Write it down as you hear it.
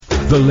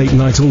The Late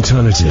Night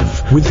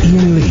Alternative with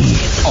Iain Lee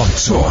on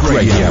Talk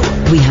Radio.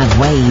 We have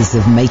ways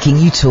of making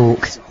you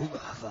talk. Looking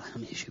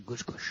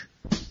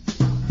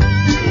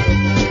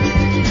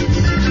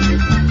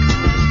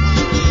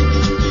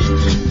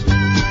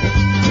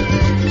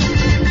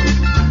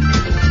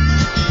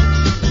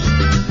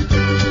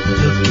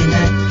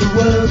at the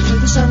world through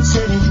the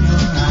sunset in your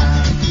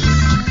eyes,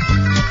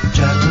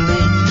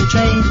 juggling the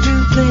train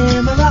through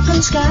clear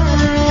Moroccan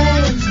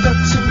skies.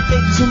 Ducks and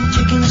pigs and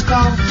chickens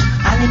call,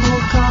 animal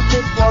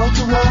carpet wall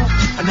to wall,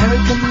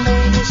 American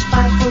ladies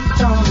 5 foot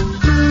tall and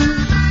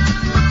blue,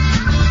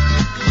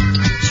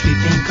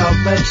 sweeping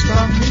cobwebs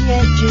from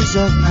the edges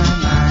of my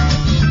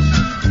mind.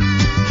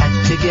 Had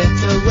to get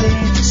away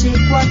to see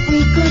what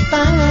we could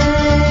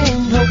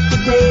find. Hope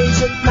the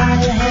days that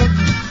lie ahead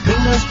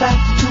bring us back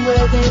to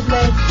where they've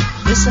led.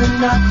 Listen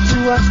not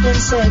to what's been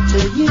said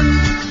to you.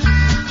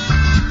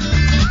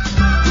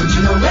 Would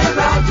you know we're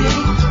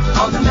riding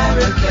on the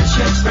Marrakesh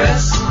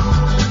Express?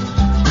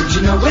 Would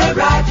you know we're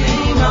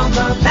riding on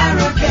the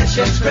Marrakesh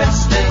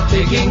Express? They're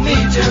taking me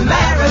to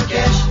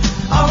Marrakesh,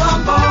 all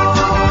on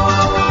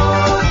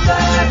board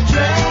the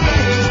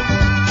train,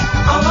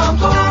 all on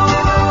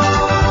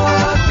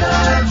board the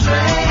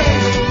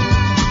train.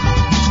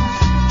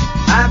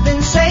 I've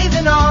been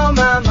saving all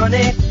my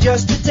money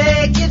just to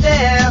take you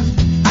there.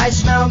 I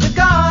smell the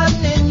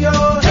garden in your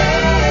hair.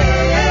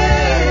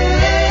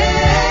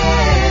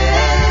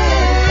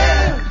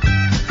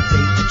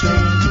 Take the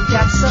train to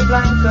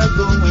Casablanca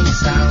going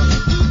south.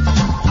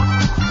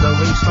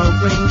 Blowing smoke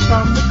rings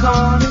from the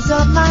corners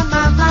of my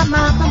mouth.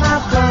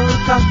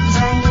 Gold buttons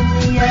hang in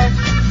the air,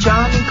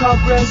 charming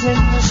cobras in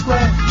the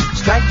square.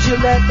 Striped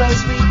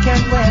leathers we can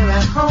wear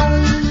at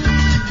home.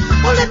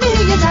 Well, let me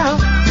hear you now.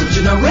 Would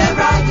you know we're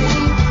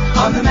riding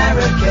on the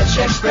Marrakesh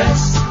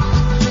Express?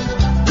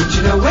 Would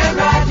you know we're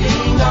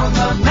riding on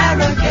the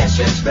Marrakesh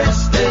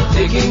Express? They're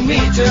taking me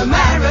to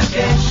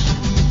Marrakesh.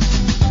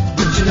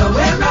 Would you know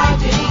we're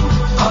riding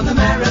on the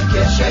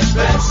Marrakesh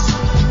Express?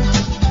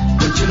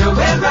 Would you know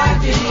we're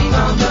riding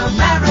on the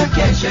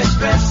Marrakesh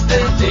Express?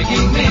 They're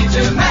taking me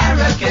to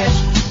Marrakesh,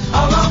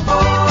 all on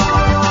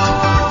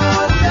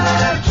board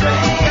the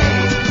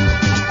train,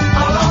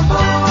 all on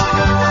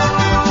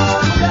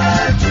board the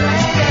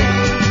train,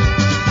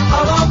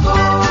 all on board.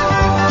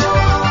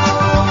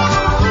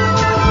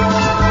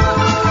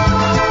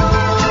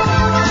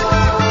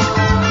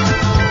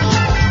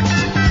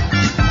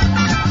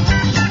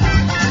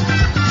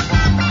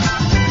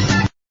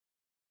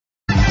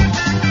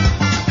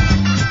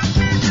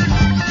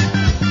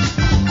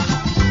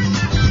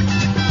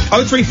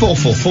 Oh,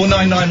 0344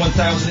 499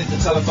 1000 is the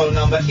telephone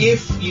number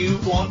if you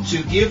want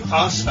to give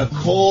us a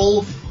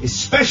call,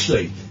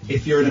 especially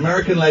if you're an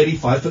American lady,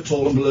 5 foot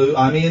tall and blue.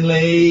 I'm Iain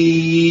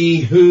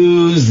Lee.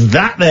 Who's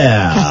that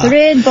there?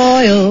 Katherine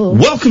Boyle.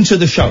 Welcome to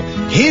the show.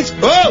 Here's...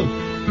 Oh!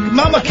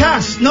 Mama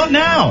Cass! Not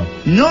now!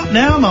 Not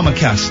now, Mama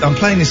Cass. I'm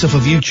playing this off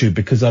of YouTube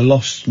because I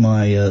lost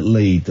my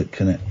lead that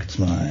connects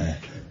my...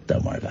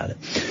 Don't worry about it.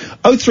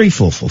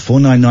 0344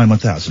 499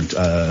 1000.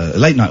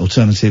 Late Night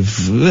Alternative.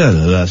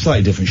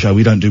 Slightly different show.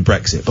 We don't do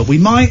Brexit, but we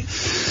might.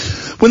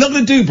 We're not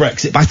going to do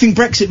Brexit, but I think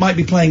Brexit might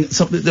be playing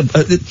something.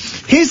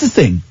 Here's the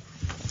thing,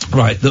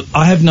 right? That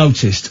I have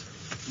noticed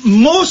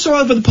more so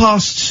over the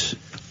past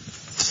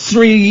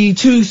 3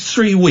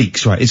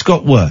 weeks. Right, it's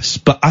got worse,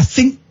 but I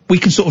think we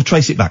can sort of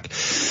trace it back.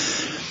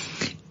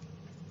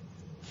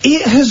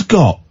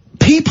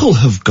 People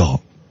have got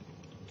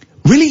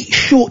really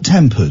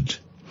short-tempered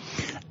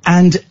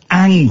and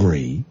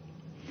angry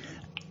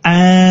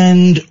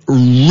and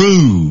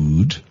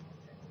rude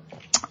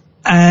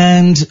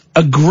and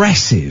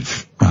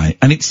aggressive, right?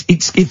 And it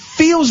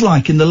feels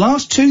like in the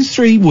last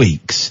 2-3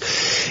 weeks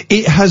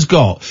it has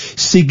got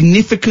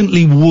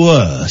significantly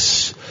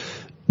worse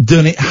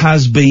than it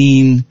has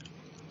been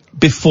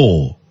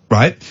before,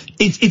 right?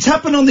 It's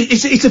happened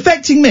it's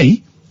affecting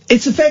me.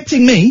 It's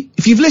affecting me.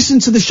 If you've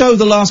listened to the show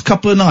the last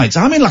couple of nights,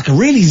 I'm in like a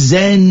really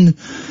zen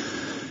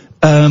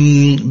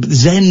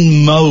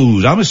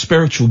mode. I'm a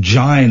spiritual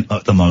giant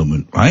at the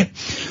moment, right?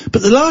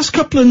 But the last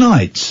couple of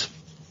nights,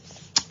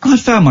 I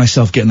found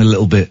myself getting a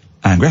little bit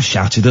angry. I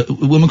shouted at a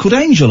woman called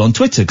Angel on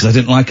Twitter because I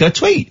didn't like her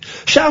tweet.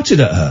 Shouted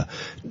at her.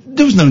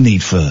 There was no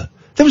need for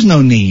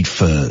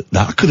that.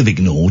 I could have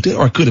ignored it,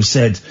 or I could have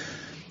said,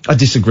 I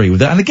disagree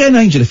with that. And again,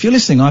 Angel, if you're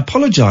listening, I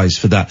apologise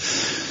for that.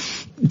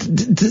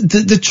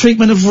 The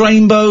treatment of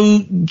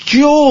Rainbow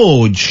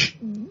George.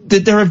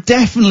 There have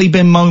definitely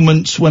been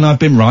moments when I've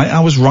been right.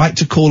 I was right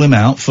to call him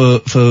out for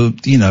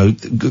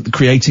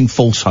creating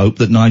false hope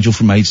that Nigel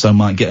from Maidstone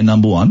might get a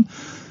number one.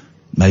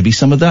 Maybe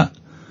some of that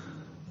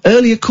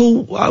earlier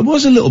call, I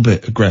was a little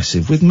bit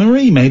aggressive. With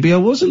Marie, maybe I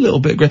was a little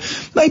bit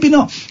aggressive. Maybe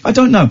not. I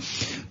don't know.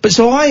 But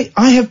so I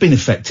have been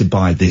affected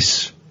by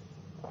this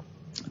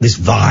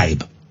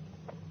vibe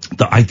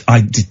that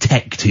I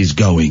detect is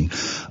going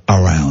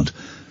around.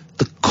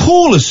 The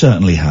callers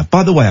certainly have.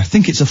 By the way, I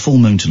think it's a full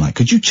moon tonight.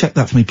 Could you check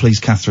that for me, please,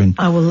 Catherine?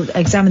 I will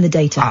examine the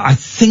data. I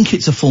think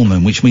it's a full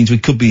moon, which means we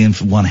could be in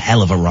for one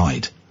hell of a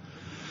ride.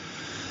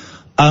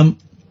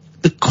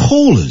 The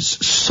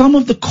callers, some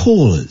of the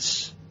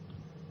callers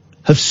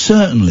have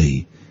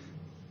certainly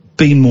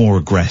been more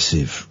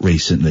aggressive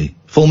recently.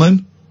 Full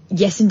moon?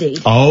 Yes,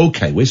 indeed.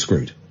 Okay, we're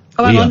screwed.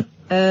 Oh, hang on.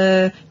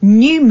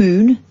 New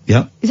moon.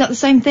 Yeah. Is that the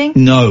same thing?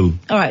 No.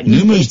 All right.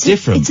 New moon's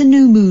different. It's a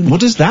new moon.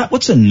 What is that?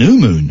 What's a new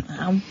moon?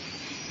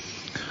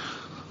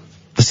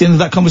 That's the end of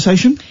that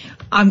conversation?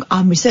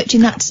 I'm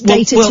researching that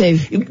data too.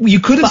 You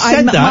could have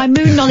said that. My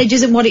moon knowledge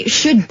isn't what it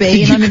should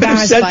be, and I'm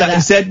embarrassed by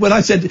that. When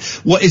I said,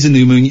 what is a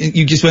new moon,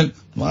 you just went,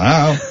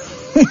 wow.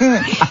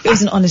 It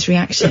was an honest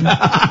reaction.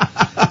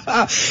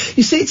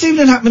 You see, it's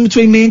even happening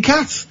between me and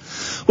Kath.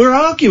 We're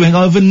arguing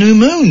over new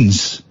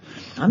moons.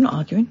 I'm not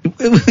arguing.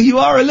 You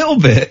are a little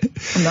bit.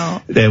 I'm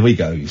not. There we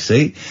go, you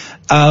see.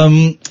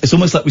 It's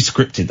almost like we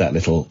scripted that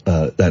little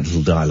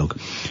duologue.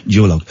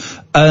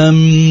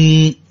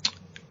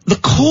 The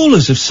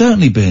callers have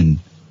certainly been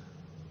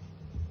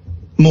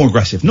more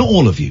aggressive. Not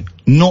all of you,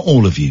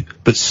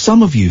 but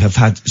some of you have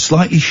had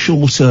slightly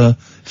shorter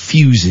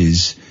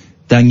fuses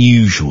than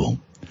usual.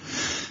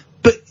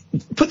 But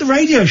put the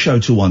radio show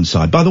to one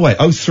side. By the way,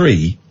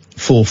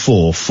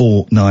 0344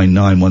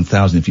 499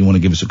 1000 if you want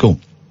to give us a call.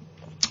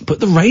 Put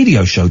the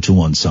radio show to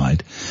one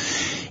side.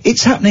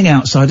 It's happening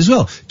outside as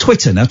well.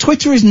 Twitter. Now,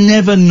 Twitter is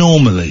never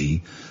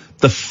normally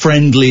the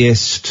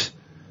friendliest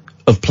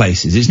of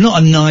places. It's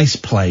not a nice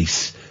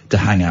place to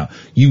hang out.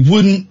 You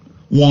wouldn't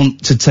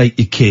want to take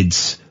your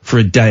kids for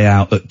a day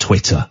out at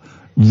Twitter,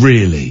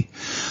 really.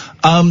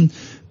 But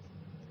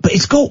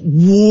it's got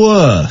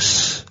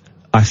worse,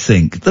 I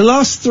think. The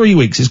last 3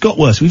 weeks, it's got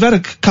worse. We've had a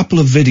couple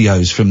of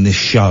videos from this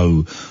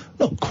show,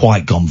 not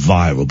quite gone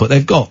viral, but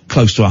they've got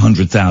close to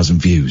 100,000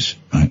 views,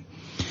 right?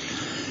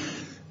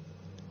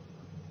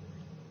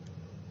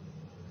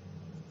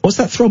 What's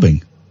that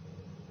throbbing?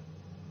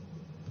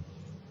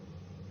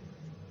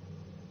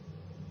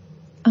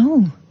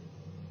 Oh.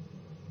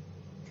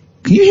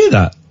 Can you hear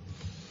that?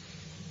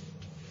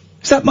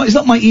 It's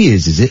not my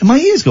ears, is it? My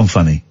ears gone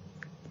funny?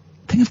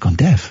 I think I've gone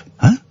deaf,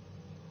 huh?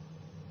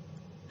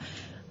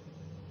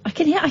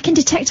 I can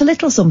detect a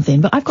little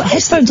something, but I've got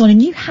headphones on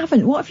and you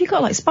haven't. What have you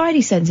got, like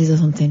spidey senses or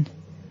something?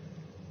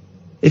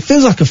 It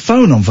feels like a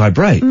phone on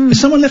vibrate. Has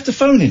someone left a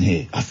phone in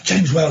here?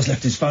 James Wales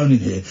left his phone in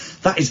here.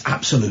 That is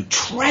absolute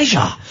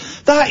treasure.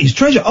 That is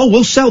treasure. Oh,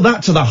 we'll sell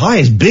that to the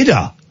highest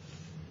bidder.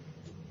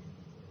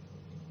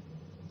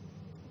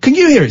 Can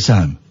you hear it,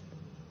 Sam?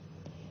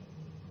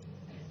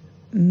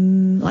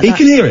 Like he that.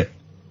 can hear it.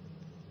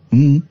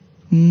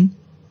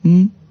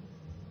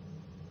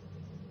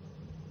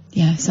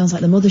 Yeah, sounds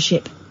like the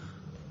mothership.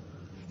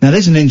 Now,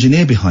 there's an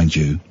engineer behind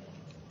you.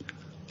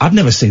 I've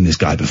never seen this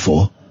guy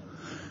before.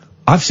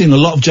 I've seen a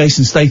lot of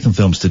Jason Statham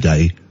films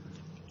today.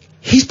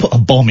 He's put a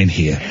bomb in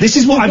here. This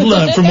is what I've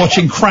learned from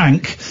watching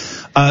Crank,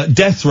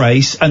 Death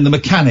Race, and The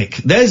Mechanic.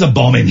 There's a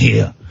bomb in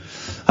here.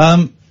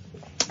 Oh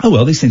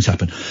well, these things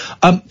happen.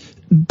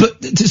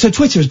 So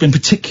Twitter has been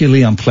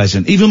particularly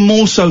unpleasant, even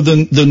more so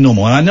than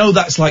normal. And I know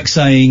that's like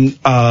saying,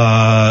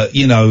 that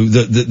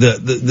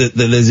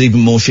there's even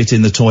more shit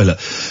in the toilet.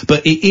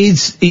 But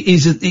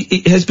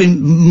it has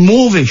been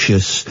more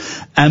vicious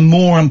and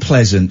more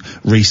unpleasant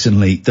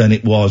recently than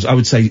it was, I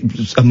would say,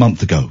 a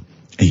month ago.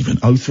 Even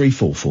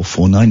 0344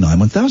 499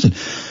 1000.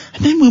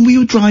 And then when we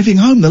were driving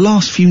home the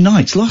last few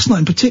nights, last night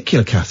in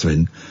particular,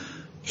 Catherine,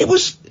 it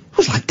was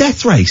like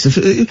Death Race.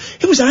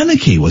 It was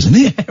anarchy, wasn't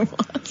it? It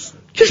was.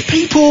 Just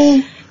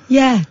people.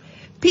 Yeah.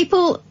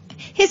 People,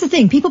 here's the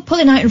thing, people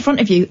pulling out in front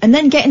of you and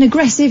then getting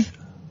aggressive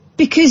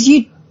because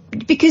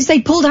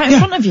they pulled out in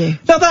front of you.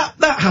 Now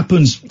that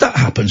happens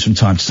from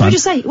time to time. I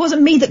just say, it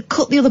wasn't me that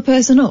cut the other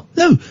person up.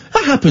 No,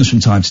 that happens from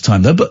time to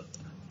time though, but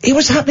it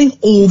was happening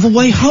all the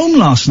way home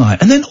last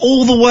night and then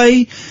all the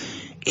way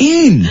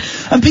in.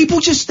 And people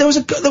just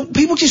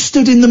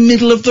stood in the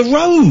middle of the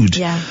road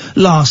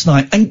last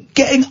night and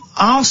getting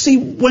arsey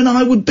when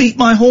I would beat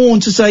my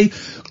horn to say,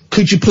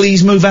 could you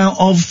please move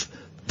out of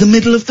the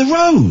middle of the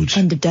road?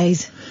 End of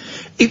days.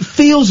 It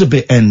feels a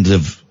bit end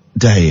of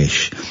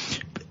dayish.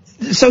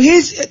 So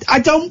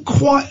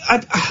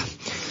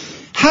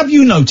have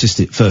you noticed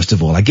it, first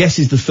of all? I guess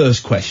is the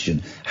first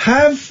question.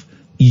 Have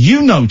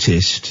you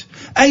noticed,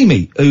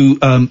 Amy, who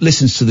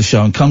listens to the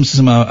show and comes to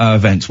some of our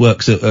events,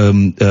 works at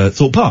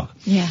Thorpe Park.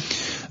 Yeah.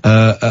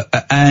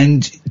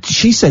 And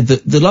she said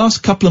that the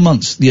last couple of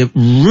months, the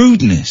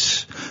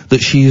rudeness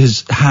that she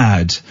has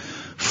had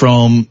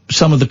from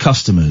some of the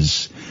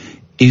customers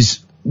is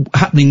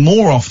happening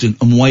more often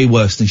and way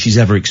worse than she's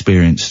ever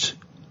experienced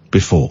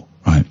before,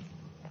 right?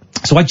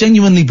 So I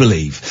genuinely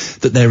believe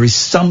that there is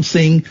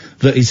something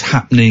that is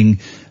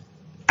happening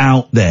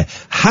out there.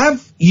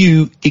 Have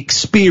you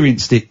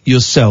experienced it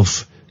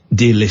yourself,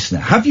 dear listener?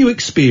 Have you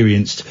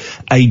experienced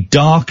a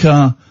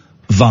darker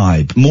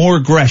vibe, more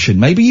aggression?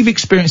 Maybe you've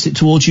experienced it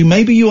towards you.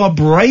 Maybe you are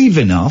brave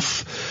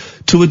enough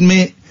to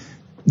admit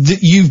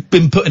that you've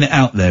been putting it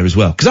out there as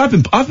well. Because I've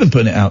been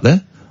putting it out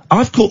there.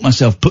 I've caught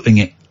myself putting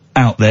it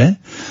out there.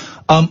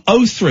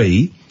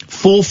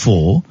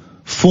 0344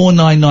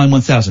 499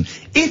 1000.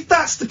 If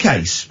that's the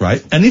case,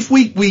 right, and if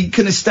we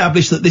can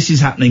establish that this is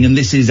happening and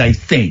this is a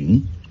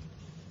thing,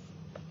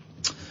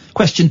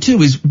 question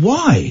 2 is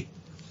why?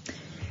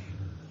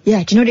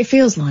 Yeah, do you know what it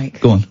feels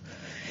like? Go on.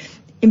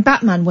 In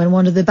Batman, when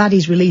one of the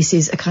baddies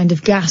releases a kind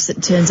of gas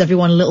that turns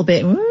everyone a little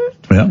bit...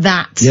 Yeah.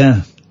 That.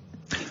 Yeah.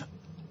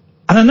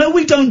 And I know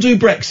we don't do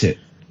Brexit.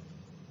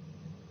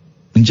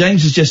 And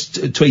James has just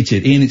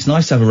tweeted, Ian, it's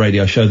nice to have a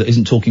radio show that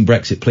isn't talking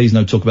Brexit. Please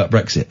no talk about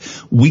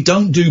Brexit. We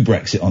don't do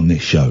Brexit on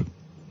this show.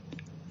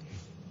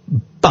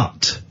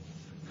 But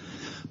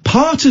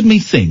part of me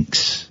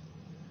thinks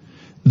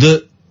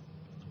that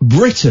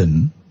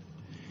Britain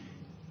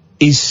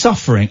is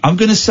suffering. I'm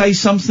going to say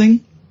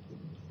something,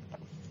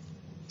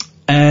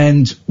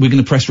 and we're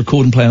going to press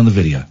record and play on the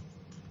video.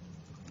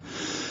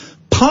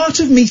 Part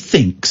of me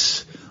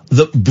thinks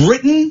that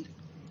Britain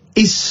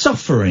is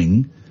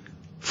suffering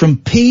from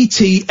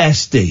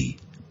PTSD,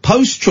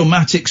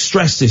 post-traumatic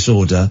stress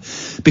disorder,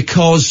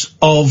 because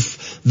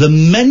of the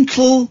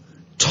mental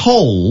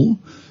toll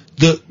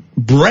that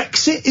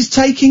Brexit is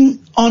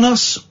taking on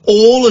us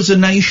all as a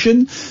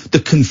nation,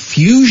 the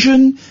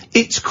confusion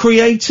it's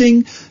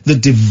creating, the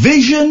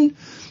division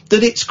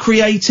that it's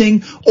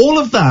creating. All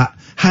of that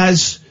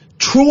has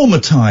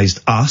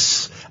traumatized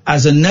us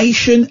as a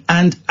nation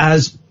and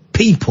as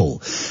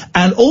people.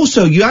 And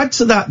also, you add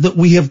to that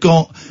we have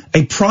got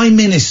a Prime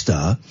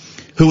Minister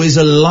who is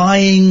a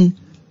lying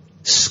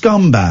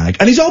scumbag,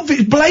 and he's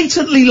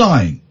blatantly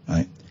lying,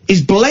 right?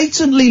 He's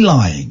blatantly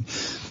lying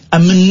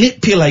and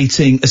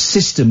manipulating a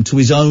system to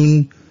his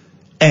own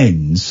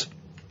ends.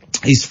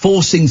 He's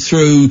forcing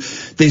through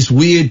this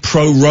weird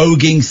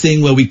proroguing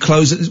thing where we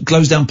close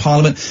down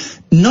Parliament.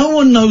 No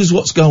one knows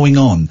what's going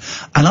on.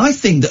 And I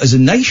think that as a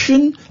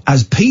nation,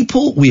 as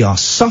people, we are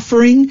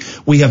suffering.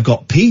 We have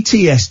got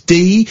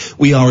PTSD.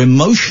 We are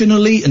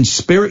emotionally and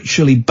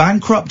spiritually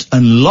bankrupt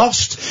and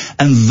lost.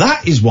 And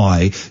that is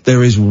why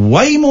there is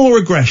way more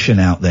aggression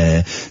out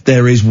there.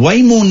 There is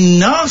way more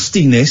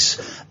nastiness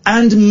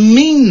and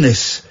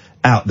meanness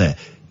out there.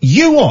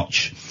 You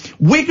watch.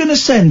 We're going to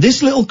send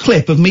this little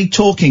clip of me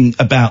talking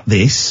about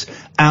this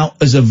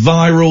out as a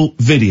viral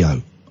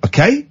video,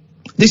 okay?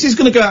 This is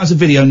going to go out as a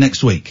video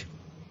next week.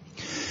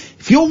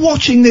 If you're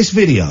watching this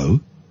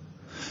video,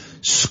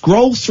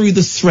 scroll through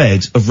the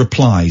thread of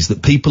replies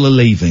that people are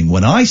leaving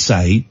when I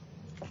say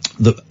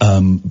that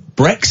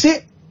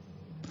Brexit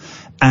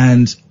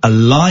and a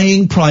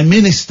lying Prime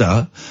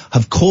Minister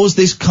have caused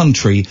this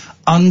country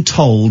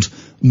untold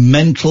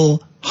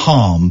mental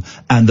harm,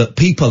 and that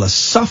people are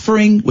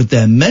suffering with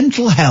their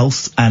mental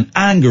health and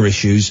anger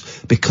issues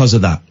because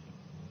of that.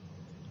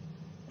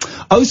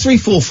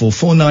 0344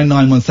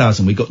 499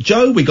 1000. We got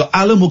Joe, we got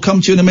Alan, we'll come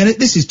to you in a minute.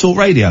 This is Talk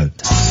Radio.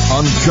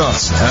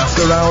 Uncut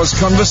after-hours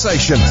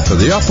conversation for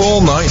the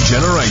up-all-night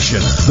generation.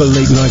 The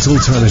Late Night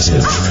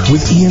Alternative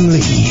with Ian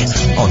Lee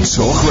on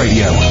Talk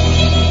Radio.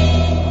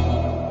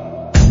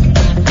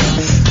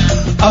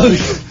 Oh,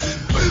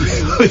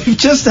 we've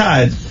just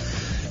had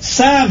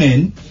Sam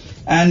in.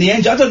 And the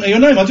engineer, I don't know your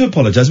name, I do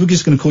apologise, we're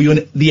just going to call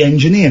you the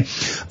engineer.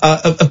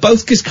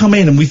 Both just come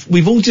in and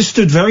we've all just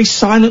stood very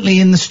silently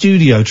in the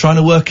studio trying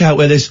to work out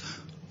where there's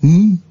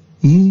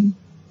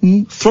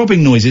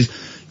throbbing noises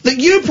that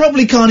you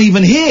probably can't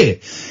even hear.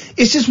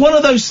 It's just one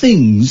of those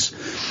things.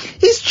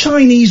 Is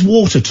Chinese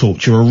water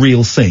torture a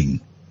real thing?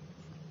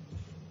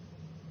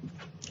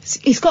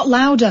 It's got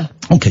louder.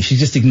 Okay, she's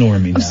just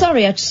ignoring me now. I'm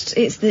sorry, it's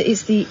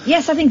the,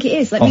 yes, I think it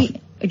is. Let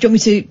me, do you want me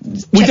to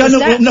We don't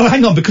know, no,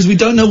 hang on, because we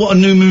don't know what a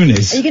new moon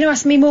is. Are you going to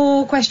ask me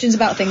more questions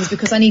about things,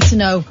 because I need to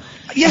know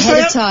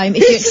ahead of time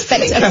if you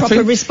expect a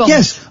proper response?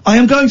 Yes, I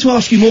am going to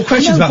ask you more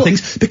questions about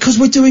things, because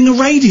we're doing a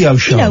radio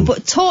show. You know,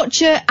 but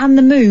torture and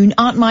the moon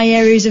aren't my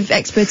areas of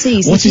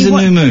expertise. What is a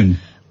new moon?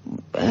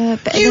 Better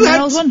than the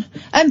old one.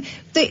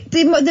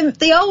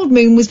 The old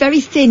moon was very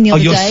thin the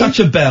other day. Oh, you're such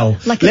a bell.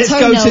 Like a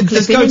toenail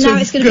clipping, and now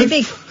it's going to be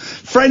big.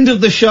 Friend of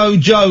the show,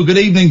 Joe. Good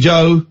evening,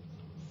 Joe.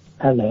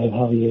 Hello,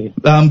 how are you?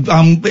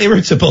 I'm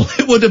irritable,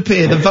 it would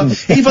appear.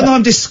 Even though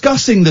I'm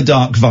discussing the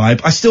dark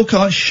vibe, I still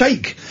can't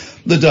shake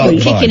the dark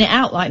vibe. Kicking it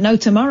out like no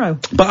tomorrow.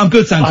 But I'm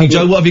good, thank you,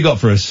 Joe. What have you got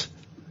for us?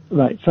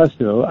 Right,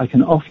 first of all, I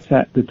can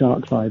offset the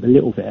dark vibe a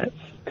little bit,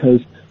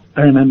 because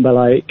I remember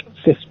like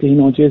 15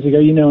 odd years ago,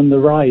 you know, on the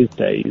Rise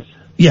days.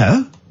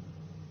 Yeah?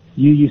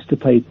 You used to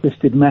play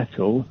Twisted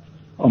Metal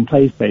on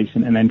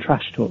PlayStation and then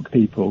trash talk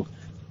people.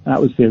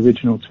 That was the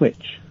original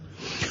Twitch.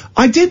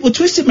 I did. Well,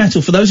 Twisted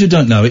Metal, for those who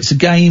don't know, it's a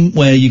game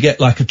where you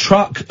get like a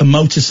truck, a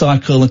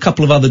motorcycle, a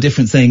couple of other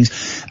different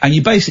things, and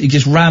you basically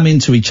just ram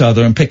into each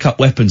other and pick up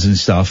weapons and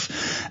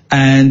stuff.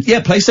 And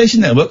yeah, PlayStation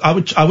Network,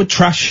 I would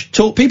trash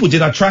talk people.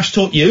 Did I trash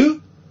talk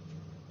you?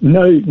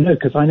 No,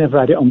 because I never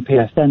had it on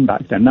PSN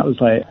back then. That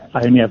was like,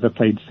 I only ever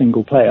played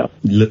single player.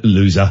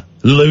 Loser.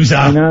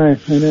 I know.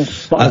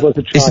 But I was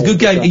a it's a good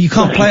game. You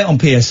can't play it on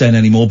PSN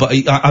anymore, but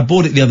I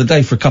bought it the other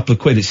day for a couple of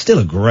quid. It's still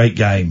a great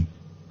game.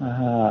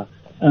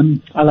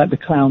 I like the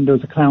clown. There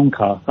was a clown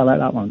car. I like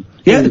that one.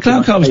 Yeah, the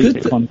clown car was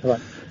good.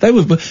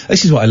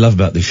 This is what I love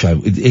about this show.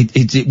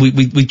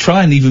 We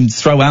try and even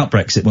throw out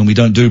Brexit when we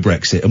don't do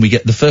Brexit, and we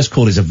get the first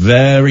call is a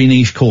very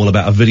niche call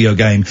about a video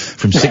game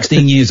from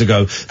 16 years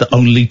ago that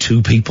only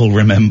 2 people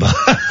remember.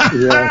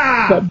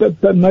 Yeah,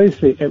 but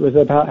mostly it was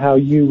about how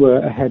you were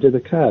ahead of the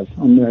curve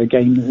on the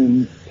games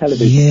and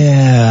television.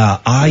 Yeah,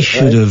 I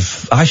should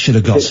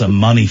have got some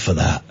money for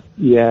that.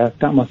 Yeah,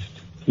 that must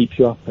keep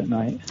you up at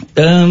night.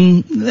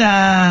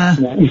 Nah.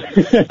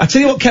 I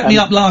tell you what kept me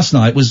up last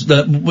night was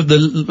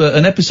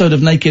an episode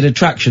of Naked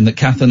Attraction that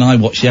Kath and I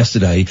watched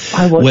yesterday.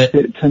 I watched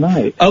it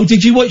tonight. Oh,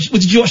 did you watch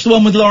the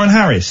one with Lauren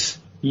Harris?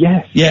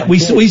 Yes. Yeah, we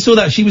saw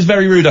that. She was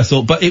very rude, I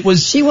thought, but it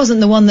was... She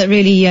wasn't the one that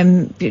really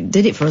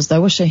did it for us,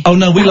 though, was she? Oh,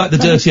 no, we like the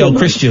dirty old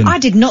Christian. I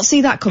did not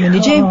see that coming,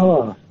 did you?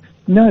 Oh,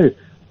 no.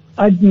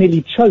 I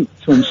nearly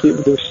choked when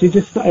she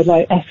just started,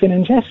 like, effing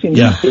and jeffing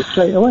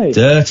straight away.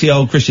 Dirty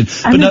old Christian.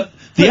 But no...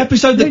 The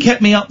episode that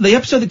kept me up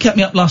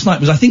last night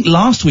was, I think,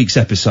 last week's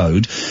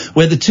episode,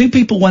 where the 2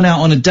 people went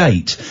out on a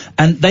date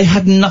and they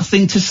had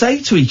nothing to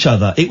say to each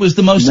other. It was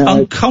the most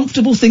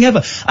uncomfortable thing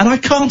ever, and I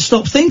can't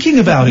stop thinking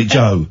about it,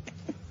 Joe.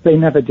 They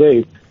never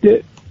do.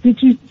 Did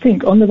you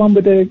think on the one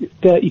with the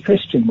dirty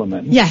Christian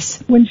woman?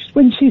 Yes. When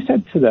she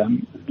said to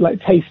them,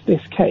 like, taste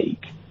this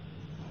cake,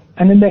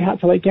 and then they had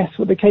to, like, guess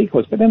what the cake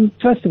was. But then,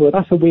 first of all,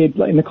 that's a weird,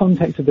 like, in the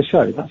context of the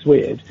show, that's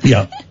weird.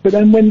 Yeah. But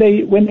then when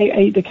they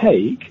ate the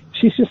cake,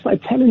 she's just,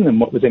 like, telling them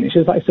what was in it. She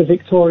was like, it's a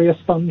Victoria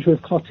sponge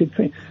with clotted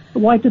cream.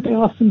 But why did they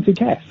ask them to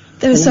guess?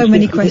 There were so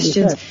many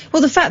questions.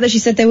 Well, the fact that she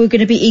said they were going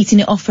to be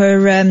eating it off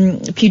her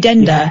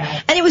pudenda,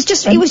 and it was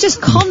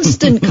just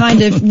constant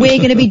kind of, we're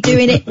going to be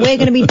doing it, we're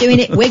going to be doing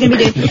it, we're going to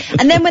be doing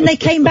it. And then when they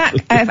came back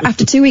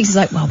after 2 weeks, it's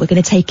like, well, we're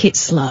going to take it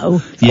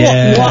slow.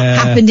 Yeah. What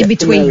happened in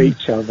between?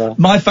 Each other.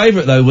 My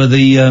favourite, though, were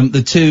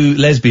the 2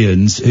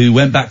 lesbians who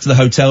went back to the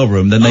hotel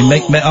room, then they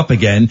met up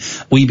again.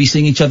 Will you be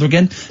seeing each other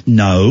again?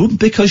 No,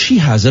 because she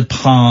has a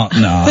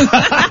partner.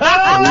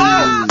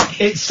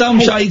 It's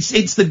some show.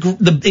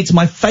 It's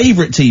my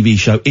favourite TV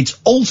show. It's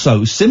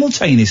also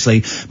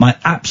simultaneously my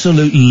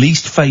absolute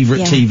least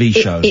favourite TV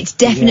show. It's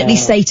definitely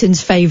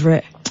Satan's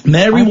favourite.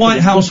 Mary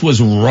Whitehouse was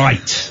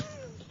right.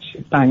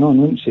 She'd bang on,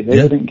 wouldn't she?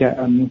 They wouldn't get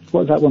what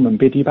was that woman,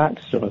 Biddy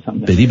Baxter or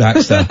something? Biddy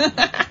Baxter.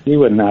 You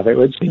wouldn't have it,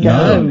 would she? Get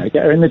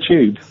her in the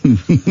tube.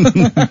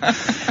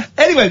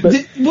 Anyway,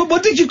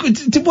 what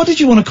did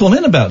you want to call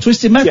in about?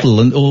 Twisted Metal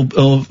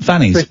or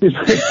Fannies?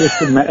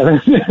 Twisted Metal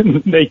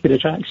and Naked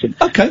Attraction.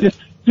 Okay.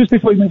 Just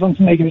before we move on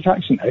to Naked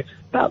Attraction,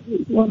 though,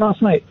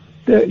 last night,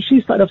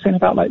 she started off saying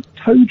about, like,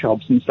 toe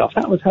jobs and stuff.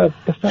 That was the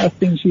first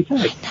thing she said.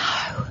 I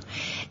know.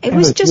 It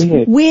was just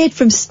weird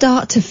from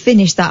start to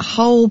finish, that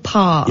whole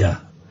part. Yeah.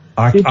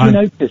 Did you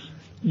notice,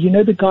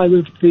 the guy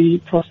with the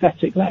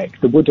prosthetic leg,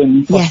 the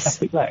wooden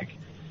prosthetic leg?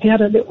 He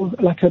had a little,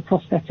 like, a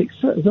prosthetic,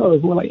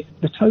 like,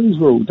 the toes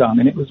were all done,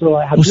 and it was all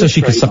I had. Also,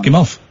 she could suck him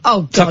off.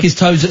 Oh, God. Suck his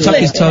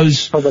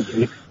toes.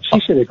 Probably. She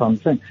should have gone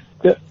through.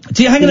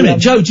 Hang on a minute,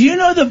 Joe, do you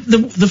know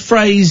the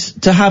phrase,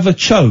 to have a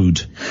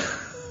chode?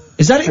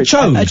 Is that it,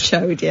 chode? A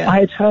chode, yeah. I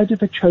had heard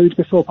of a chode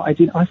before, but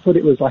I thought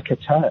it was like a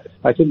turd.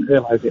 I didn't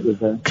realise it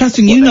was a...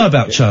 Catherine, you know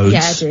about chodes.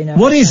 Yeah, I do know.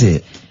 What is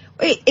it?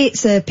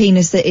 It's a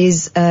penis that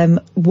is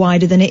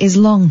wider than it is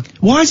long.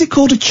 Why is it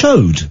called a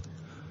chode?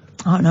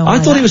 I don't know. I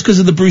thought it was because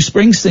of the Bruce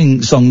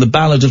Springsteen song, The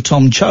Ballad of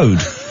Tom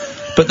Chode.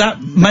 But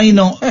that may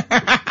not...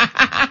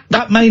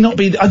 that may not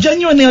be... I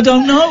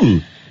don't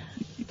know.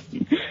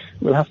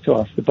 We'll have to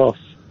ask the boss.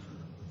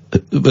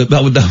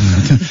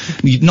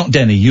 Not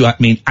Denny, you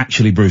mean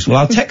actually Bruce. Well,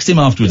 I'll text him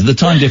afterwards. The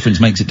time difference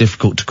makes it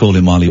difficult to call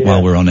him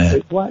while we're on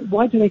air.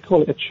 Why do they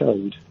call it a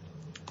chode?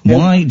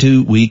 Why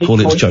do we call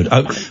it a chode?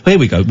 Oh, here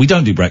we go. We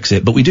don't do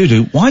Brexit, but we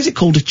do. Why is it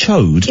called a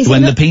chode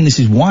when the penis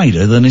is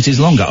wider than it is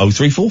longer?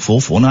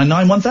 0344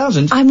 499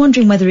 1000. I'm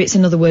wondering whether it's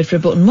another word for a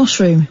button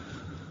mushroom.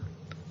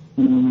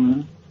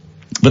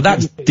 But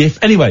that's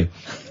Anyway,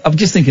 I'm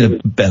just thinking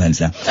of bell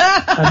ends now.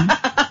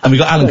 And we've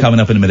got Alan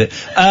coming up in a minute.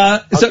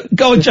 So,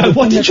 go on, Joe,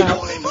 what did you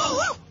call him?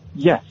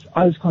 Yes,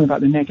 I was calling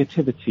about the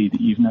negativity that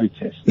you've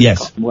noticed. Yes.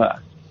 Gotten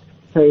worse.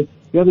 So,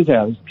 the other day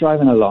I was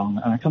driving along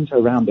and I come to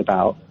a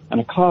roundabout and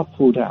a car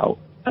pulled out,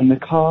 and the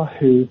car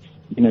who,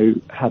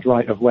 had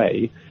right of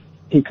way,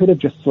 he could have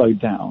just slowed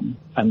down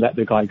and let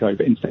the guy go,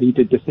 but instead he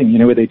did the thing,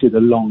 where they do the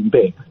long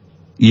bib.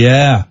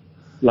 Yeah.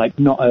 Like,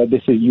 not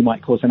you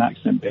might cause an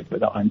accident bit,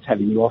 but that I'm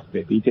telling you off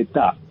bit. He did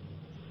that.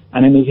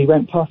 And then as he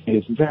went past me,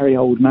 this very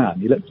old man,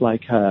 he looked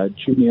like a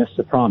junior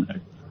soprano.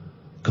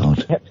 God.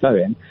 He kept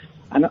going.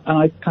 And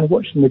I kind of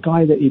watched him, the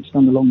guy that he'd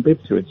done the long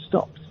bib to had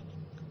stopped.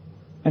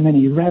 And then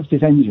he revved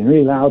his engine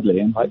really loudly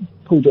and, like,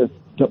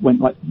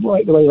 went, like,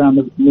 right the way around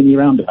the mini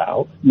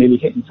roundabout, nearly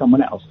hitting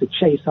someone else to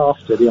chase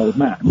after the old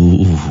man.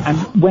 Ooh.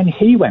 And when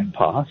he went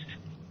past,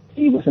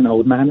 he was an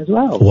old man as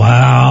well.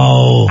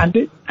 Wow. And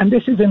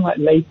this is in, like,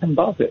 Leighton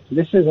Buzzard.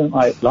 This isn't,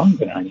 like,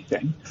 London or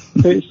anything.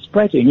 So it's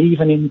spreading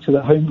even into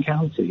the home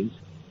counties.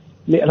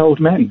 Little old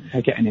men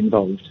are getting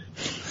involved.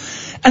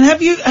 And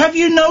have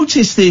you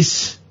noticed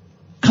this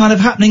kind of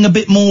happening a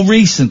bit more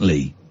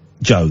recently,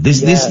 Joe?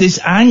 This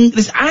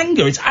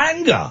anger, it's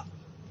anger.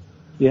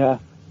 Yeah.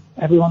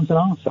 Everyone's an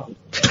arsehole.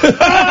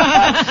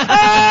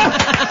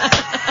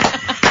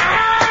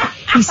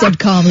 He said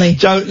calmly.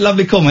 Joe,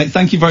 lovely call, mate.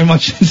 Thank you very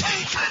much.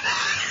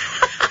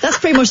 That's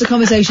pretty much the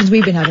conversations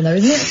we've been having, though,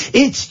 isn't it?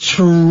 It's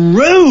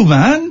true,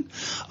 man.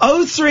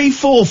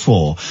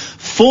 0344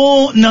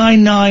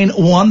 499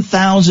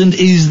 1000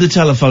 is the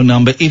telephone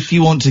number if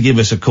you want to give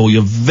us a call.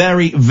 You're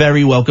very,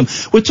 very welcome.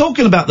 We're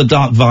talking about the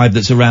dark vibe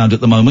that's around at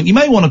the moment. You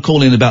may want to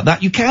call in about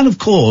that. You can, of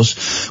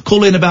course,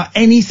 call in about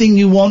anything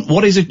you want.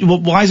 Why is a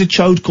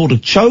chode called a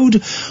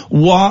chode?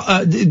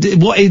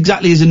 What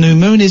exactly is a new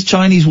moon? Is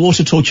Chinese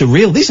water torture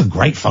real? These are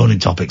great phoning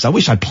topics. I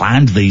wish I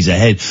planned these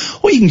ahead.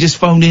 Or you can just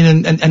phone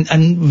in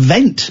and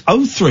vent.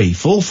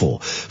 0344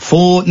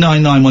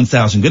 499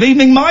 1000. Good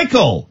evening,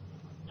 Michael.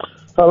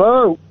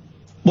 Hello.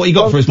 What you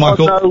got for us,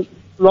 Michael?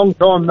 Long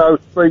time no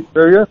speak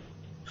to you.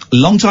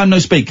 Long time no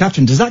speak.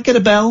 Catherine, does that get a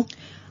bell?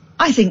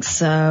 I think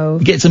so.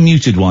 It gets a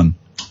muted one.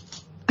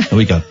 There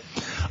we go.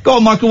 Go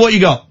on, Michael, what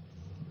you got?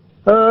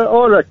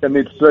 I reckon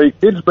it's the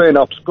kids being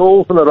off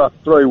school for the last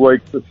 3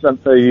 weeks that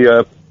sent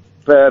the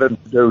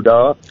parents to do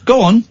that.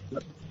 Go on.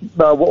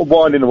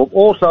 Winding them up.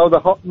 Also, the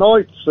hot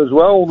nights as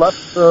well.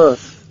 That's the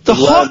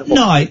hot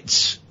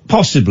nights,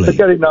 possibly.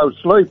 They're getting no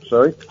sleep,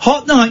 see?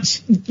 Hot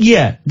nights,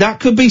 yeah, that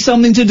could be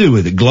something to do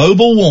with it.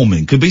 Global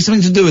warming could be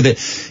something to do with it.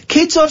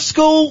 Kids off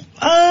school,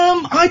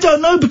 I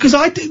don't know, because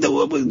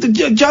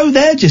Joe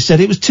there just said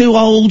it was 2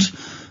 old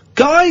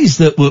guys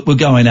that were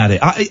going at it.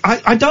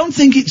 I don't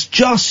think it's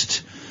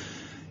just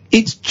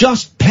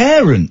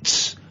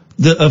parents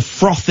that are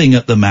frothing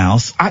at the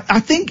mouth.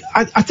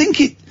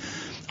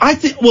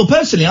 Well,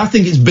 personally, I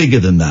think it's bigger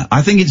than that.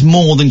 I think it's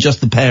more than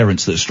just the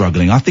parents that are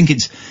struggling. I think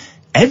it's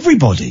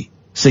everybody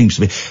seems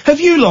to be. Have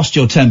you lost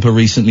your temper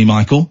recently,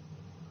 Michael?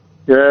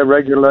 Yeah,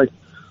 regularly.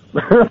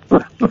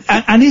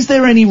 and is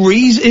there any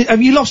reason?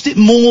 Have you lost it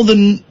more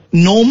than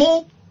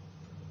normal?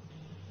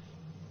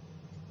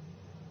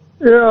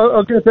 Yeah,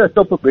 I get that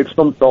up a bit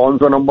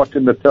sometimes when I'm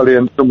watching the telly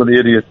and some of the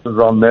idiots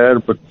are on there,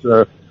 but...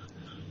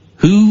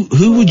 Who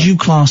would you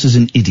class as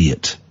an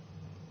idiot?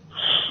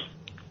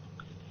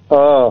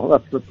 Oh,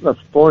 that's the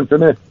point,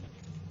 isn't it?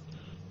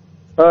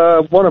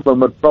 One of them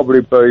would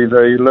probably be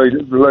the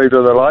leader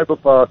of the Labour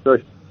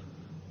Party.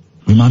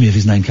 Remind me of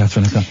his name,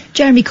 Catherine.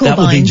 Jeremy Corbyn. That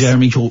would be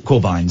Jeremy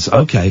Corbyn's.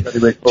 Okay.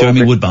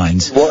 Jeremy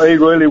Woodbines. Well, he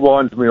really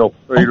winds me up.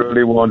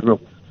 Really winds me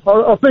up.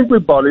 I think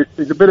with Boris,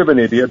 he's a bit of an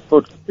idiot,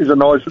 but he's a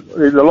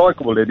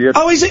likeable idiot.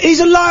 Oh, he's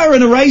a liar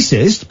and a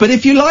racist, but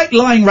if you like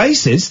lying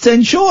racists,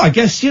 then sure, I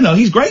guess,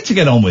 he's great to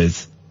get on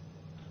with.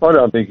 I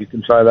don't think you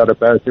can say that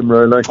about him,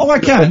 really. Oh, I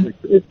can.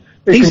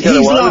 He's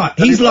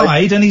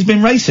lied and he's been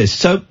racist,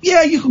 so,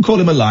 yeah, you can call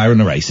him a liar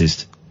and a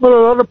racist. Well,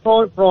 a lot of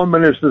prime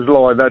ministers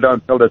lie. They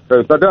don't tell the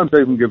truth. They don't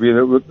even give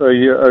you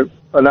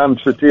an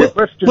answer to your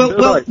question, do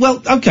they?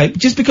 Well, okay,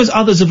 just because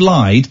others have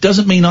lied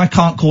doesn't mean I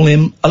can't call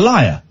him a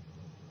liar.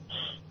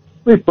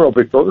 He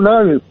probably thought,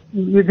 no,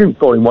 you can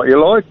call him what you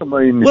like. I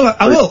mean... Well,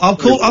 I will. I'll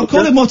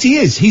call him what he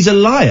is. He's a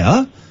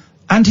liar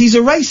and he's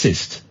a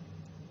racist.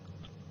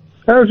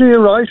 How's he a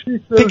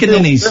racist?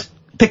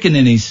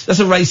 Pickaninnies. That's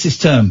a racist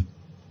term.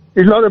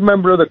 He's not a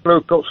member of the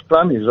Ku Klux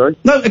Klan, is he?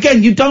 No,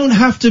 again, you don't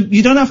have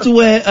to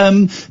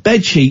wear,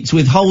 bed sheets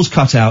with holes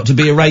cut out to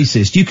be a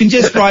racist. You can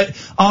just write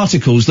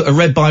articles that are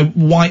read by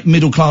white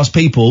middle-class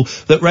people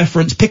that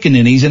reference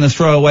pickaninnies in a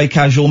throwaway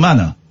casual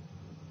manner.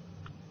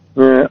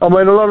 Yeah, I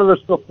mean, a lot of the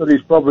stuff that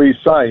he's probably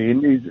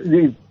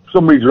saying,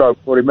 somebody's wrote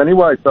for him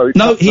anyway, so...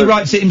 No, he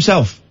writes it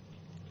himself.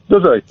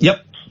 Does he?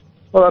 Yep.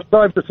 Well, that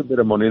saved us a bit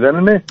of money then,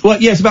 isn't it?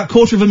 Well, yeah, it's about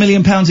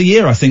 £250,000 a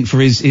year, I think, for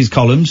his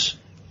columns.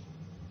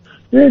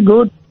 Yeah,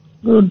 good.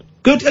 No,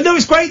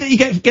 it's great that he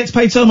gets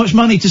paid so much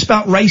money to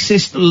spout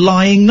racist,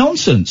 lying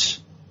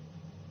nonsense.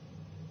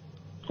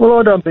 Well,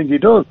 I don't think he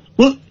does.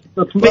 Well,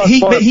 but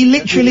he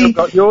literally... You've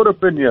got your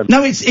opinion.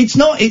 No, it's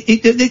not.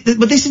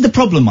 But this is the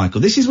problem,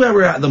 Michael. This is where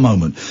we're at the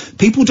moment.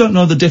 People don't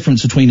know the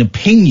difference between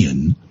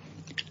opinion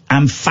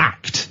and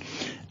fact.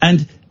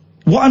 And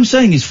what I'm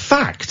saying is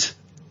fact.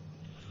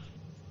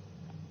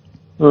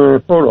 All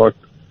right.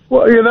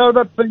 Well,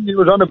 that thing you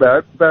was on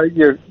about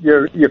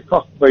your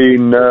cock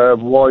being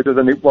wider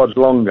than it was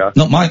longer.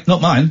 Not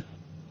mine.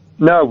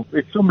 No,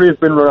 if somebody has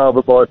been run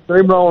over by a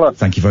steamroller.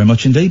 Thank you very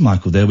much indeed,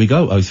 Michael. There we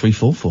go.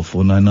 0344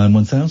 499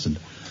 1000.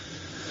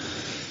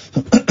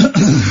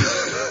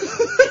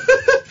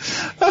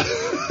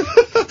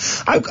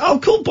 I'll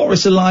call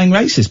Boris a lying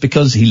racist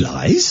because he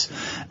lies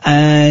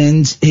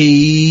and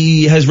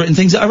he has written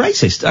things that are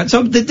racist.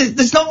 So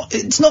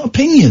it's not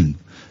opinion,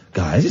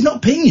 guys. It's not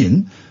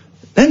opinion.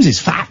 Them's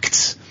is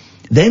facts.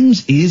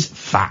 Them's is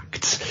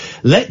facts.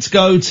 Let's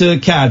go to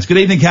Cads. Good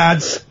evening,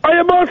 Cads.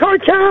 Hiya, Mark. Hi,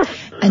 Cass.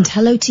 And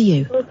hello to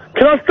you.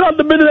 Can I start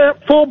the bidding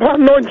at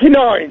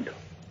 £4.99?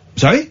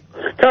 Sorry?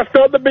 Can I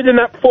start the bidding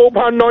at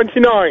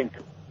 £4.99?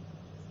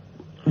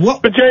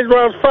 What? For James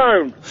Wales'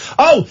 phone.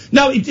 Oh,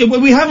 no,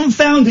 we haven't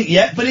found it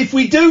yet, but if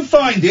we do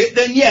find it,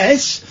 then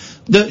yes.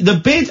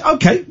 The bid,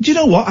 okay, do you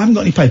know what? I haven't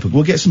got any paper.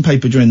 We'll get some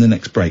paper during the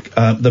next break.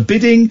 The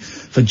bidding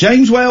for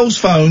James Wales'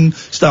 phone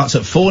starts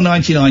at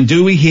 £4.99.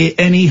 Do we hear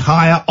any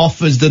higher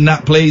offers than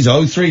that, please?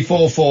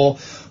 0344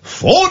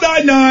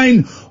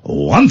 499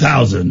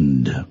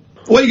 1000.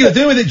 What are you going to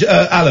do with it,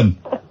 Alan?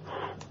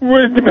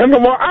 Well, it depends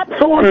on what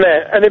apps are on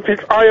there, and if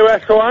it's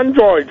iOS or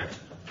Android.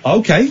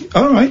 Okay,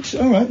 all right.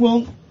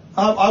 Well,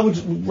 I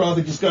would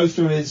rather just go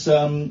through his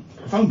phone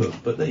book,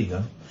 but there you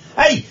go.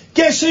 Hey,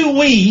 guess who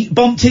we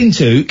bumped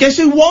into? Guess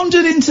who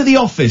wandered into the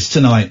office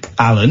tonight,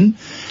 Alan?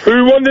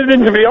 Who wandered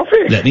into the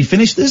office? Let me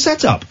finish the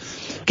setup.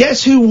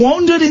 Guess who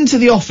wandered into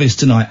the office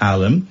tonight,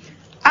 Alan?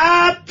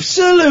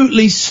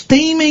 Absolutely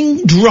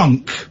steaming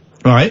drunk,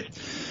 right?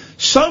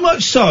 So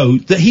much so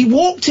that he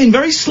walked in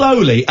very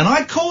slowly, and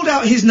I called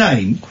out his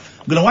name.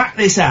 I'm going to whack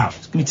this out.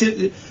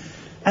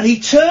 And he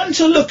turned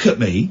to look at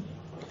me,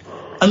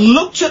 and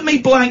looked at me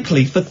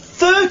blankly for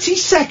 30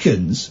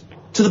 seconds,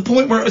 to the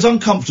point where it was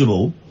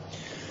uncomfortable,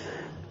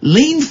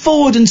 leaned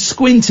forward and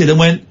squinted and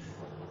went,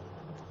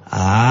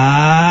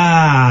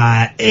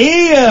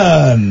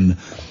 Ian!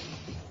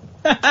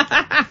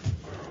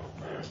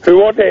 Who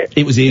was it?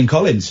 It was Ian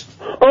Collins.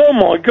 Oh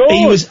my God!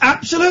 He was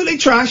absolutely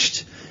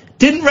trashed.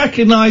 Didn't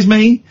recognise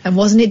me. And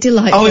wasn't it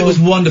delightful? Oh, it was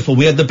wonderful.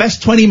 We had the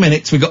best 20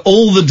 minutes. We got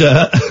all the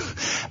dirt.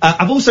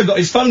 I've also got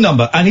his phone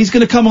number, and he's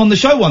going to come on the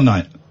show one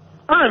night.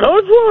 I know,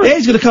 it's right. Yeah,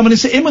 he's going to come in and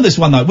sit in with us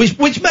one night,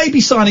 which may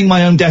be signing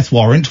my own death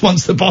warrant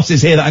once the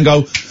bosses hear that and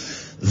go,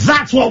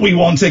 that's what we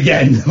want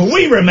again.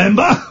 We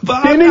remember.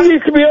 But Didn't he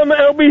used to be on the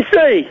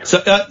LBC?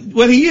 So,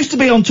 well, he used to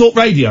be on Talk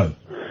Radio.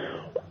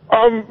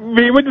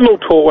 The original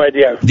Talk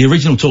Radio. The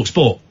original Talk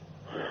Sport.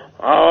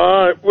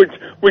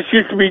 Which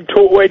used to be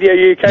Talk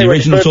Radio UK. The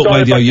original Talk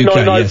Radio UK,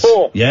 yes.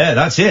 1994. Yeah,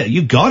 that's it.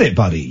 You got it,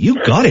 buddy. You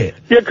got it.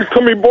 Yeah, because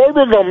Tommy Boyd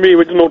was on the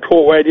original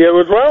Talk Radio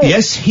as well.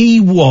 Yes, he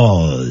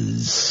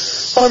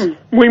was.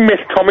 We miss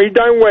Tommy,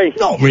 don't we?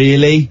 Not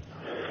really.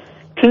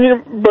 But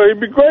it'd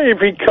be great if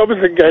he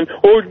covers again,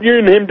 or you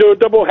and him do a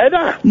double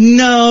header.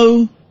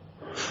 No,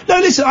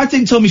 listen, I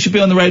think Tommy should be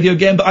on the radio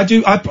again, but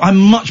I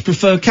much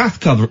prefer Kath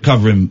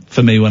covering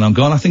for me when I'm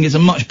gone. I think it's a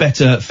much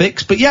better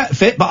fix, but I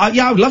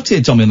would love to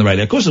hear Tommy on the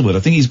radio. Of course I would. I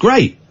think he's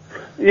great.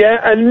 Yeah,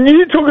 and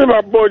you're talking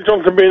about Boyd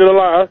Johnson being a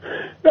liar.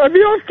 Have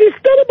you asked his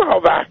dad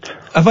about that?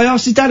 Have I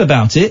asked his dad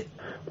about it?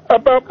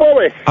 About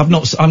Boris? I've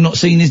not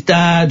seen his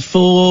dad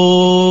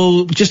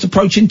for just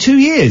approaching 2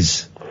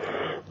 years.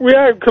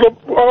 Yeah, because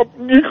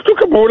you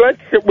took up a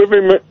relationship with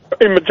him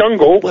in the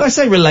jungle. Well, I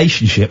say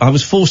relationship. I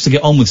was forced to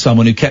get on with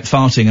someone who kept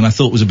farting and I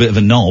thought was a bit of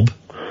a knob.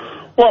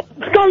 Well,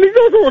 Stanley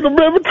Dawson was a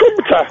bit of a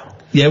trumpeter.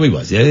 Yeah, he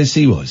was. Yes,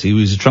 he was. He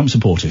was a Trump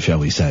supporter, shall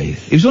we say.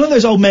 He was one of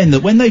those old men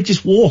that when they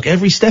just walk,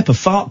 every step a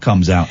fart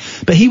comes out.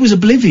 But he was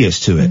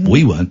oblivious to it.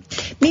 We weren't.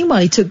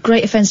 Meanwhile, he took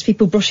great offence to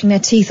people brushing their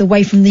teeth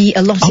away from the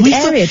allotted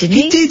area, didn't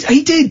he?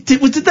 He did.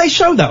 Did they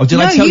show that, or did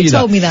I tell you that? No, you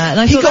told me that, and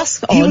I thought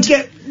that's odd.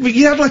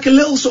 He had like a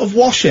little sort of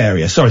wash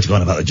area. Sorry to go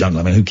on about the jungle.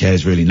 I mean, who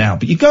cares really now?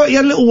 But he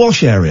had a little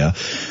wash area,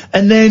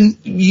 and then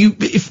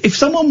if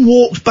someone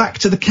walked back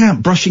to the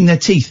camp brushing their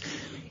teeth,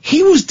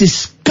 he was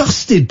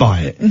disgusted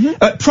by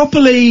it.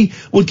 Properly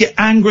would get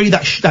angry.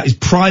 That is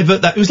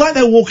private. It was like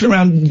they were walking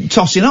around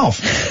tossing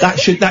off. That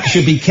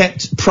should be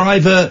kept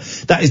private.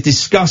 That is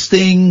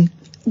disgusting.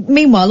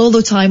 Meanwhile, all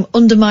the time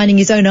undermining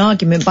his own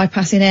argument by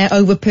passing air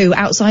over poo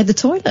outside the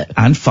toilet.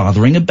 And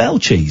fathering a bell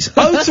cheese.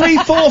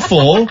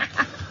 0344.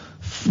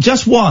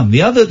 Just one.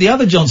 The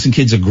other Johnson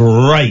kids are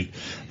great.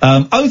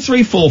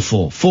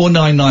 0344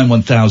 499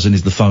 1000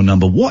 is the phone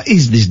number. What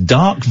is this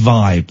dark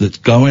vibe that's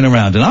going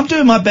around? And I'm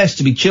doing my best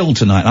to be chilled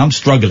tonight. I'm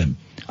struggling.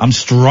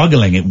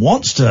 It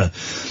wants to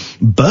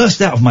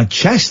burst out of my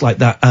chest like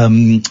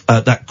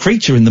that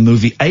creature in the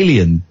movie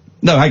Alien.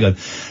 No, hang on.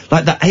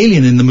 Like that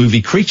alien in the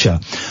movie Creature.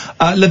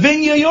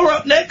 Lavinya, you're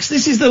up next.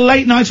 This is the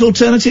Late Night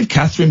Alternative.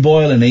 Catherine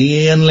Boyle and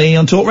Ian Lee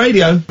on Talk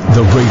Radio.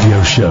 The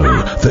radio show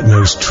that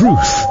knows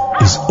truth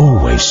is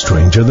always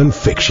stranger than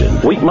fiction.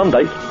 Week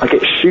Monday, I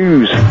get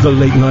shoes. The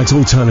Late Night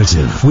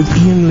Alternative with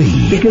Ian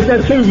Lee. Because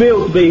they're too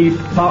real to be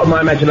part of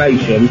my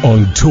imagination.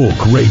 On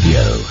Talk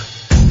Radio.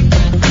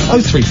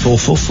 0344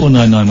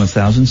 499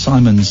 1000.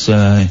 Simon's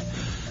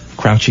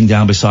crouching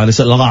down beside us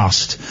at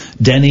last.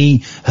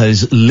 Denny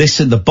has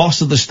listened. The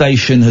boss of the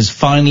station has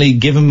finally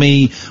given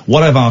me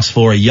what I've asked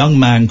for, a young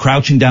man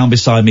crouching down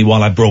beside me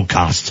while I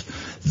broadcast.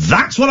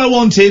 That's what I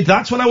wanted.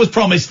 That's what I was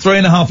promised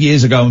 3.5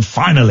 years ago, and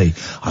finally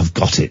I've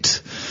got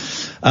it.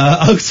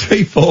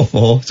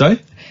 0344.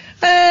 Sorry?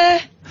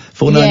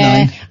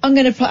 499. Yeah, I'm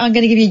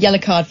gonna give you a yellow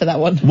card for that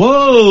one.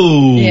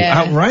 Whoa!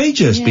 Yeah.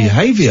 Outrageous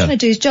behaviour. He's trying to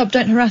do his job.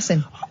 Don't harass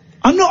him.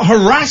 I'm not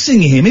harassing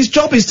him. His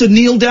job is to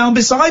kneel down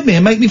beside me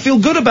and make me feel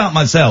good about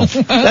myself.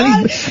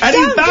 and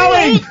he's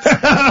bowing.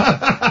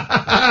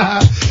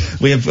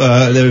 We have,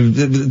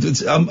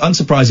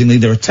 unsurprisingly,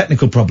 there are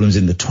technical problems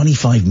in the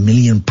 £25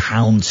 million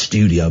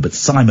studio, but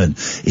Simon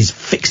is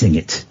fixing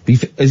it.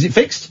 Is it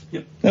fixed?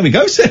 Yep. There we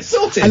go.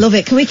 Sorted. I love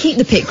it. Can we keep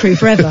the pit crew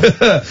forever?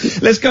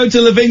 Let's go to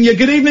Lavinya.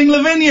 Good evening,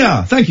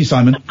 Lavinya. Thank you,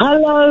 Simon.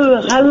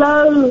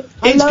 Hello.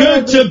 It's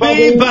good to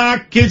be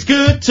back. It's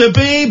good to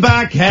be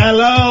back.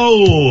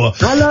 Hello.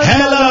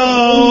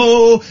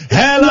 Hello.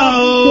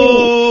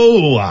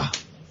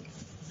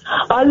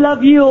 I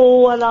love you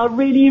all, and I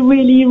really,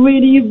 really,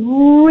 really,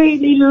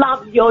 really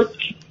love your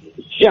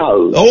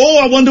show. Oh,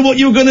 I wonder what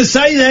you were going to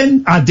say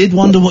then. I did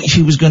wonder what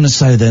she was going to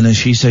say then, and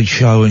she said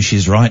show, and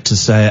she's right to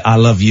say it. I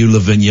love you,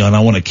 Lavinya, and I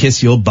want to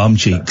kiss your bum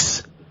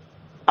cheeks.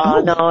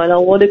 I know, and I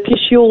want to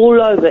kiss you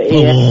all over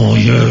here. Oh,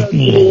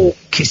 yeah.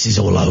 Kisses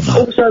all over.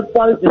 Also,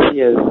 both of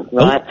you,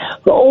 right?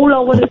 But all I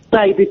want to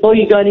say before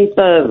you go any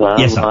further,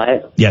 Yes, sir.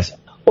 right? Yes.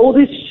 All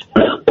this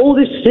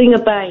thing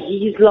about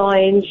he's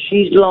lying,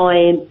 she's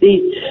lying,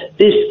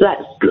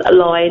 that's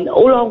lying.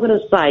 All I'm going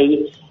to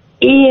say,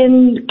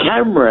 Iain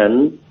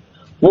Cameron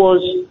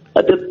was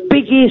the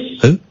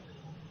biggest. Who?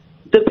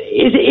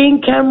 Is it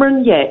Iain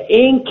Cameron? Yeah,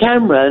 Iain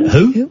Cameron.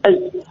 Who?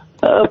 Has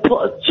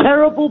put a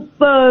terrible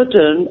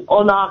burden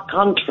on our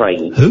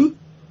country. Who?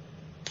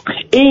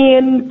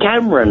 Iain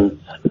Cameron.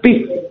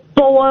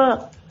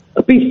 Before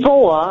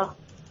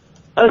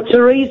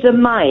Theresa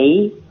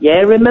May,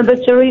 yeah, remember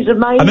Theresa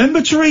May? I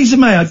remember Theresa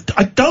May.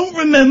 I don't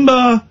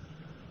remember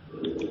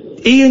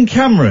Iain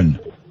Cameron.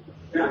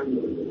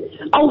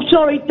 Oh,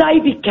 sorry,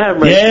 David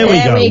Cameron. There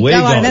we go. We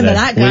got I remember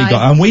there. that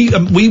guy. And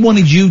we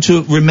wanted you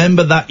to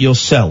remember that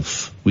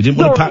yourself. We didn't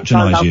want to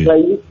patronise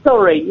you.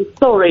 Sorry,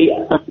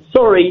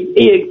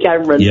 Iain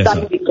Cameron, Yes,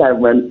 David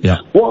Cameron.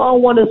 Yeah. What I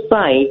want to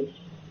say,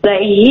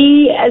 that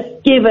he has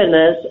given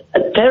us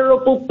a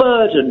terrible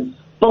burden.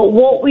 But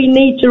what we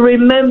need to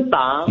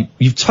remember...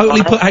 You've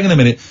totally put... Hang on a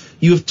minute.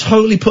 You have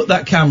totally put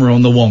that camera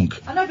on the wonk.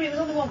 I know, but it was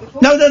on the wonk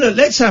before. No,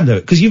 let Sam do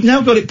it, because you've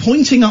now got it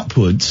pointing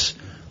upwards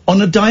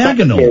on a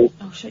diagonal. Thank you.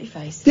 Oh, shut your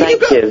face.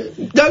 Thank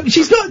you. No,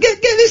 she's got... Get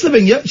this,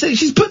 Lavinya.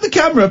 She's put the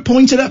camera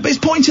pointed up, but it's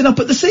pointing up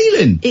at the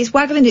ceiling. It's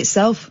waggling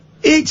itself.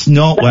 It's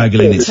not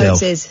waggling itself.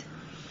 So it is.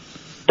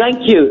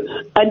 Thank you.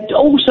 And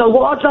also,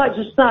 what I'd like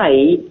to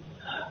say...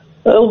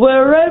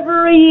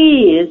 wherever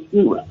he is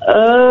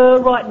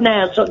right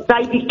now, so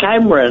David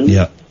Cameron,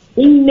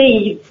 he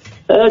needs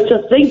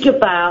to think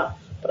about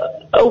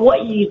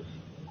what he's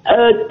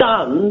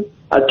done,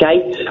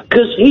 okay?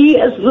 Because he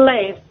has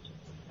left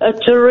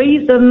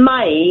Theresa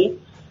May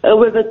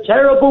with a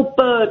terrible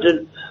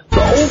burden.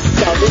 But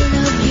also,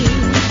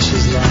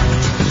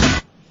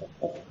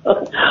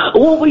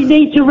 what we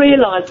need to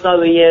realise,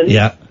 though, Iain,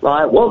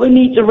 right? What we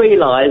need to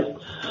realise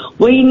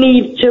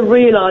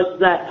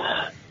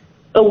that.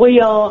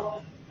 We are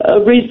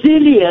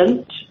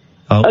resilient,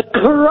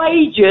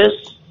 courageous.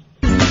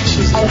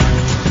 No,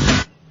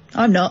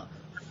 I'm not.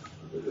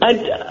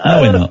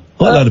 we're not.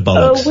 What load of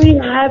bollocks. We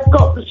have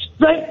got the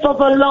strength of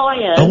a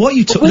lion. Oh, what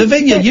you talk...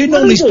 Lavinya, you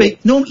normally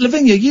speak...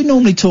 Lavinya, you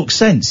normally talk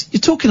sense.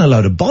 You're talking a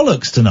load of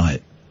bollocks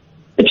tonight.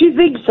 Do you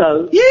think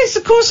so? Yes,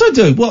 of course I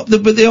do. What,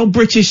 the old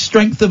British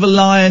strength of a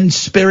lion,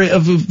 spirit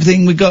of a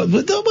thing we got...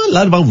 What a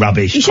load of old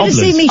rubbish. You should have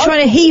seen me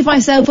trying to heave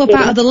myself up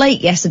out of the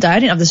lake yesterday. I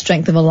didn't have the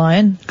strength of a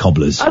lion.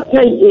 Cobblers.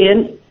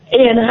 Okay,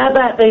 Iain, how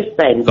about this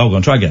then? Go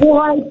on, try again.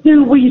 Why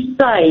do we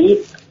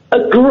say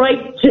a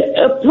great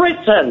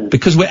Britain?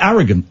 Because we're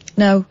arrogant.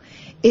 No,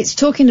 it's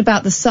talking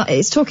about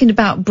it's talking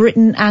about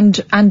Britain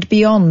and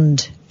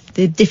beyond.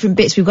 The different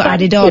bits we've got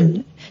added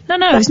on. No,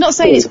 it's not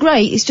saying it's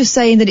great. It's just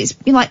saying that it's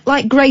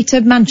like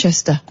Greater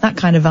Manchester, that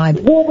kind of vibe.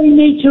 What we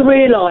need to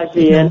realise,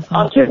 Iain,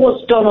 I'll tell you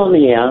what's gone on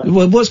here.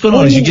 Well, what's gone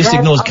on is you just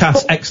ignores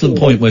Kath's excellent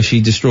point where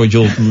she destroyed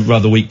your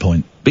rather weak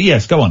point. But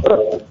yes, go on.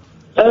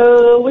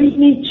 We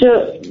need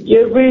to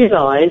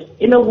realise,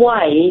 in a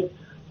way,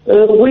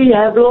 we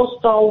have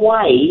lost our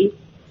way,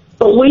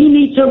 but we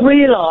need to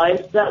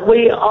realise that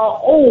we are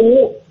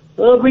all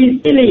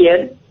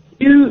resilient,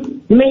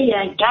 you, me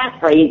and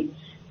Catherine,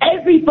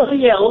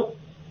 everybody else,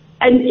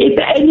 and if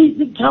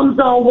anything comes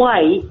our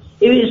way,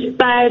 if it's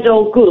bad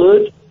or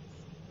good,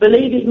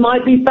 believe it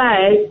might be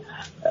bad,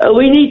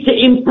 we need to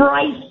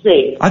embrace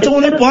it. I don't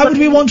want to... Why would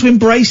we want to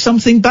embrace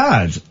something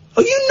bad?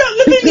 Are you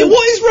not... Lavinya,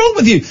 what is wrong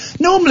with you?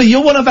 Normally,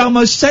 you're one of our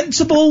most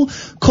sensible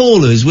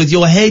callers with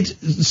your head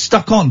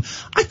stuck on.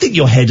 I think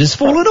your head has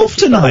fallen off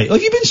tonight.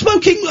 Have you been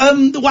smoking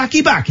the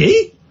wacky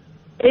backy?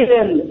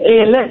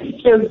 Iain, let's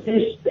do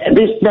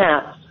this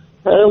now.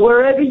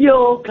 Wherever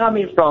you're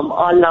coming from,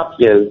 I love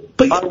you.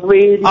 But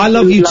I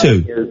love you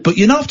too. But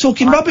you're not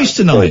talking rubbish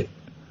tonight.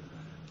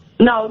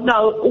 No.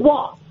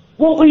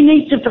 What we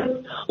need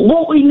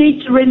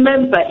to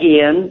remember,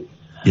 Iain,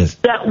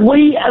 that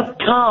we have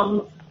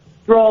come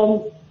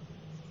from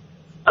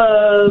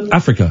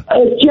Africa,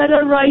 a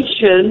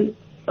generation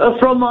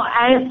from our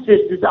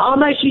ancestors.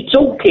 I'm actually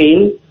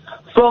talking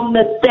from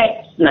the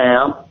depths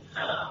now.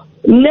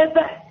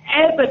 Never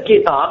ever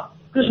give up,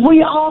 because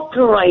we are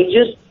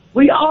courageous.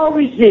 We are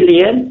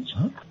resilient,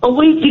 and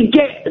we can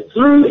get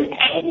through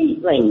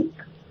anything.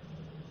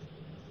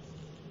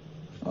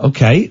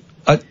 Okay.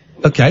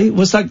 Okay.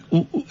 What's that?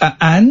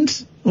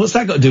 And what's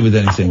that got to do with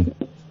anything?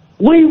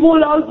 We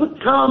will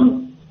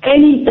overcome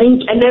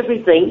anything and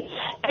everything.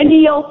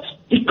 Any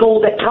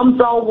obstacle that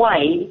comes our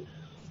way,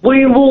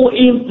 we will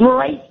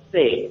embrace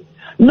it.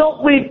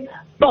 Not with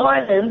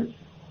violence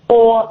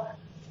or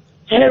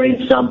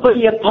tearing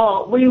somebody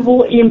apart. We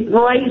will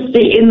embrace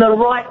it in the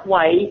right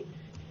way.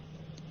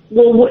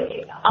 Well,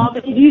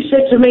 if you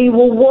said to me,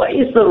 well, what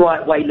is the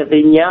right way,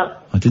 Lavinya?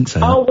 I didn't say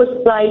that. I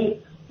would say,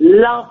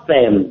 love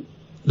them.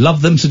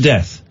 Love them to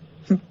death.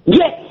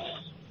 Yes.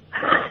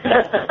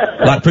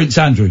 Like Prince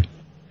Andrew.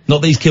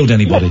 Not that he's killed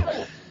anybody,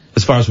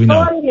 as far as we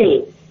know.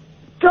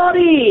 Got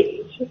it!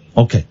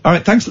 Okay. All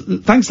right. Thanks,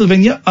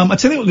 Lavinya. I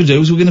tell you what we're going to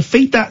do is we're going to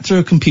feed that through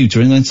a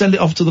computer and then send it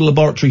off to the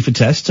laboratory for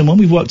tests. And when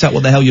we've worked out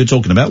what the hell you're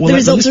talking about, we'll the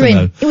let the results are listener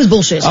in. know. It was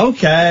bullshit.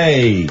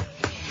 Okay.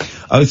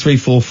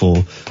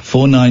 0344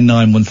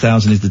 499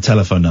 1000 is the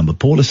telephone number.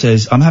 Paula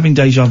says, I'm having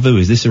deja vu.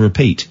 Is this a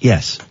repeat?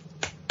 Yes.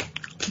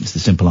 It's the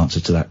simple answer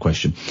to that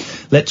question.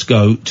 Let's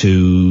go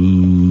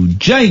to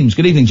James.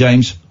 Good evening,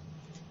 James.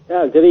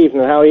 Oh, good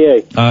evening. How are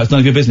you? It's none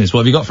of your business.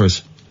 What have you got for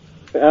us?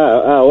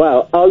 Oh,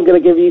 well, I'm going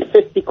to give you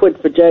 50 quid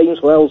for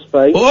James Wells'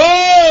 face.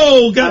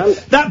 Oh,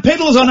 that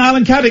piddles on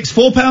Alan Caddick's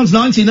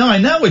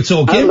 £4.99. Now we're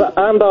talking.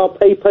 And I'll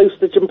pay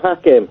postage and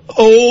packing.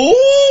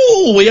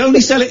 Oh, we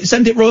only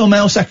send it Royal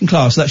Mail second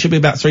class. So that should be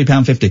about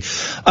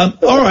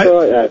 £3.50. All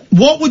right.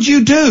 What would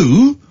you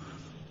do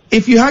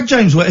if you had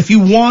if you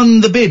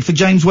won the bid for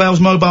James Wales'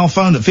 mobile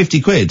phone at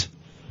 50 quid?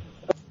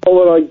 What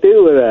would I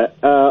do with it?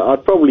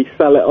 I'd probably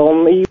sell it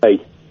on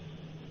eBay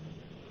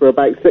for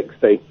about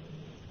 60.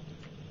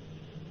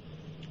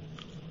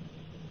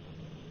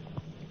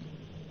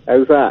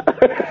 How's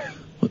that?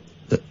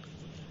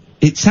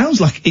 It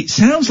sounds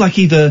like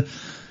either.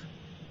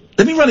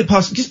 Let me run it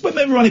past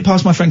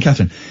my friend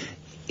Catherine.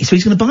 So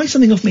he's going to buy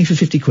something off me for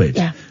 50 quid.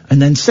 Yeah.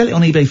 And then sell it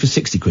on eBay for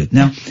 60 quid.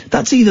 Now,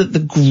 that's either the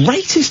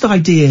greatest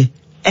idea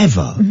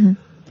ever,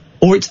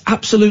 or it's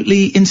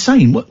absolutely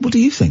insane. What do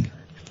you think?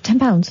 £10.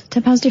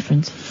 £10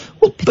 difference.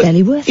 Well,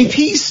 barely worth it. If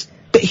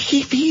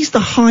he's the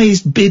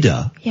highest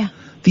bidder, yeah.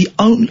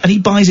 And he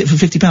buys it for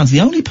 £50,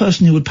 the only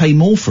person who would pay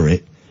more for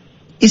it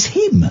is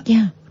him.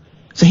 Yeah.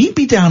 So he'd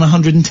be down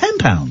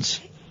 £110.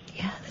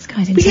 Yeah, this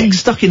guy's Be insane. getting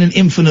stuck in an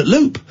infinite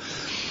loop.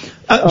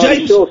 I'm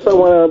James, sure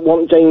someone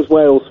want James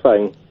Wales'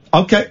 phone.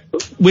 Okay,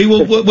 we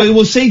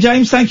will see,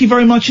 James. Thank you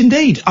very much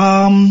indeed.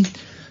 You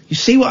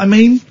see what I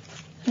mean?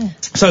 Yeah.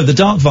 So the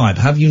dark vibe.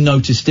 Have you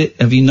noticed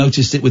it? Have you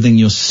noticed it within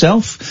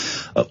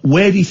yourself?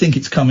 Where do you think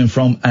it's coming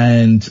from?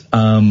 And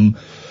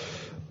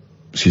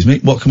excuse me.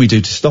 What can we do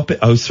to stop it?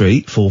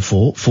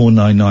 0344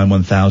 499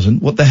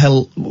 1000. What the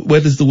hell? Where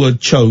does the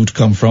word chode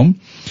come from?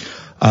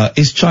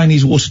 Is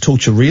Chinese water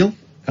torture real?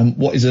 And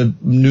what is a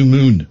new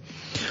moon?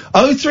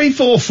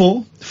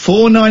 0344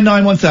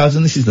 499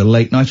 1000. This is the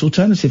late night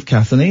alternative.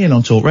 Kath and Ian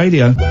on Talk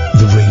Radio.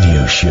 The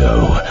radio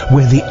show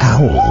where the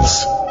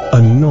owls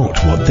are not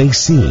what they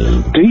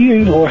seem. Do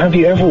you or have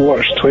you ever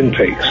watched Twin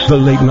Peaks? The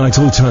late night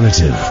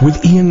alternative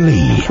with Ian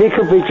Lee. We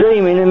could be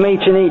dreaming and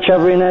meeting each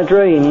other in our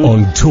dreams.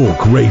 On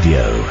Talk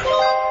Radio.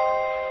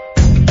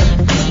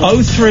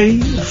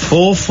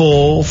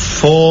 0344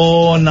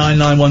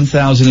 499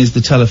 1000 is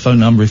the telephone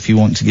number if you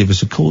want to give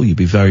us a call. You'd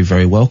be very,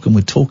 very welcome.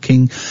 We're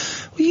talking,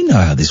 well, you know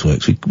how this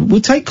works. We'll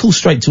take calls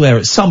straight to air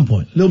at some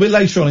point, a little bit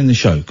later on in the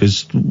show,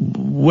 because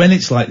when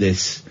it's like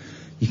this,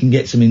 you can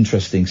get some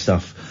interesting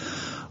stuff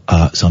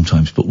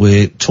sometimes. But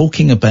we're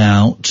talking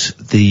about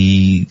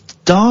the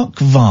dark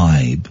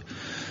vibe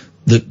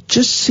that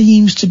just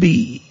seems to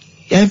be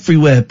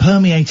everywhere,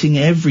 permeating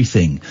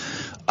everything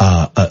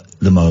at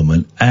the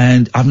moment.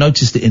 And I've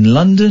noticed it in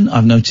London,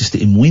 I've noticed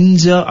it in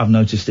Windsor, I've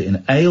noticed it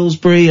in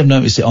Aylesbury, I've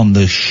noticed it on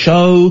the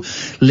show,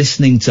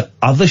 listening to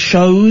other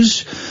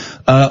shows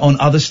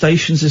on other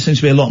stations. There seems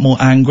to be a lot more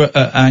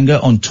anger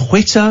on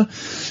Twitter,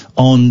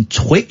 on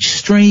Twitch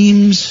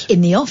streams.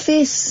 In the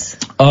office.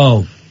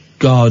 Oh,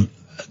 God.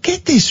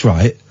 Get this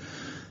right.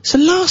 So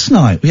last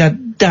night we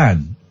had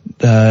Dan,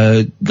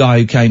 guy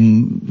who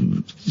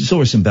came,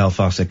 saw us in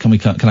Belfast, said, can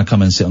I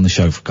come and sit on the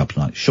show for a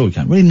couple of nights? Sure you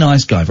can. Really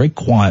nice guy, very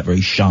quiet,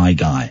 very shy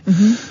guy.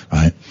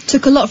 Right?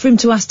 Took a lot for him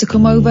to ask to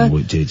come over.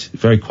 It did.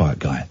 Very quiet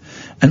guy.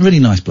 And really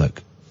nice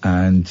bloke.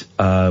 And,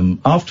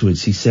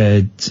 afterwards he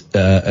said to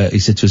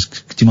us,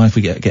 do you mind if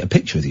we get a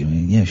picture with you? I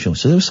mean, yeah, sure.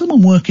 So there was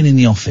someone working in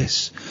the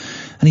office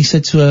and he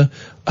said to her,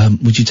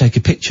 would you take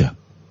a picture?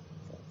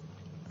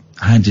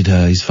 I handed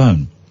her his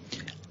phone.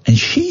 And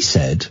she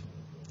said,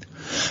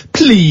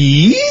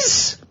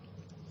 please?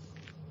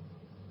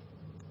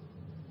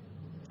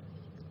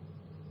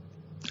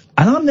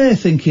 And I'm there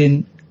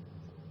thinking,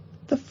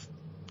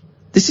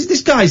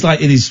 this guy's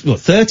like in his,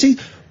 30?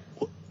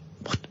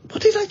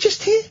 What did I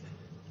just hear?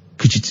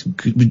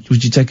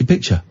 Would you take a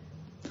picture?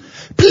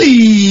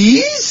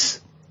 Please?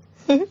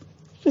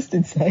 Just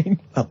insane.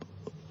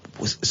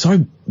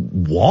 Sorry,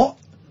 what?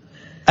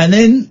 And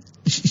then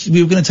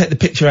we were going to take the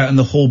picture out in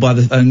the hall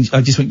and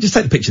I just went, just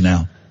take the picture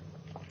now.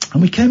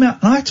 And we came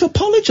out and I had to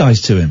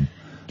apologise to him.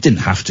 I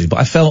didn't have to, but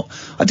I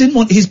didn't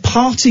want his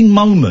parting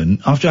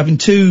moment after having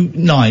 2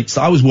 nights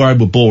that I was worried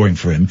were boring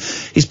for him,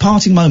 his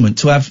parting moment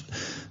to have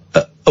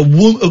a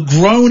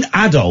grown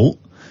adult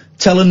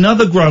tell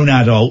another grown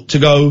adult to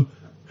go,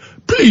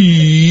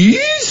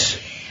 please?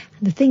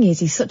 And the thing is,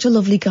 he's such a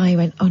lovely guy. He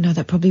went, oh no,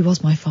 that probably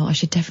was my fault. I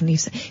should definitely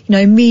say,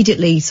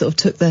 immediately sort of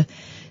took the...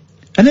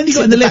 And then he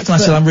got in the lift and I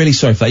said, I'm really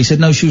sorry for that. He said,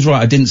 no, she was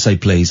right. I didn't say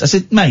please. I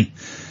said, mate,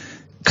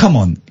 come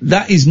on.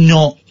 That is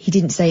not... He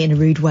didn't say it in a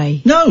rude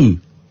way. No.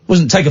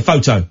 Wasn't take a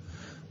photo.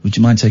 Would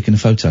you mind taking a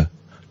photo?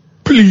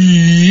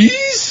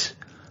 Please?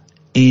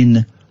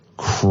 Incredible.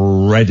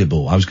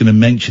 incredible. I was going to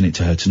mention it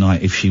to her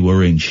tonight if she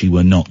were in. She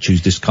were not.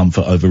 Choose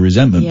discomfort over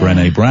resentment. Yeah.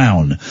 Brené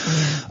Brown.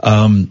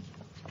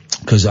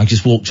 Because I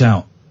just walked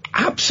out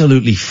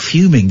absolutely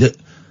fuming that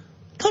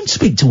don't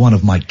speak to one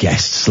of my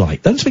guests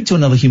don't speak to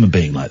another human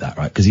being like that,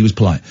 right? Because he was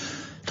polite.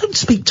 Don't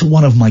speak to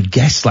one of my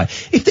guests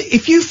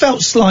if you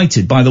felt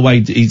slighted by the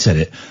way he said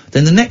it,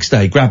 then the next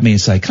day grab me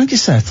and say, can I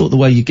just say I thought the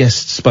way your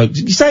guest spoke,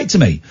 you say it to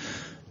me.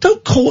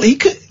 Don't call,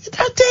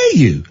 how dare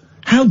you?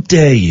 How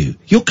dare you?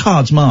 Your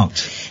card's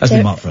marked. Has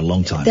been marked for a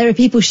long time. There are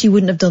people she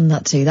wouldn't have done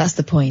that to, that's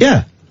the point.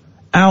 Yeah.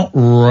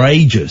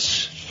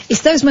 Outrageous.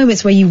 It's those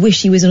moments where you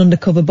wish he was an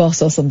undercover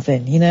boss or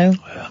something, you know?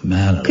 Oh,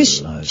 man.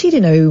 Because she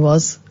didn't know who he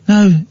was.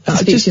 No. To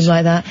speak to him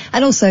like that.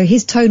 And also,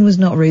 his tone was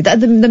not rude.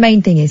 The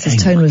main thing is,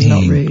 his tone was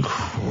not rude.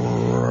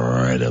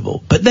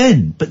 Incredible. But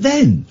then,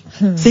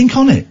 think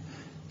on it.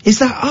 Is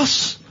that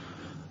us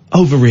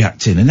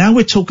overreacting? And now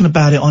we're talking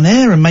about it on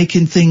air and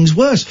making things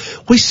worse.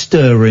 We're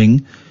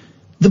stirring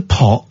the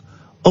pot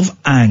of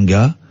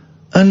anger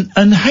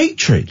and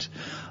hatred.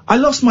 I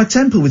lost my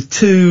temper with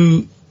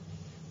two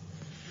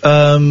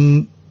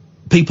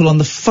people on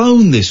the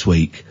phone this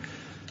week.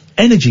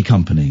 Energy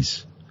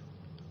companies.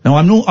 Now,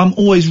 I'm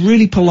always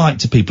really polite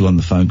to people on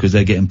the phone because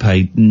they're getting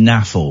paid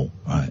naffle,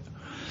 right?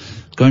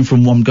 Going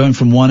from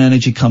one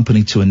energy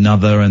company to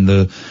another, and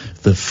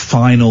the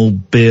final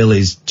bill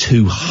is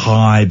too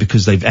high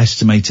because they've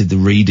estimated the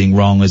reading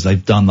wrong, as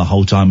they've done the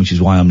whole time, which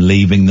is why I'm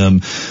leaving them.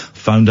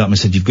 Phoned up and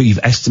said, you've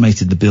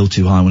estimated the bill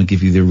too high. I want to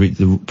give you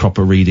the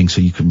proper reading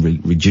so you can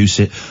reduce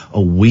it.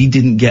 Oh, we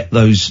didn't get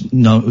those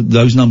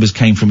numbers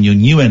came from your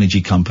new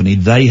energy company.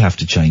 They have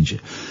to change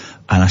it.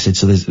 And I said,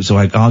 so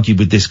I argued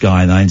with this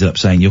guy, and I ended up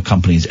saying, your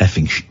company is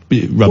effing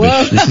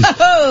rubbish.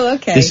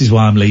 Okay. This is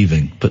why I'm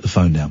leaving. Put the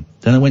phone down.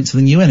 Then I went to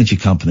the new energy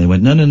company. They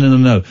went,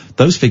 no.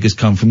 Those figures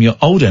come from your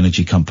old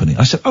energy company.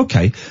 I said,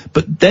 okay,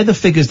 but they're the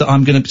figures that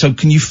so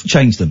can you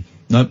change them?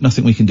 No,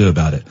 nothing we can do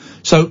about it.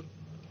 So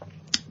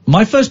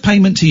my first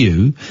payment to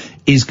you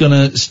is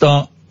gonna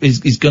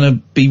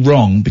be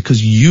wrong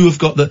because you have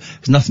got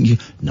there's nothing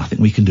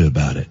we can do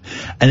about it.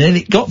 And then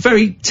it got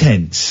very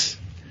tense.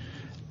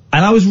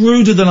 And I was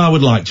ruder than I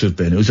would like to have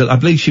been. I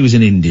believe she was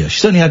in India.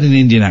 She certainly had an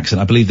Indian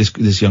accent. I believe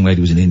this young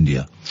lady was in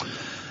India.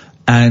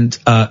 And,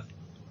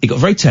 it got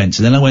very tense.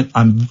 And then I went,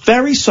 I'm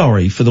very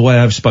sorry for the way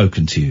I've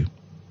spoken to you.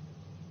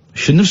 I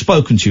shouldn't have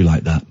spoken to you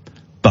like that.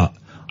 But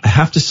I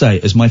have to say,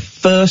 as my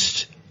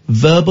first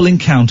verbal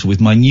encounter with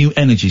my new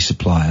energy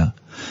supplier,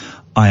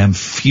 I am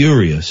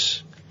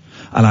furious.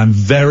 And I'm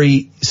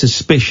very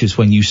suspicious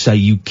when you say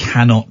you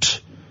cannot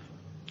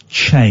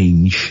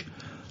change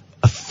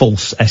a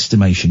false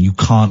estimation. You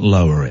can't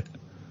lower it.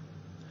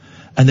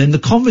 And then the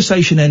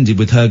conversation ended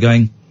with her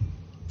going,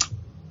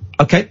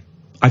 okay,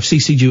 I've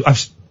CC'd you.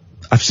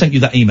 I've sent you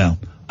that email.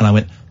 And I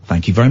went,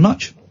 thank you very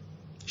much.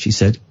 She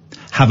said,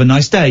 have a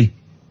nice day.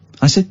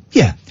 I said,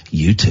 yeah,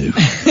 you too.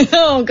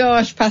 Oh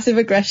gosh, passive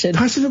aggression.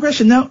 Passive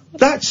aggression. Now,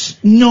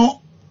 that's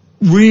not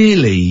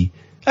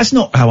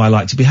how I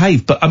like to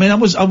behave. But I mean, I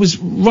was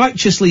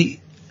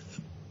righteously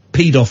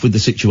peed off with the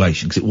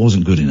situation because it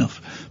wasn't good enough.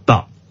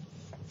 But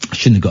I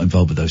shouldn't have got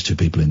involved with those two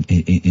people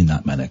in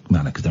that manner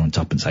because they're on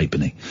tuppence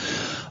halfpenny.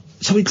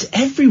 So it's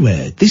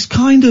everywhere. This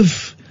kind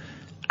of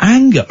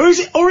anger, or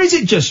is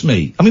it just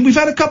me? I mean, we've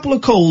had a couple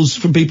of calls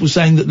from people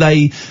saying that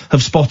they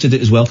have spotted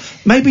it as well.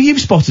 Maybe you've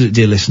spotted it,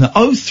 dear listener.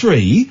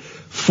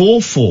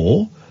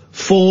 0344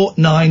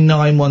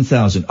 499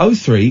 1000.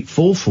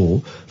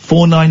 0344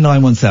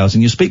 499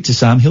 1000. You'll speak to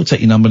Sam. He'll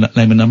take your name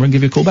and number and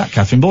give you a call back.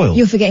 Catherine Boyle.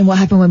 You're forgetting what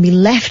happened when we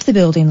left the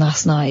building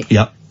last night.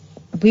 Yep.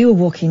 We were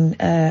walking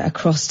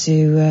across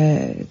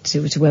to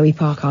where we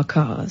park our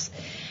cars,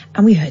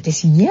 and we heard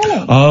this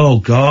yelling. Oh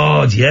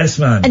God, yes,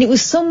 man. And it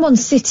was someone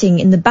sitting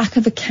in the back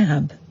of a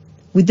cab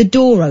with the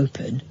door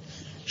open,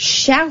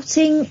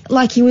 shouting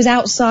like he was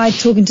outside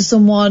talking to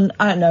someone,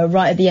 I don't know,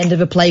 right at the end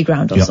of a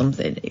playground or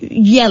something,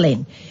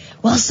 yelling,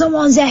 well,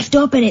 someone's effed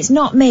up and it's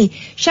not me,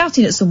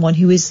 shouting at someone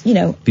who was,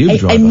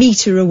 a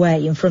metre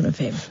away in front of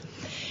him.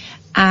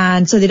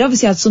 And so they'd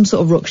obviously had some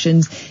sort of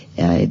ructions.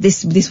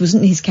 This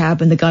wasn't his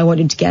cab, and the guy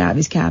wanted him to get out of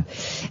his cab.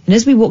 And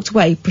as we walked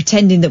away,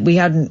 pretending that we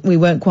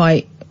weren't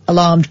quite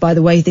alarmed by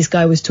the way this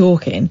guy was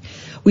talking,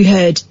 we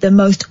heard the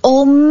most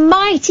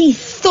almighty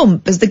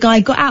thump as the guy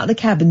got out of the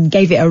cab and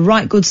gave it a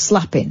right good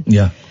slapping.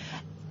 Yeah.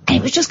 And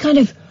it was just kind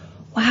of,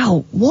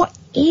 wow, what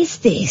is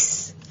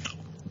this?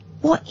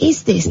 What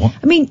is this? What?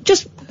 I mean,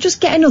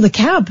 just get another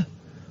cab.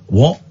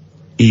 What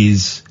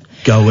is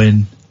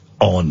going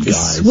on, guys?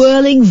 This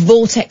swirling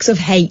vortex of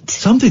hate.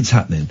 Something's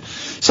happening.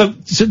 So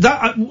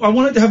that I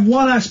wanted to have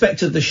one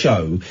aspect of the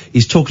show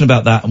is talking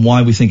about that and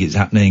why we think it's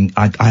happening.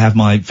 I have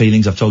my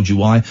feelings. I've told you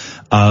why.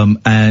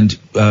 And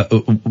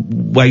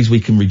ways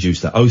we can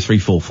reduce that.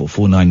 0344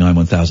 499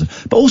 1000.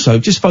 But also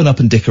just phone up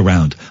and dick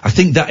around. I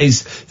think that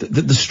is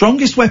the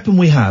strongest weapon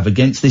we have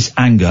against this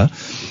anger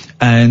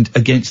and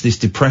against this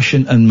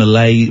depression and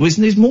malaise. Well,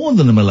 it's more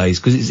than a malaise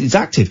because it's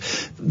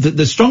active.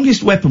 The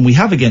strongest weapon we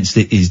have against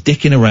it is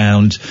dicking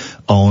around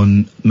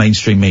on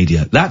mainstream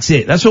media. That's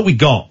it. That's what we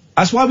got.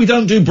 That's why we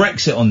don't do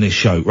Brexit on this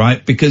show,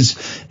 right? Because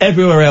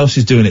everywhere else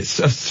is doing it.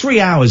 3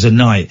 hours a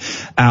night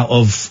out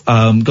of,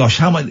 gosh,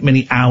 how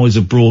many hours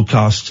of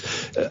broadcast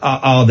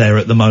are there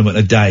at the moment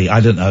a day?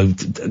 I don't know,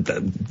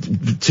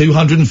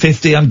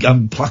 250.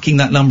 I'm plucking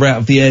that number out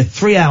of the air.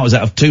 3 hours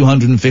out of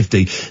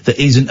 250 that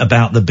isn't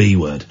about the B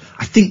word.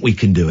 I think we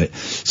can do it.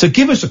 So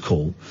give us a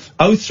call,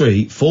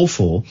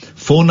 0344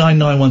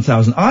 499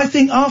 1000. I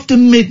think after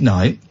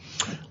midnight,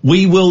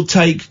 we will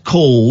take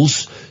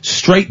calls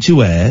straight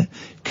to air,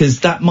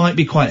 because that might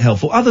be quite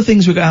helpful. Other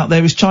things we've got out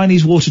there is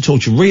Chinese water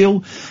torture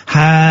real?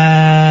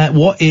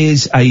 What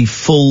is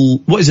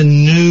a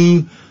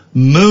new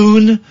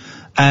moon?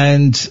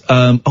 And,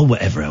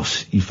 whatever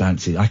else you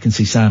fancy. I can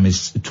see Sam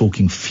is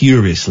talking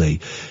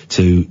furiously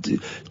to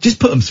just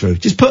put them through.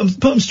 Just put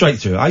them straight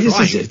through.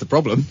 It's the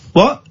problem.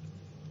 What?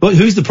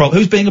 Who's the problem?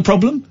 Who's being a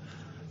problem?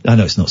 I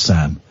know it's not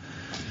Sam.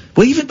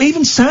 Well,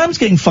 even Sam's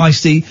getting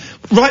feisty,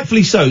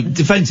 rightfully so,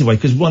 defensive way,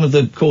 because one of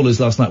the callers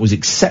last night was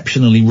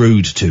exceptionally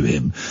rude to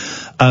him.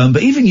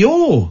 But even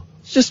you're...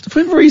 Just for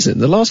whatever reason,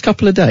 the last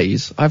couple of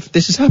days,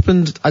 this has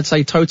happened, I'd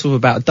say, total of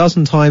about a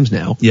dozen times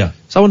now. Yeah.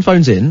 Someone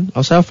phones in,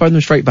 I'll say I'll phone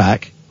them straight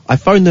back. I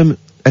phone them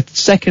a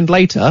second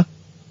later,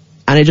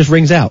 and it just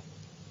rings out.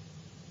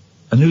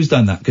 And who's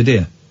done that?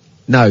 Kadir?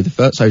 No,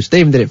 so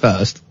Stephen did it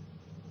first.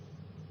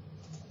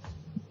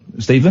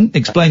 Stephen,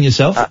 explain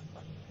yourself.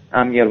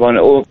 I'm your one.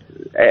 Oh,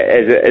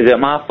 is it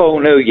my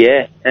fault now?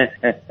 Yeah.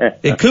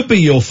 It could be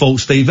your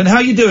fault, Stephen. How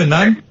you doing,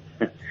 man?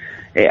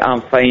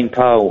 I'm fine,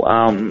 pal.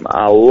 I'm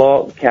a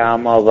lot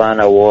calmer than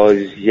I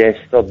was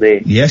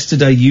yesterday.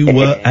 Yesterday you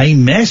were a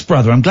mess,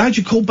 brother. I'm glad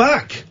you called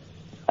back.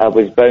 I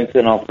was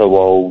bouncing off the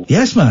walls.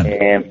 Yes,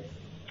 man.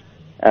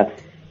 A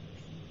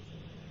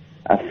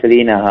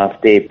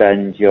 3.5 day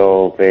binge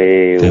of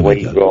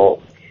White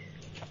Rock.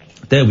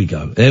 There we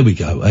go.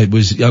 It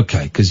was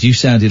okay, because you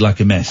sounded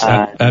like a mess.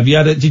 Have you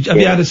had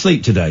a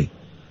sleep today?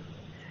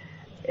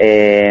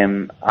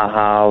 I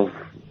have,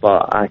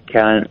 but I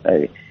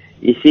can't.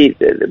 You see,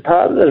 the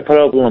part of the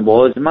problem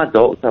was my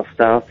doctor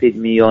started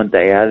me on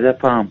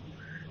diazepam,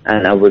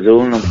 and I was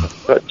on them for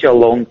such a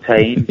long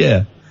time.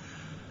 Yeah.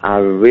 I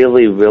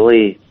really,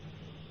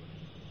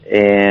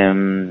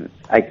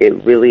 I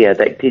get really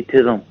addicted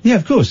to them. Yeah,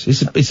 of course.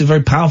 It's a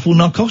very powerful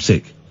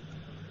narcotic.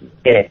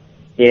 Yeah.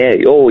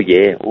 Oh,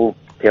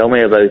 tell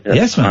me about it.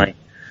 Yes, man.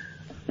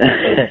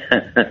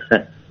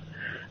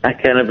 I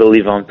can't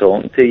believe I'm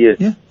talking to you.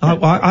 Yeah,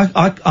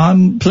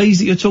 I'm pleased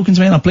that you're talking to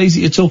me, and I'm pleased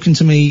that you're talking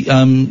to me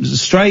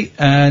straight.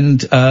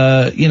 And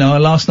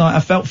last night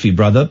I felt for you,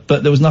 brother,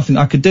 but there was nothing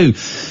I could do.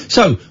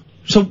 So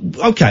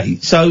okay.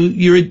 So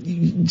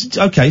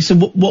So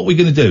what are we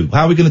going to do?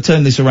 How are we going to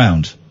turn this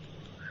around?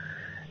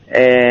 Do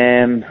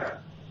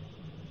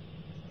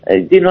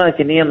you know I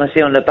can hear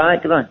myself in the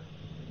background?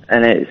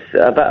 And it's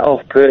a bit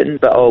off-putting,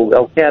 but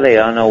I'll carry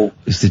on. What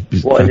is it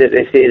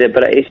they say? The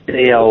British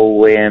say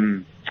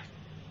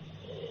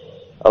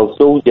I'll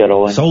soldier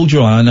on. Soldier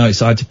on. I know.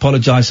 I had to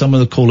apologise. Some of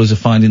the callers are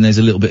finding there's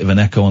a little bit of an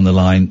echo on the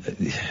line.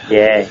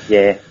 Yeah.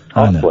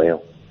 I know.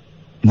 Well.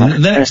 The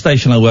next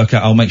station I work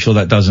at, I'll make sure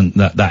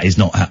that is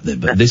not happening.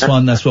 But this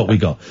one, that's what we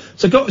got.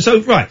 So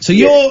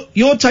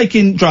you're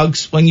taking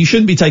drugs when you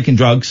shouldn't be taking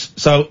drugs.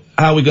 So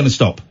how are we going to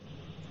stop?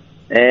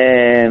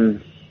 Do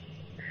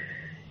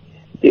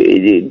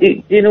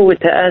you know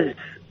what it is?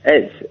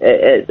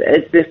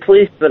 It's the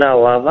place where I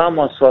live. I'm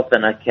sort of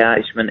in a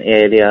catchment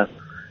area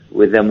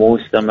with the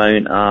most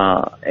amount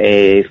of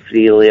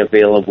freely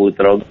available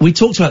drugs. We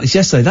talked about this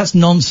yesterday. That's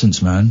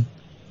nonsense, man.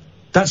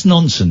 That's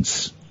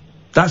nonsense.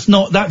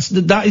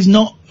 That is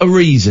not a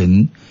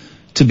reason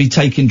to be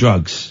taking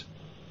drugs.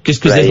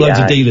 Just because there's loads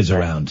of dealers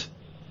around.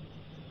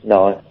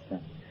 No.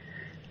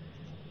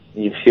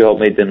 You've shot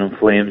me down in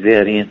flames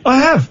there, Ian. I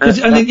have,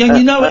 and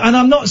you know, and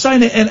I'm not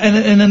saying it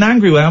in an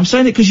angry way. I'm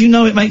saying it because you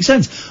know it makes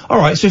sense. All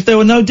right, so if there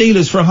were no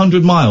dealers for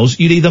 100 miles,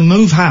 you'd either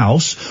move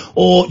house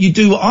or you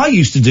do what I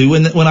used to do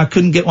when I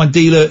couldn't get my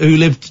dealer who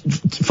lived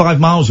 5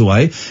 miles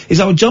away. Is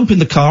I would jump in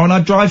the car and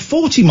I'd drive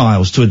 40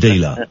 miles to a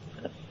dealer.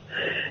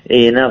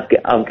 Ian, I've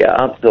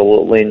got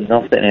absolutely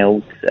nothing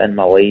else in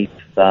my life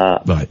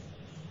that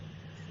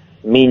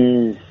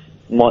means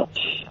much.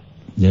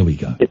 There we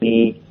go. To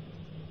me.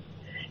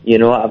 You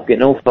know, I've got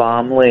no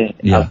family.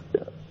 Yeah.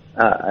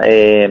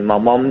 My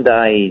mum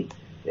died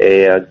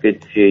a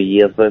good few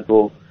years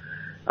ago.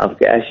 I've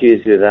got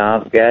issues with that.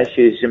 I've got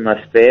issues with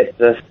my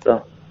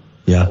stepsister.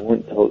 Yeah. I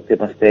won't talk to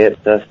my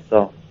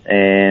stepsister.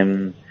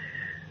 It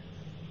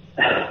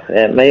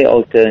might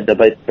all sound a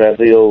bit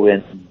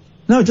trivial.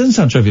 No, it doesn't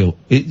sound trivial.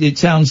 It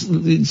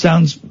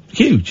sounds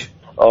huge.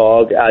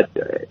 Oh,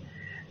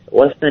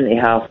 listening to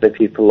half the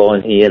people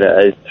on here,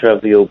 it is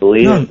trivial,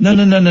 believe me.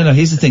 No.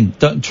 Here's the thing.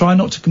 Try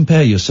not to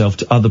compare yourself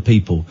to other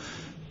people.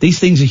 These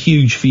things are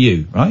huge for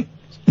you, right?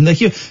 And they're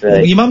huge.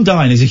 Right. Your mum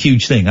dying is a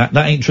huge thing. That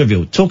ain't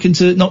trivial.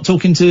 Not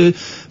talking to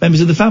members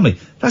of the family.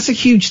 That's a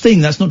huge thing.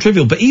 That's not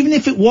trivial. But even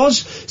if it was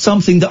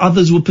something that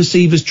others would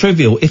perceive as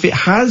trivial, if it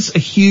has a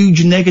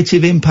huge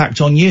negative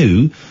impact on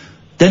you,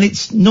 then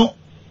it's not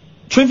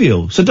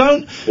trivial. So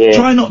don't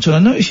try not to.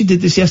 And I noticed you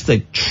did this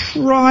yesterday.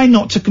 Try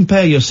not to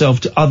compare yourself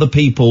to other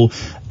people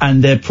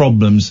and their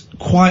problems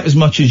quite as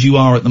much as you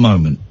are at the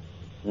moment.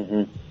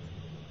 Hmm.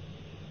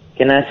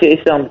 Can I say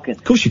something?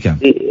 Of course you can.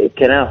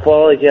 Can I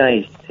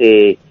apologise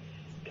to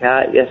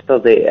Kat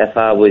yesterday if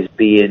I was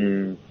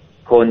being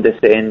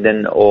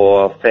condescending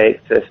or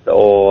sexist,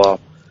 or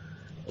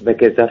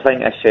because I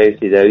think I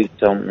shouted out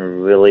something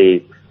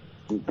really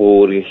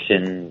boorish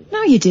and...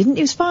 No, you didn't.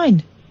 It was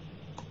fine.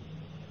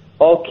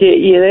 Okay,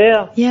 you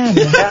there? Yeah.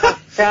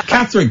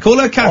 Catherine, call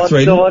her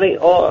Catherine. Oh, sorry.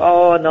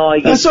 Oh no.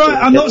 That's all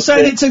right. I'm not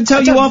saying it to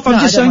tell you off.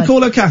 I'm just saying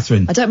call her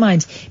Catherine. I don't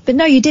mind. But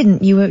no, you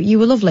didn't. You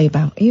were lovely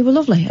you were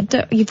lovely.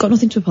 You've got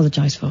nothing to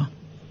apologise for.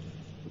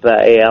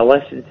 But I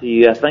listened to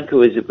you. I think it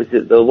was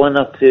it the 1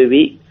 or 2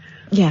 weeks?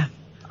 Yeah.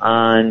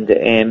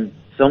 And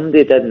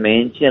somebody did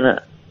mention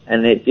it,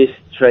 and it just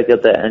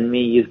triggered it in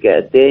me. You've got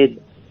a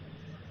dead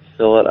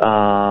sort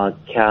of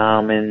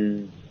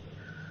calming,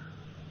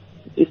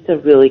 just a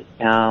really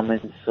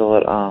calming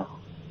sort of.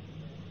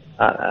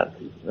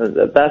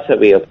 That's a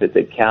way of put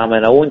it,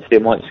 calming. I won't say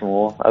much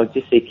more. I'll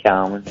just say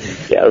calming.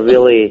 You've got a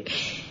really.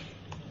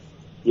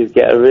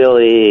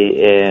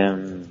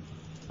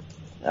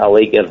 I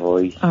like your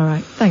voice. All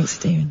right, thanks,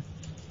 Stephen.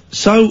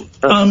 So,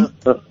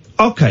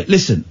 okay,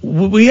 listen,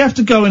 we have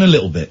to go in a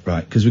little bit,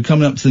 right? Because we're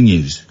coming up to the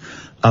news.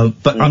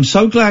 But I'm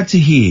so glad to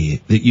hear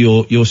that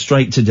you're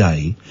straight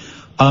today.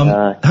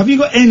 Have you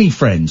got any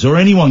friends or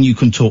anyone you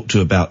can talk to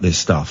about this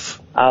stuff?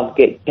 I've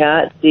got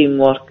cat team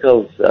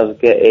workers.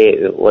 I've got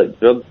like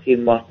drug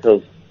team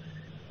workers.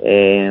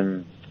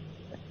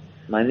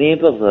 My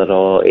neighbours are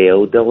all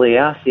elderly.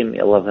 I seem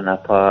to live in a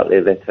part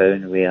of the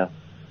town where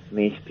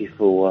most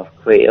people are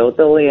quite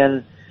elderly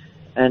and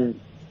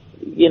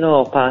you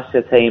know, past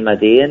the time of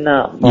day and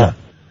that.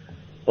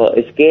 But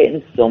it's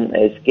getting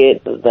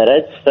there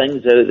is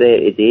things out there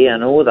today. I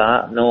know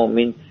that. No, I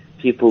mean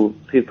people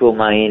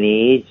my own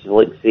age,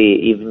 like say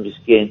even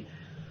just getting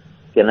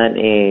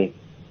into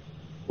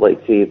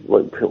like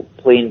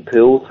playing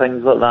pool,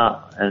 things like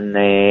that, and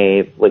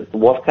like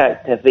work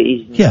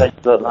activities and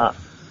things like that.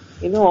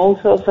 You know,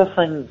 all sorts of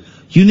things.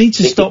 You need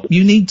to stop.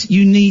 You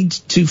need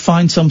to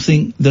find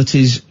something that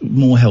is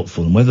more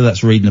helpful, and whether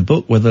that's reading a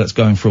book, whether that's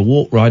going for a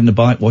walk, riding a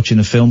bike, watching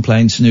a film,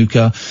 playing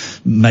snooker,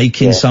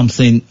 making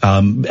something,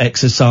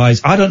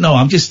 exercise. I don't know.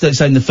 I'm just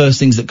saying the first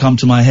things that come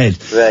to my head.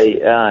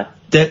 Right.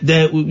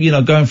 They're you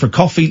know, going for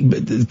coffee,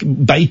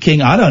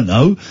 baking. I don't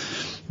know.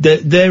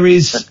 There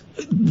is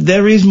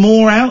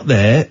more out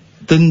there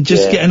than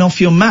just getting off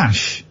your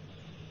mash.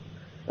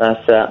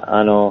 That's it.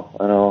 I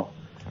know.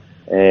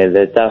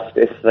 The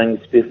daftest things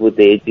people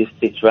do just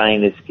to try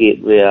and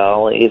escape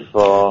reality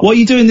for... What are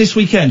you doing this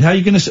weekend? How are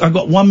you going to... I've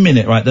got 1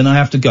 minute, right, then I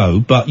have to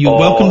go, but you're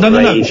welcome...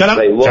 No, shut up!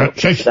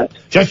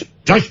 Shush!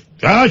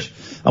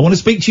 I want to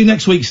speak to you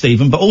next week,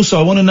 Stephen, but also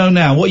I want to know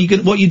now, what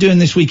are you doing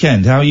this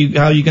weekend? How are you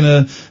going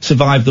to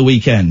survive the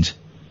weekend?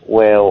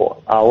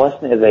 Well, I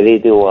listen to the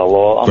radio a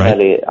lot. I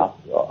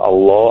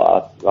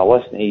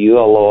listen to you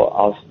a lot.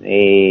 I listen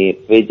to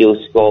Radio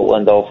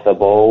Scotland Off the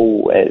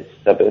Ball. It's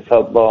about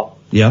football.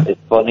 Yeah. It's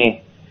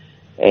funny.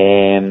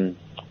 I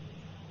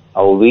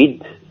will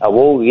read a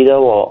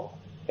lot.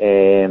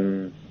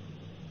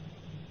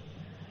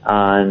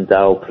 And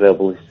I'll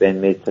probably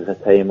spend most of the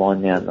time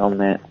on the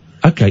internet.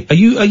 Okay. Are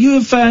you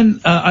a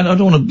fan, I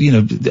don't want to, you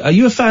know, are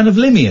you a fan of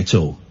Limmy at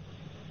all?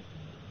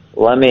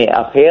 Limmy,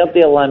 I've heard of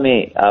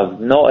Limmy. I've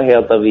not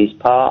heard of his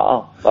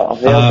partner, but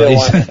I've heard of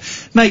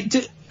Limmy.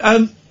 Mate,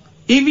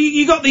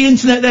 you got the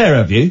internet there,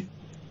 have you?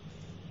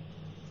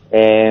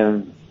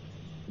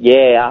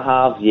 Yeah,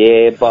 I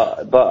have,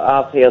 but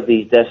I've heard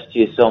he's dissed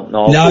you something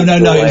off. No,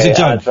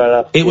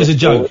 it was a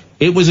joke.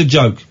 It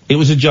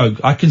was a joke.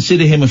 I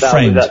consider him a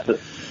friend.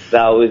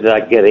 That was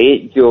a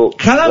great joke.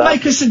 Can I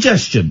make a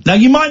suggestion? Now,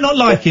 you might not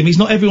like him, he's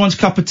not everyone's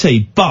cup of tea,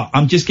 but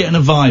I'm just getting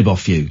a vibe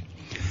off you.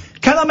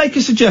 Can I make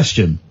a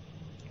suggestion?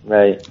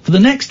 Right. For the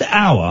next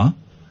hour,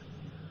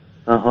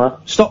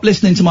 stop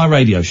listening to my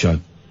radio show.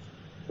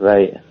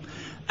 Right.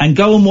 And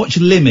go and watch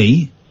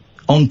Limmy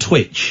on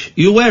Twitch.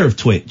 Are you aware of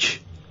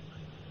Twitch?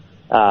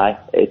 Aye,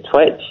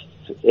 Twitch.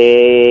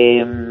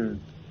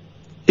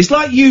 It's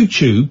like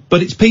YouTube,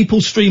 but it's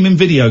people streaming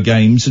video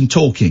games and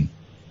talking.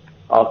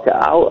 Okay,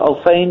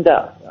 I'll find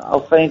that.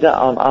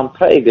 I'm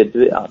pretty good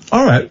with it.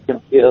 All right.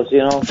 Computers, you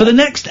know. For the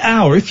next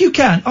hour, if you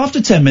can,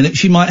 after 10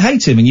 minutes, you might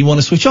hate him and you want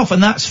to switch off,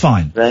 and that's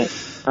fine. Right.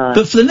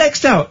 But for the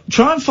next hour,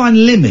 try and find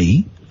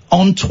Limmy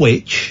on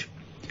Twitch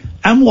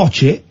and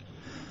watch it.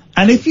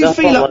 And if you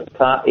feel like...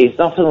 He's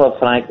nothing like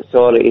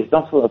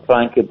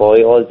Frankie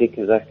Boy, or is he?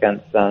 Because I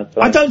can't stand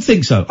Frank. I don't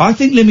think so. I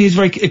think Limmy is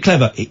very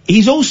clever.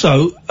 He's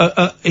also,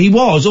 he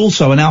was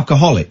also an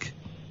alcoholic.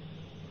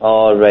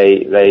 Oh,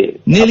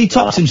 right. Nearly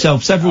topped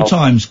himself several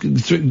times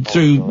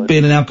through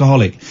being an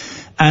alcoholic.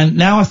 And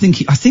now I think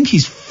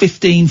he's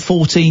 15,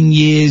 14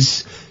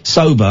 years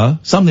sober,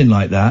 something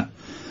like that.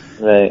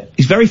 Right.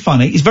 He's very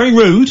funny. He's very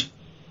rude.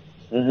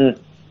 Mm-hmm.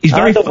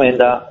 I don't mean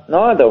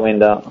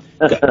that.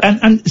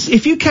 And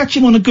if you catch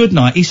him on a good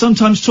night, he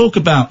sometimes talks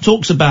about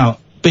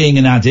being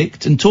an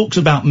addict and talks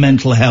about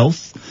mental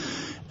health.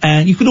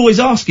 And you could always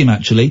ask him,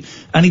 actually.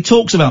 And he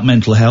talks about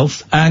mental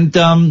health. And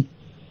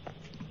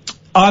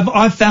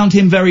I've found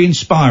him very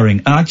inspiring.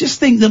 And I just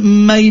think that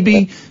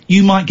maybe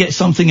you might get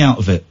something out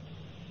of it.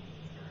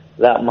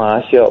 That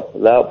mashup,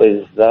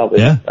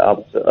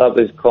 that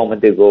was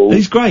comedy gold.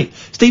 It's great.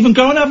 Stephen,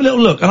 go and have a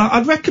little look. And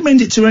I'd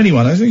recommend it to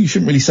anyone. I think you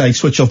shouldn't really say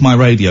switch off my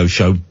radio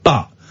show,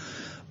 but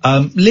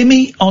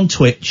Limmy on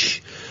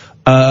Twitch,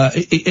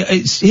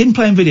 it's him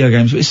playing video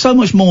games, but it's so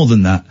much more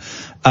than that.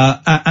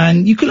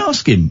 And you can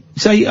ask him.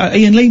 Say,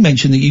 Ian Lee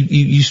mentioned that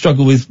you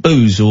struggle with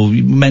booze or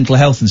mental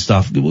health and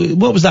stuff.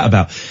 What was that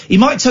about? He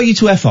might tell you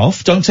to F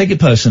off. Don't take it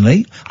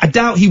personally. I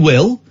doubt he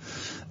will.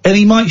 And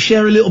he might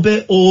share a little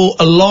bit or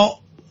a lot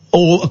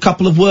or a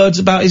couple of words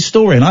about his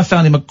story. And I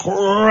found him a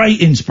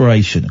great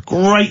inspiration.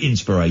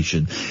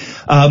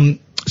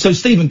 So,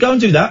 Stephen, go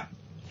and do that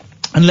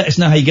and let us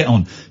know how you get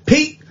on.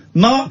 Pete,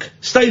 Mark,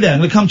 stay there. I'm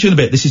going to come to you in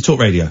a bit. This is Talk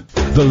Radio.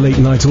 The Late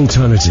Night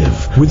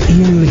Alternative with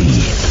Ian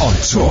Lee on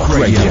Talk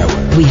Radio.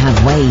 We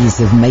have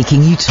ways of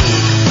making you talk.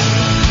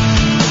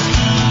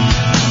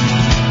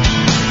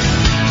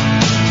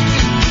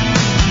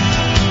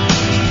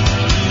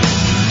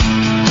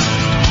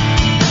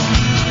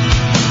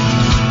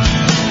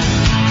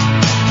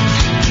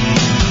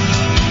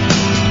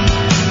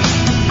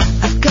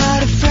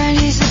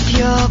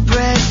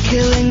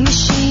 Killing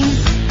machine.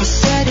 He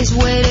said he's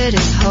waited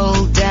his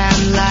whole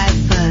damn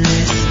life for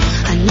this.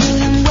 I knew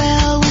him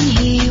well when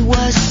he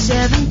was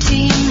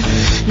 17.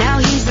 Now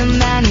he's a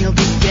man, he'll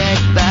be dead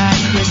by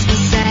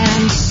Christmas.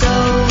 And so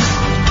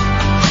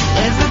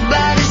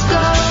everybody's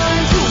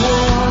going to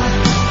war,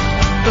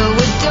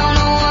 but we don't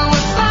know what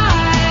we're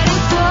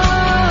fighting for.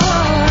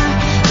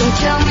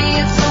 Don't tell me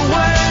it's a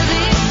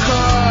worthy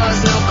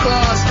cause, no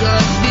cause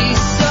could be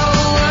so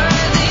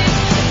worthy.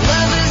 If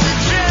love is a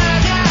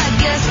drug, I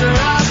guess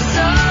we're all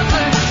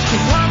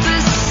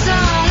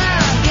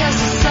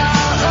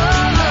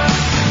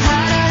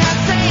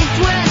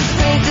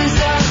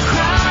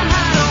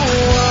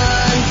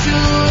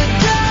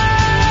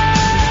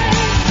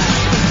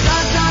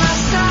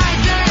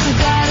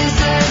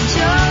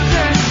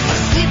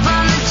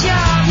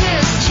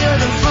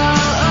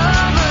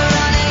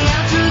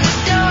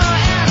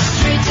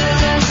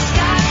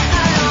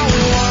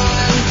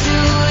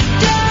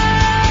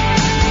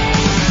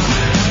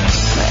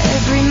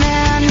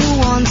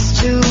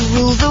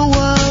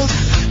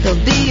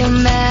be a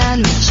man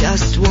who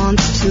just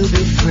wants to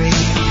be free.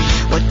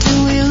 What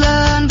do we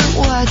learn, but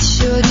what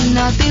should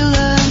not be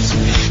learned?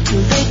 Too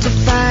late to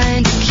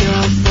find a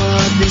cure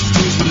for this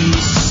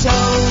disease. So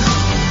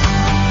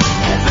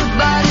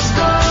everybody's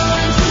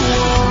going to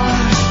war,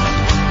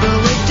 but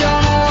we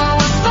don't know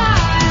what we're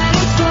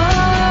fighting for.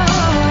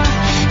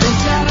 Don't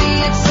tell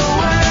me it's a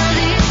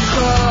worthy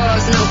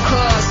cause, no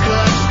cause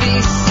could be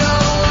so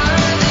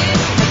worthy.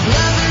 If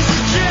love is a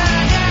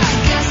drug,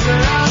 I guess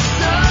we're all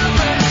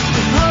sober.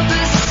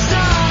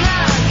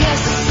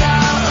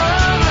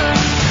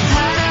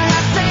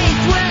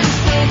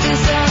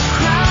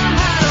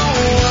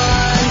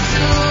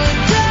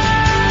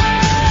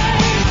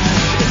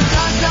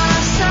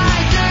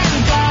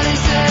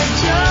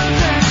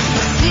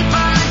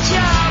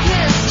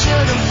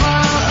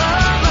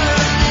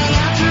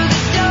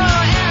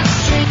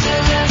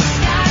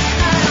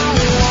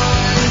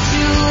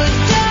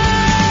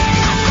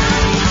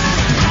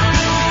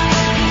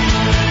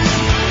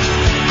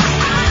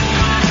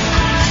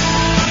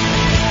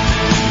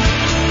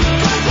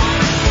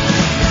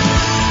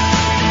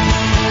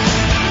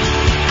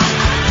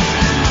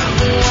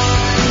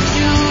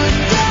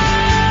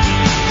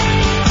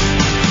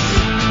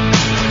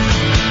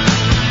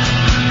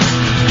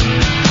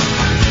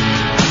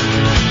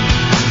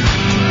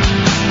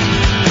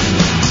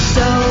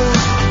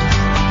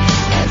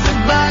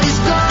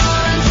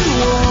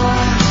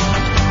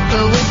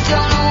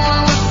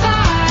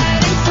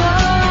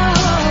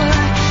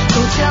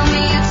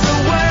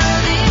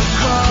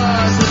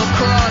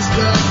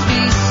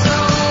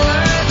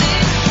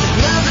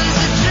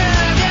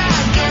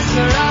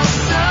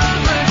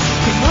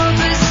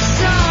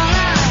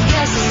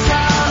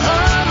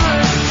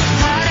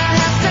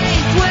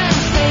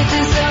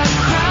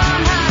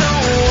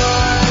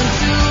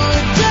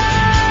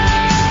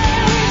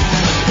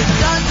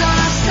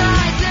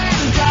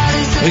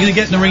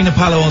 Get Narina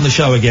Palo on the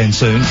show again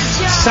soon.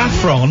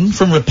 Saffron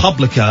from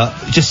Republica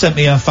just sent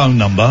me her phone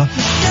number. What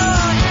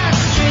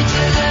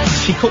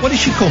did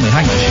she call me?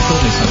 Hang on, she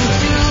called me something.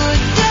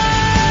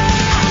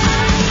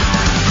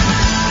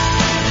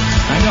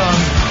 Hang on.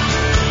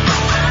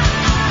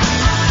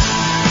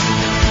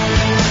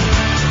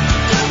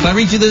 Can I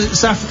read you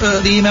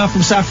the email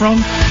from Saffron?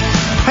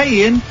 Hey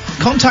Ian,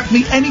 contact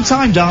me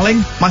anytime,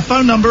 darling. My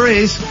phone number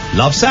is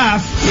Love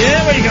Saff.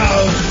 Here we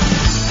go.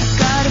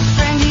 Got a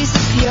friend, he's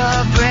a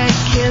purebred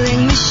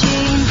killing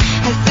machine.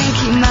 I think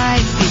he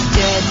might be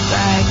dead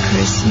by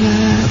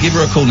Christmas. I'll give give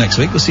her a call next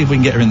week. We'll see if we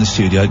can get her in the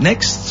studio.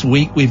 Next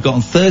week, we've got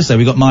on Thursday,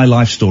 we've got My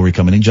Life Story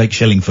coming in. Jake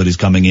Shellingford is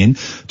coming in,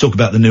 talk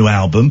about the new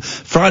album.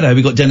 Friday,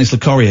 we've got Dennis Le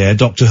Corriere.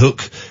 Dr.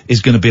 Hook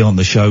is going to be on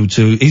the show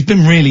too. He's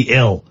been really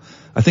ill.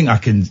 I think I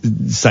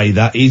can say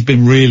that. He's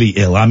been really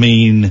ill. I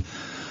mean,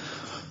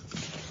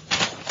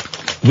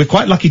 we're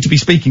quite lucky to be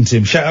speaking to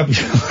him. Shut up.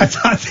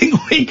 I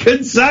think we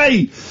could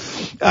say.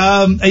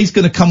 He's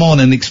going to come on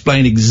and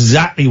explain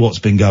exactly what's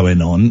been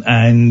going on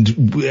and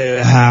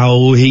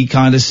how he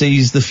kind of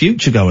sees the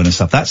future going and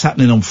stuff. That's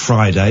happening on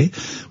Friday.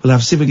 We'll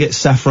have to see if we get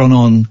Saffron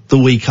on the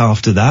week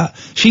after that.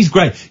 She's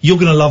great. You're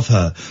going to love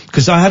her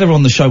because I had her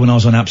on the show when I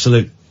was on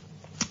Absolute.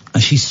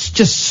 And she's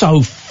just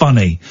so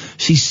funny.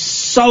 She's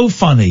so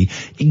funny.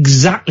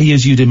 Exactly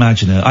as you'd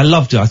imagine her. I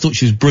loved her. I thought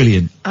she was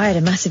brilliant. I had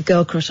a massive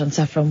girl crush on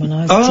Saffron when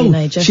I was a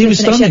teenager. She was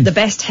stunning. She had the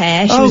best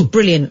hair. She was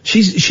brilliant.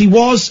 She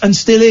was and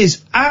still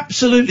is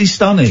absolutely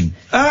stunning.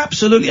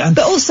 Absolutely. And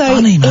but also,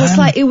 funny,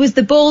 man. it was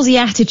the ballsy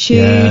attitude.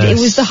 Yes. It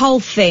was the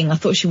whole thing. I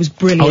thought she was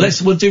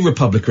brilliant. We'll do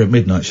Republica at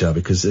midnight, shall we?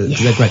 Because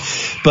they're great.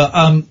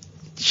 But,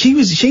 she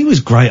was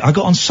great. I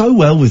got on so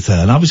well with her,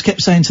 and I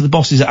kept saying to the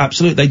bosses at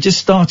Absolute, they just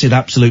started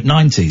Absolute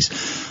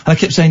 90s, and I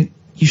kept saying,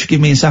 you should give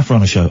me and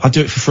Saffron a show. I'll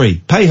do it for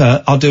free. Pay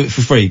her, I'll do it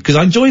for free, because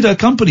I enjoyed her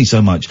company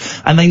so much.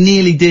 And they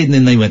nearly did, and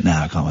then they went,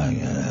 I can't.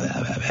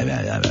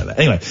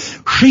 Anyway,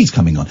 she's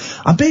coming on.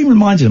 I'm being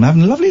reminded, I'm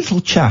having a lovely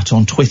little chat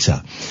on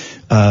Twitter,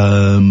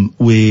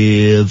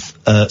 with,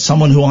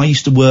 someone who I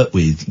used to work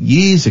with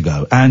years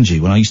ago, Angie,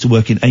 when I used to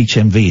work in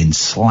HMV in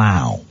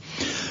Slough.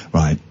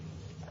 Right.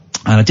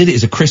 And I did it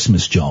as a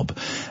Christmas job.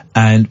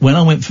 And when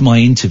I went for my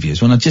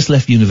interviews, when I just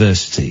left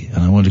university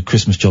and I wanted a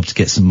Christmas job to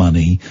get some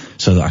money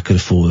so that I could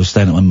afford, I was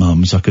staying at my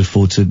mum's, so I could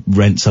afford to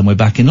rent somewhere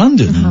back in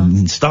London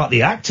and start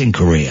the acting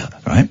career,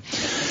 right?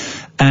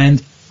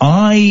 And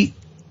I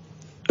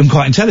am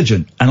quite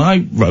intelligent, and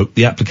I wrote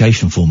the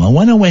application form. And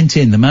when I went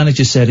in, the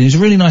manager said, and he was a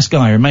really nice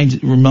guy,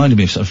 reminded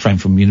me of a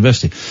friend from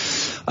university.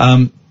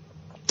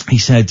 He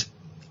said,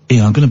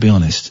 Ian, I'm going to be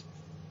honest,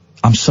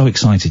 I'm so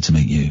excited to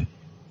meet you.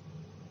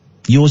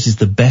 Yours is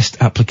the best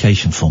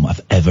application form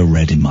I've ever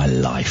read in my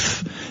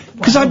life.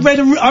 Because I've read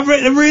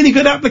a really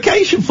good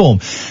application form.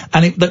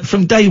 And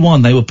from day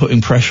one, they were putting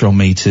pressure on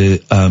me to,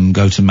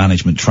 go to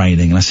management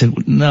training. And I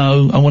said,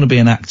 no, I want to be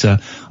an actor.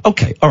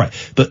 Okay, alright.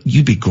 But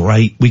you'd be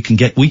great. I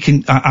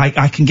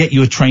can get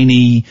you a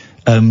trainee,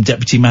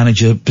 deputy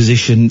manager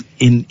position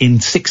in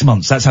 6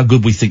 months. That's how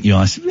good we think you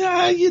are. I said,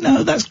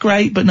 yeah, that's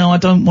great, but no, I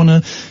don't want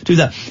to do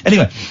that.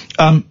 Anyway,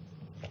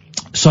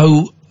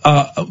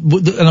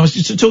 and I was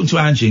just talking to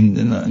Angie,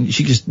 and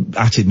she just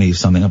atted me of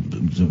something.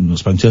 I've not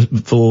spoken to her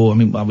before. I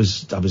mean, I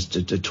was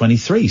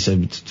 23,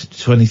 so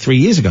 23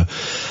 years ago,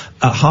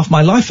 half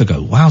my life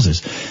ago.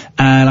 Wowzers!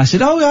 And I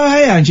said, "Oh,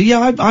 hey, Angie,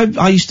 yeah,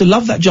 I used to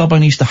love that job.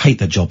 and I used to hate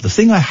that job. The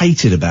thing I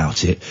hated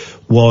about it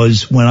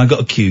was when I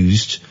got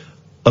accused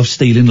of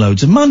stealing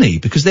loads of money,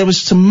 because there was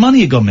some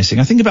money had gone missing.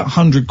 I think about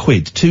 100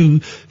 quid,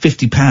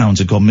 £250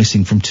 had gone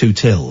missing from 2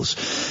 tills.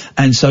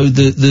 And so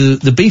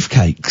the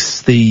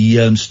beefcakes,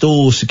 the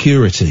store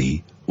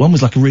security, one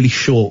was like a really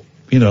short,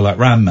 like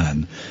Ram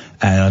Man,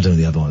 and I don't know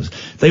the other ones.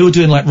 They were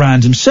doing like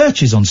random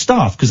searches on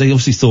staff, because they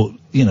obviously thought,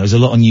 there's a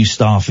lot of new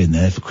staff in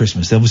there for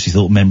Christmas. They obviously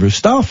thought a member of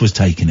staff was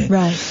taking it.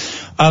 Right.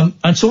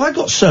 And so I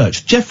got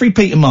searched. Geoffrey,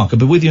 Pete and Mark, I'll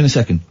be with you in a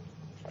second.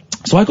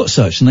 So I got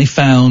searched, and they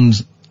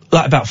found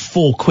like about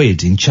 4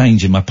 quid in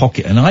change in my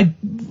pocket, and I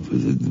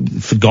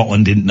forgot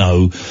and didn't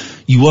know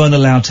you weren't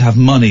allowed to have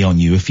money on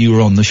you if you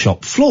were on the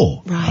shop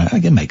floor. Right. I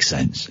think it makes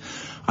sense.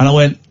 And I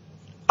went,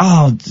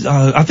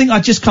 I think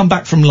I'd just come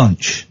back from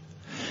lunch.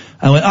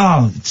 I went,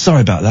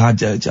 sorry about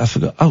that, I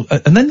forgot.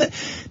 And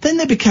then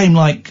they became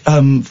like,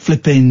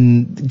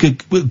 flipping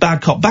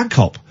bad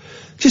cop.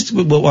 Just,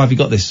 why have you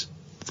got this?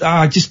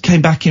 I just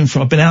came back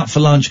I've been out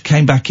for lunch,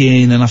 came back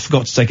in, and I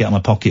forgot to take it out of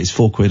my pocket. It's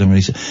 4 quid, I'm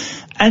really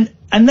sorry.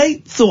 And they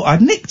thought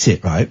I'd nicked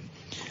it, right?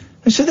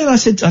 And so then I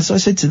said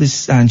to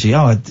this Angie,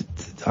 I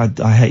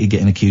hate you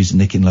getting accused of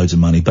nicking loads of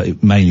money,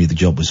 but mainly the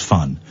job was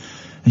fun.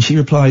 And she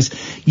replies,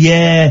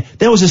 yeah,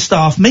 there was a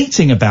staff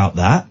meeting about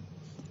that.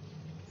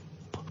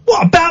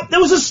 What about, there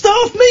was a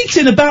staff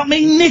meeting about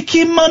me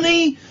nicking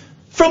money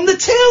from the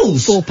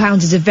tills? £4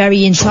 is a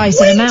very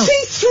enticing amount.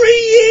 23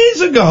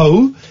 years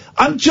ago,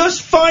 I'm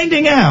just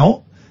finding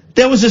out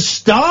there was a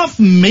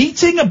staff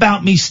meeting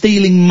about me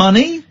stealing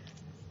money.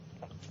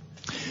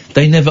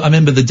 I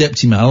remember the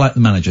deputy manager, I like the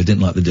manager, I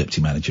didn't like the deputy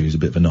manager, he was a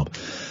bit of a knob.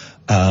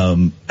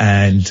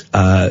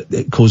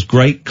 It caused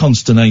great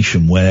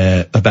consternation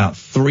where about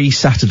 3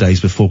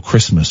 Saturdays before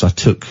Christmas I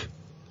took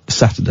a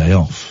Saturday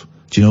off.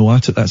 Do you know why I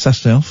took that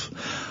Saturday off?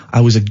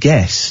 I was a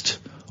guest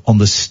on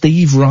the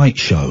Steve Wright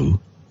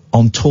show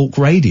on Talk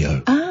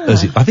Radio.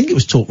 I think it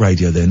was Talk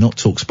Radio there, not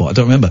Talk Spot, I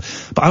don't remember.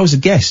 But I was a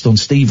guest on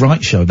Steve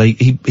Wright's show.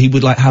 He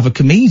would like have a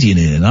comedian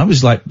in, and I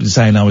was like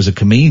saying I was a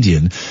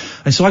comedian.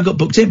 And so I got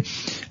booked in.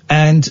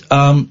 And,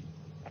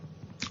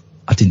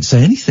 I didn't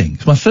say anything.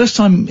 It's my first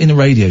time in a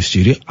radio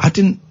studio. I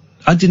didn't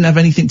I didn't have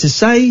anything to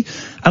say,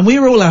 and we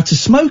were all out to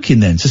smoking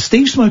then. So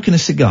Steve's smoking a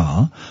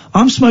cigar,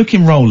 I'm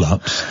smoking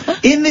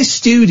roll-ups in this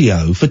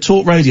studio for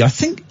Talk Radio. I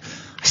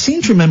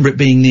seem to remember it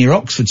being near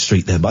Oxford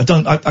Street there, but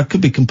I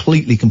could be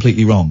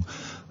completely wrong.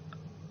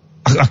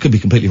 I could be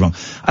completely wrong.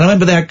 And I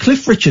remember they had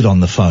Cliff Richard on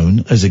the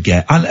phone as a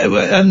guest,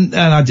 and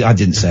I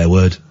didn't say a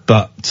word,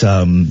 but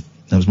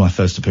that was my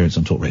first appearance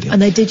on Talk Radio. And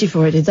they did you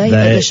for it, did they?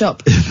 At the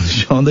shop?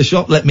 The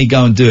shop let me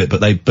go and do it, but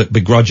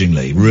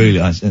begrudgingly,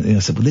 really. I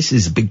said, well, this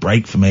is a big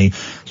break for me. I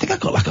think I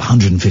got like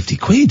 150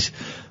 quid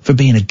for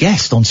being a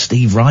guest on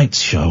Steve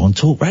Wright's show on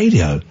Talk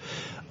Radio.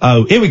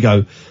 Oh, here we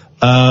go.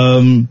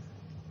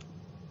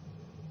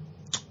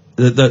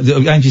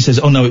 Angie says,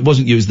 oh no, it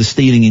wasn't you, it was the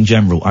stealing in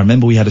general. I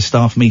remember we had a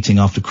staff meeting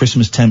after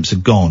Christmas temps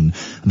had gone,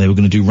 and they were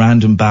going to do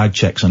random bag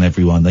checks on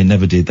everyone. They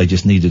never did, they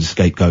just needed a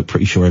scapegoat.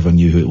 Pretty sure everyone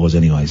knew who it was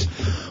anyways.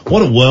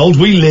 What a world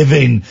we live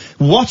in.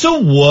 What a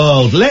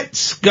world.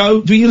 Let's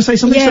go. Were you going to say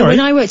something? Yeah, Sorry. when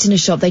I worked in a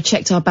shop, they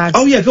checked our bags.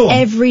 Oh yeah, go on.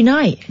 Every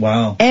night.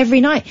 Wow.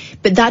 Every night.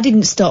 But that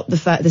didn't stop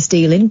the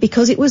stealing,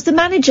 because it was the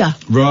manager.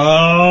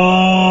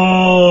 Oh.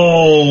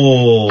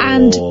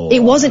 And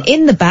it wasn't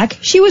in the bag,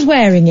 she was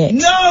wearing it.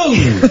 No!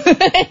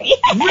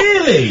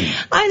 Really?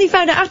 I only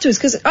found out afterwards,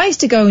 because I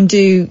used to go and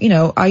do,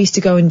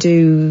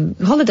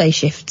 holiday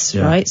shifts,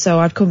 right? So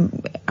I'd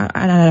come,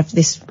 and I'd have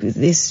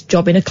this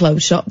job in a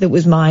clothes shop that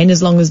was mine,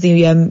 as long as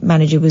the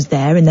manager was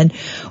there. And then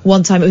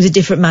one time it was a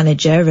different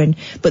manager,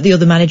 but the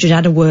other manager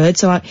had a word,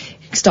 so I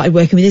started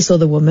working with this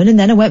other woman, and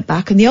then I went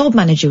back and the old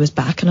manager was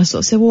back, and I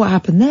sort of said, well, what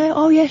happened there?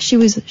 Oh yeah, she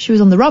was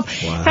on the rob.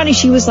 Wow. Apparently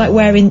she was like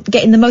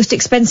getting the most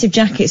expensive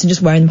jackets and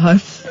just wearing them home.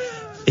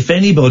 If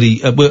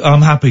anybody,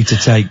 I'm happy to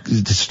take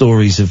the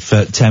stories of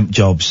temp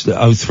jobs,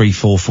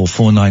 0344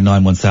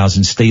 499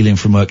 1000, stealing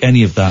from work,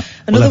 any of that.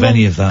 We'll have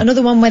any of that.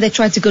 Another one where they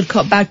tried to good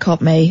cop, bad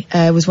cop me,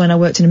 was when I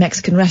worked in a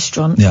Mexican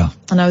restaurant. Yeah.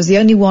 And I was the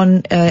only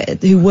one,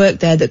 who worked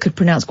there that could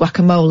pronounce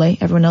guacamole.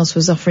 Everyone else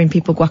was offering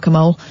people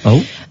guacamole.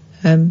 Oh.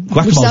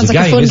 Which sounds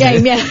like a fun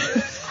game, yeah.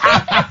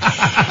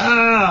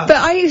 But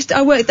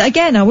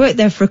I worked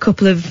there for a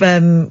couple of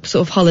sort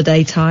of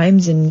holiday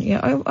times, and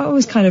I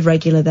was kind of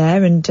regular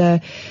there, and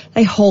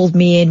they hauled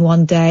me in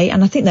one day,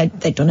 and I think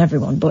they'd done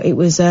everyone, but it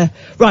was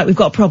right, we've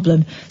got a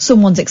problem.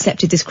 Someone's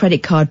accepted this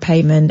credit card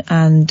payment,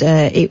 and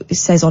it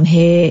says on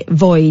here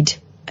void,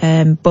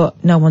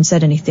 but no one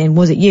said anything.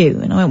 Was it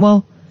you? And I went,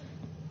 well,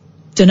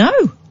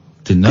 dunno.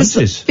 Didn't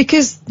notice.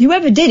 Because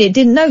whoever did it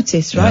didn't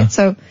notice, right?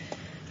 Yeah.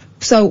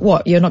 So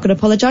what? You're not going to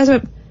apologise? I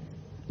went,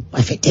 well,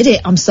 if it did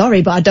it, I'm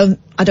sorry, but I don't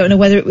know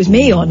whether it was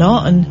me or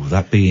not. And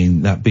that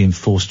being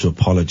forced to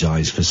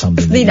apologise for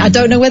something. I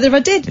don't know whether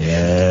I did.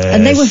 Yes.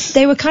 And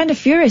they were kind of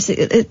furious.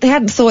 They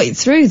hadn't thought it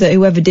through that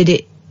whoever did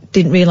it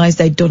didn't realise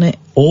they'd done it.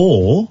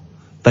 Or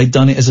they'd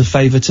done it as a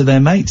favour to their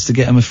mates to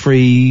get them a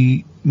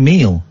free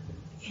meal.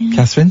 Yeah.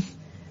 Catherine?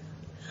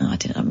 Oh, I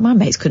didn't. My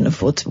mates couldn't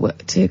afford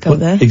to go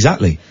there.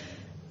 Exactly.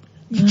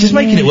 Just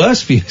making it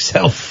worse for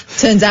yourself.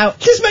 Turns out.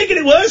 Just making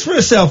it worse for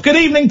herself. Good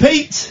evening,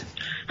 Pete.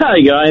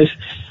 Hi, guys.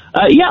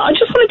 I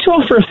just wanted to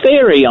offer a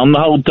theory on the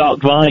whole dark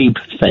vibe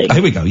thing.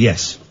 Here we go,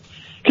 yes.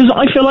 Because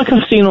I feel like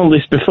I've seen all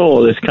this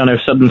before, this kind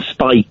of sudden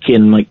spike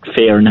in, like,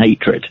 fear and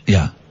hatred.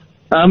 Yeah.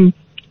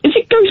 Is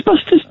it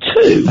Ghostbusters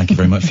 2? Thank you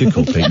very much for your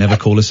call, Pete. Never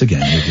call us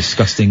again. You're a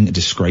disgusting,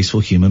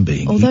 disgraceful human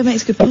being. Although, mate,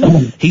 it's good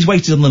point. He's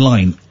waited on the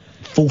line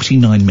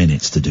 49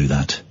 minutes to do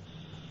that.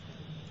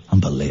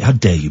 Unbelievable. How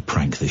dare you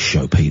prank this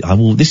show, Pete?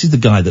 This is the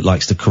guy that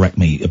likes to correct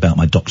me about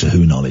my Doctor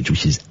Who knowledge,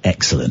 which is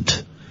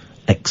excellent.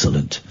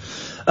 Excellent.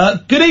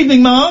 Good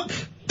evening, Mark.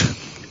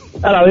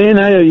 Hello, Ian.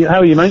 How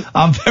are you, mate?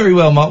 I'm very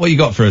well, Mark. What you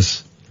got for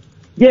us?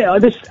 Yeah,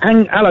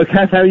 hello,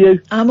 Kath. How are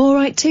you? I'm all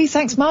right too.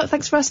 Thanks, Mark.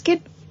 Thanks for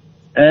asking.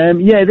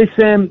 This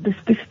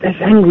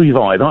angry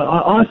vibe.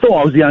 I thought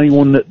I was the only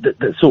one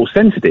that sort of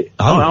sensed it.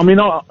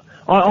 Oh.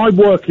 I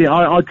work here.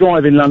 I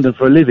drive in London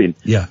for a living.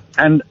 Yeah.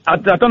 And I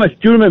don't know. Do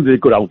you remember the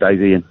good old days,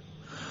 Ian?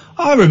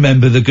 I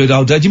remember the good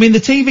old days. Do you mean the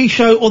TV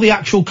show or the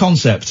actual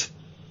concept?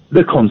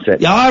 The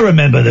concept. Yeah, I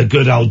remember the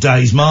good old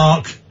days,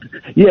 Mark.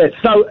 Yeah.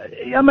 So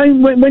I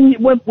mean, when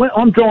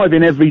I'm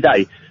driving every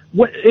day,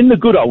 in the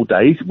good old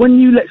days, when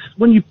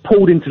you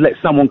pulled in to let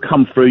someone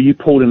come through, you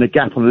pulled in a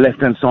gap on the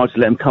left-hand side to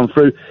let them come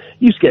through.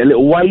 You used to get a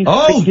little wave.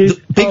 Oh,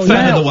 big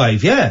fan of the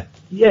wave. Yeah.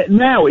 Yeah.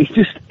 Now it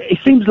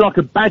seems like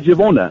a badge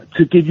of honour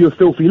to give you a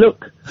filthy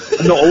look,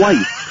 and not a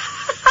wave.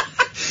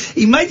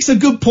 He makes a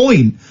good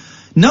point.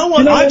 No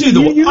one. I do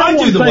the wave.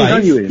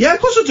 Yeah,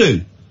 of course I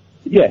do.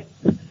 Yeah.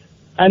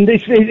 And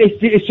it's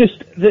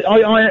just that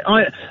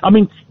I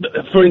mean,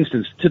 for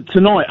instance,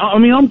 tonight, I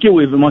mean, I'm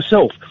guilty of it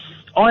myself.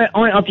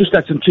 I've just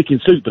had some chicken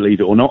soup, believe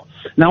it or not.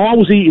 Now, I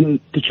was eating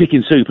the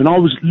chicken soup, and I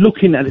was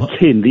looking at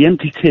the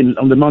empty tin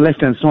on my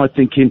left-hand side,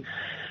 thinking,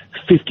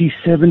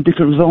 57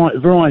 different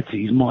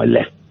varieties, my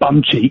left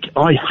bum cheek.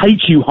 I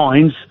hate you,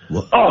 Heinz.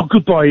 What? Oh,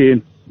 goodbye,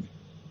 Ian.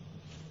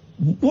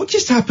 What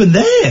just happened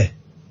there?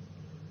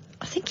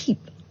 I think he...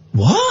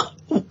 What?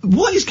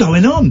 What is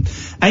going on?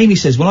 Amy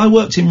says, when I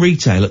worked in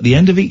retail, at the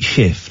end of each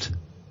shift,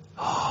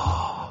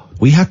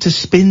 we had to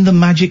spin the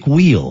magic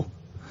wheel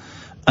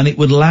and it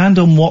would land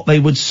on what they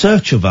would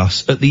search of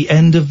us at the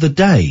end of the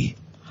day.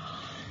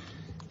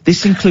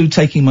 This include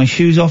taking my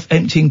shoes off,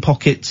 emptying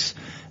pockets,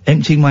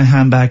 emptying my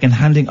handbag, and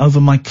handing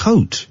over my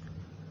coat.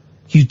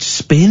 You'd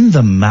spin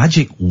the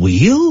magic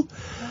wheel?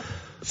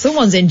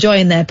 Someone's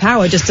enjoying their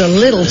power just a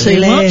little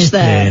too much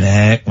there. Flippin'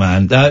 heck,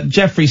 man.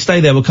 Geoffrey,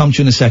 stay there. We'll come to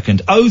you in a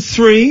second.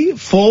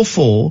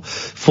 0344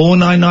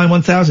 499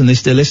 1000.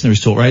 This dear listener is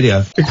Talk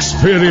Radio.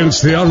 Experience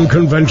the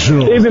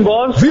unconventional. Evening,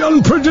 boss. The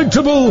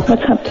unpredictable.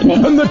 What's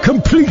happening? And the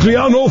completely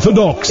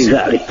unorthodox.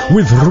 Exactly.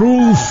 With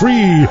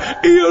rule-free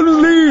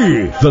Iain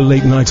Lee. The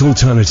Late Night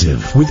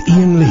Alternative with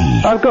Iain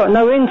Lee. I've got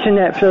no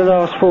internet for the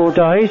last 4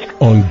 days.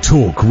 On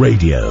Talk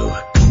Radio.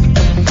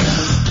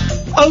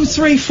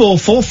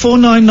 0344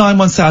 499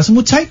 1000.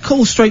 We'll take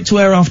calls straight to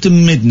air after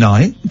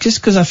midnight, just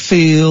because I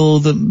feel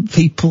that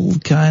people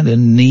kind of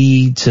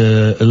need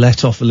to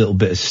let off a little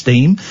bit of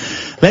steam.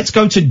 Let's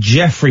go to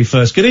Geoffrey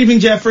first. Good evening,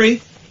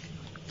 Geoffrey.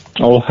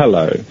 Oh,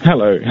 hello,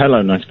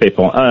 nice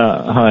people.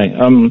 Hi.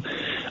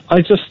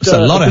 I just... There's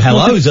a lot of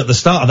hellos at the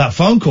start of that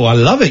phone call. I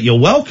love it. You're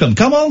welcome.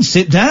 Come on,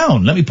 sit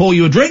down. Let me pour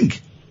you a drink.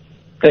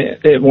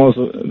 It was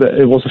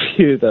a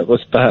few that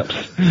was perhaps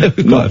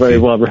not very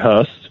well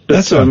rehearsed. But,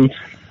 That's all right.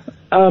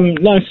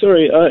 No,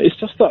 sorry. It's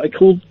just that I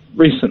called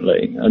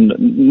recently, and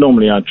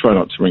normally I try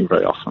not to ring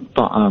very often,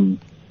 but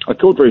I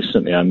called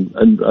recently and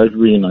I had a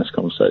really nice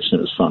conversation.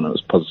 It was fun. It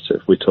was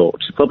positive. We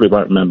talked. You probably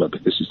won't remember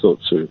because you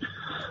talked to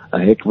a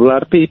heck of a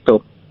lot of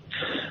people.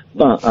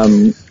 But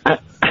I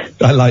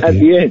like at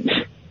you. the end,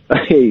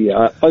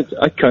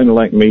 I kind of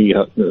like me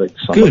like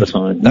some Good. of the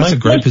time. That's a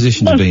great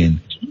position to be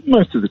in.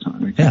 Most of the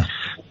time. Okay. Yeah.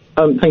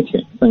 Thank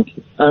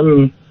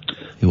you.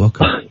 You're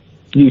welcome.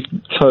 You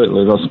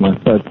totally lost my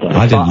thread there.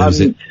 I didn't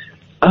lose it.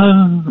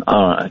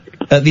 Alright.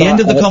 At the end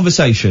of the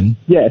conversation.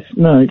 Yes.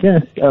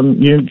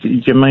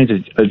 You made a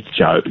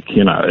joke,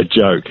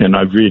 and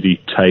I really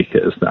take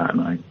it as that,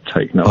 and I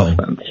take no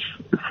offence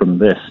from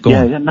this. Go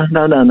on.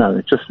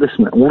 No. Just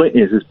listen. All it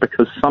is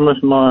because some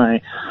of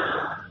my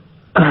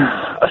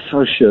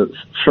associates,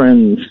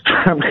 friends,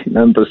 family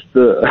members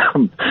that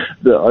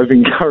I've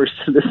encouraged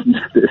to listen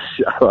to this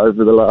show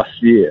over the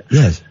last year.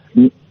 Yes.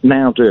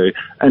 Now do,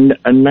 and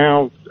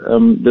now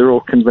they're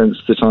all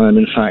convinced that I am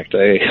in fact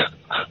a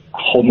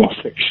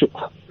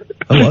homosexual.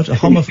 A what? A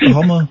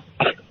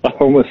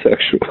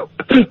homosexual,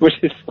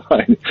 which is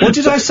fine. What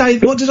did I say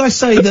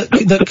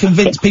that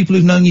convinced people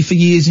who've known you for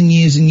years and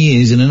years and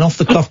years, in an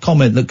off-the-cuff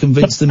comment that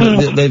convinced them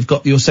that they've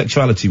got your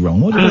sexuality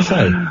wrong? What did I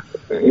say?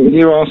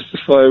 You asked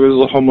if I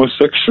was a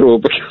homosexual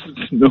because of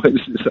the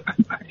noises I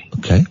made.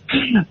 Okay.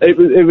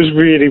 It was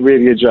really,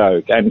 really a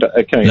joke. And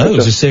okay. No, it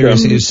was a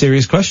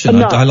serious question.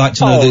 No, I like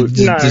to know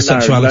the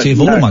sexuality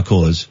of all of my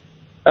callers.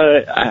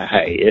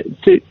 Hey,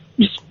 it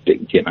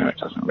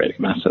doesn't really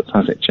matter,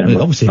 does it, Jim?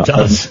 Well, obviously it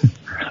does.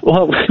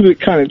 Well, we were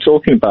kind of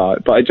talking about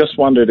it, but I just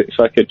wondered if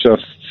I could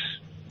just...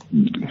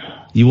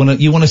 You want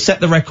to set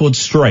the record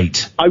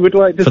straight? I would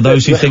like to... For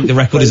those who think the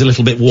record is a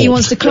little bit warped. He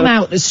wants to come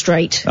out as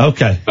straight.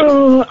 Okay.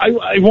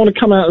 I want to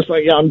come out as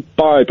like, yeah, I'm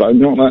bi, but I'm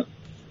not that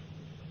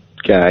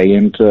gay,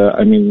 and,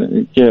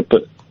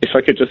 but if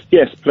I could just...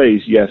 Yes,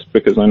 please, yes,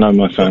 because I know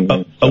my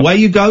family. Away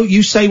you go.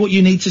 You say what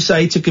you need to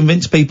say to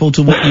convince people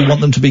to what you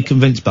want them to be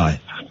convinced by.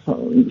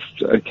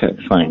 Okay,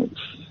 thanks.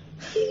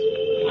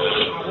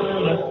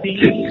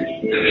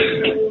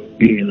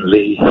 Iain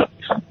Lee,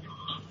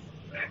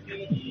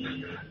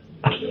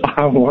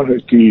 I want to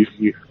give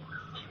you.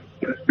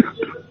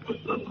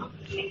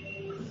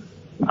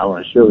 I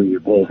want to show you,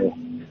 baby,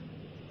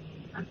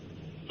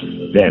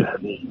 that I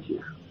need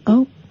you.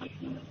 Oh.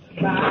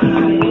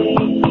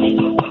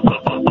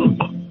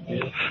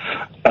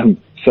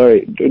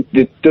 Sorry,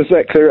 does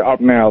that clear it up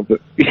now?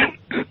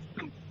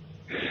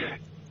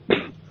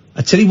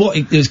 I tell you what,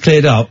 it's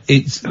cleared up.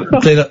 It's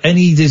cleared up.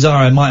 Any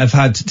desire I might have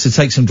had to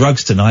take some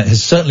drugs tonight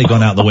has certainly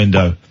gone out the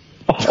window.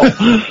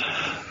 I'm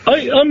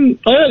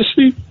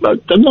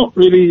not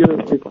really a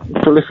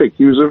prolific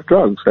user of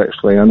drugs,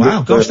 actually.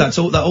 Wow, gosh, that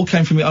all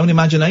came from your own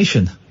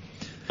imagination.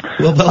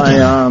 Well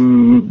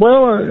done.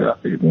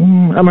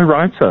 I'm a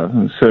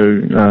writer, so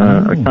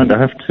I kind of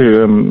have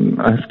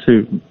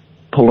to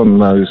pull on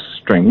those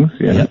strings.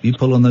 Yeah. Yep, you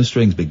pull on those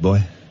strings, big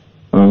boy.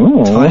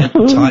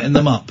 Oh. Tighten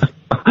them up.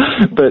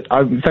 But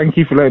thank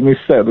you for letting me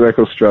set the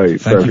record straight.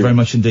 Thank you very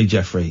much indeed,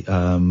 Geoffrey.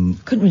 Couldn't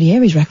really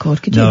hear his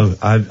record, could you? No,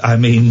 I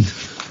mean,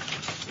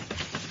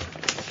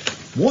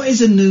 what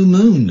is a new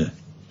moon?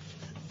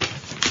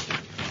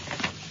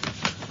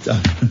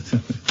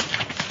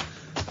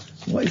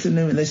 What is a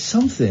new moon? There's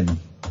something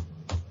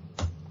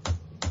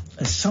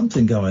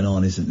going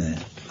on, isn't there?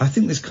 I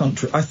think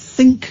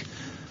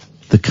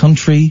the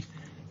country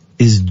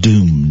is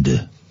doomed.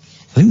 I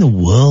think the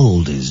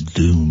world is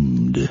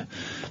doomed.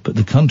 But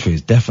the country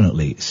is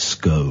definitely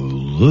screwed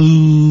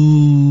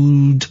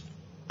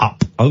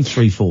up.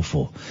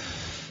 0344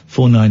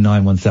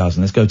 499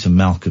 1000. Let's go to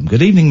Malcolm.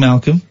 Good evening,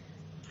 Malcolm.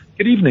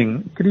 Good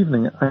evening.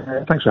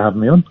 Thanks for having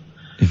me on.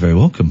 You're very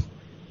welcome.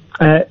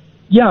 You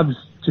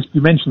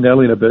mentioned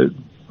earlier about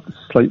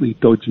slightly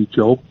dodgy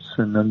jobs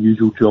an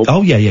unusual job.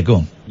 Oh, yeah, go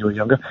on. When you were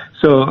younger.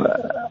 So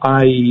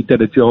I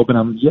did a job, and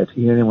I'm yet to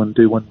hear anyone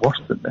do one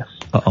worse than this.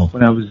 Uh-oh.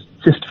 When I was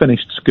just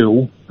finished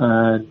school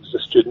and as a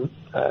student,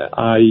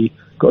 I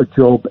got a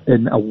job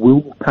in a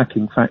wool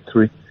packing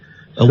factory.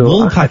 A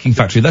wool packing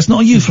factory? That's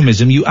not a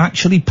euphemism. You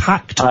actually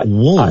packed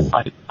wool.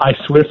 I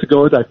swear to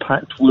God, I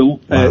packed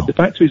wool. Wow. The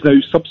factory's now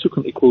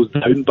subsequently closed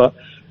down, but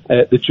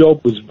the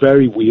job was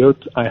very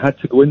weird. I had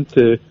to go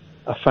into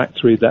a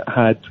factory that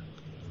had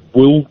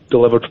wool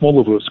delivered from all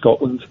over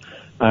Scotland,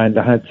 and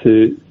I had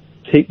to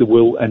take the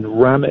wool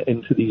and ram it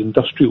into these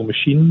industrial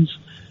machines,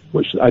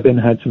 which I then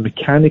had to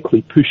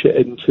mechanically push it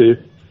into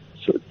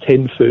sort of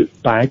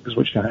 10-foot bags,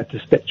 which I had to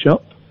stitch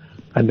up,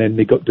 and then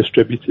they got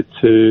distributed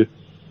to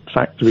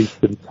factories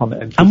to turn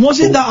it into. And was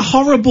it that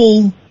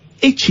horrible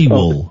itchy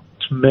wool?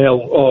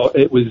 Smell. Oh,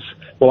 it was.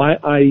 Well,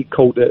 I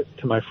called it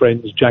to my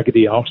friends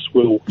jaggedy arse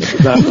wool. It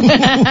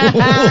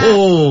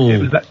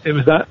was that.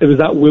 It was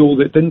that wool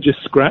that didn't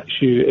just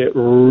scratch you; it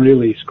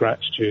really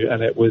scratched you,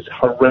 and it was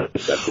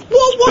horrendous.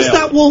 What was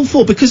that wool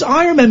for? Because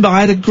I remember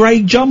I had a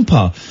grey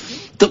jumper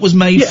that was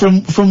made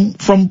from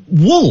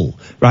wool,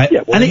 right?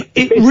 Yeah, well, and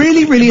it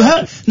really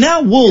hurt.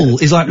 Now wool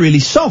is like really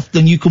soft,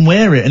 and you can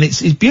wear it, and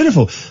it's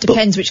beautiful.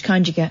 Depends which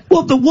kind you get.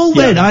 Well, the wool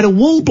then, I had a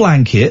wool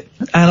blanket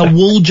and a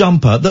wool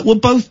jumper that were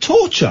both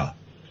torture.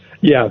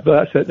 Yeah,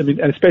 but that's it. I mean,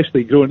 and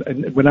especially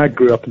when I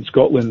grew up in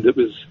Scotland,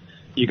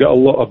 you got a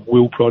lot of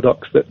wool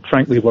products that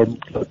frankly were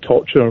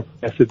torture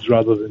methods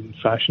rather than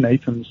fashion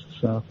items.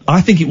 So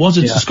I think it was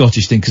a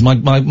Scottish thing, because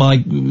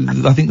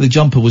I think the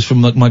jumper was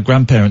from my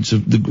grandparents.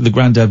 The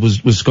granddad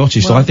was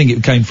Scottish, so I think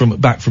it came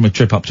back from a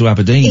trip up to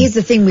Aberdeen. Here's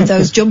the thing with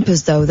those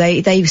jumpers, though.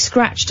 They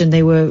scratched and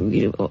they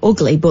were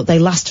ugly, but they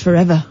last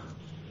forever.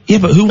 Yeah,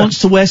 but who wants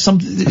to wear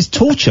something? It's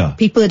torture.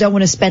 People that don't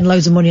want to spend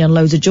loads of money on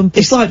loads of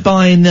jumpers. It's like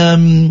buying,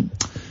 well,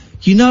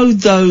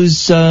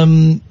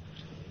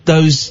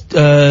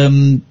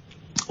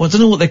 I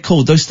don't know what they're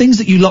called. Those things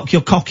that you lock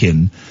your cock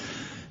in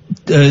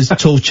as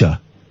torture.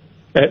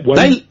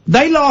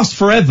 They last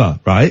forever,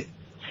 right?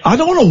 I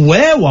don't want to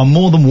wear one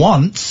more than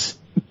once.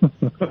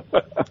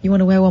 You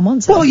want to wear one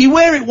once? Well, you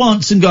wear it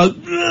once and go,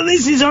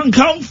 this is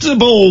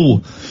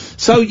uncomfortable.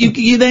 So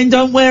you then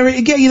don't wear it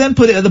again. You then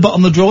put it at the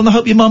bottom of the drawer and I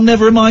hope your mum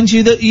never reminds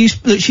you that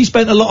she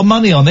spent a lot of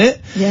money on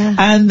it. Yeah.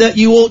 And that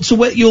you ought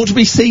to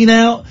be seen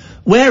out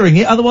wearing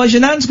it. Otherwise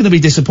your nan's going to be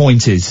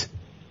disappointed.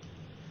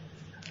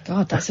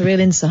 God, that's a real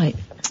insight.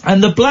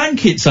 And the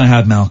blankets I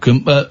had,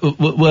 Malcolm,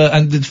 were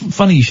and it's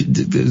funny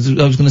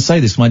I was going to say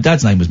this, my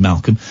dad's name was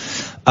Malcolm,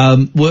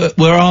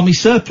 were army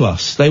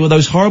surplus. They were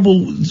those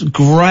horrible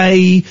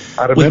grey,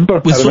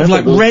 with sort of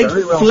like red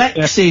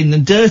flecks in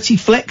and dirty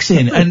flecks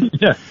in, and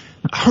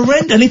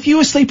horrendous. And if you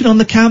were sleeping on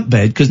the camp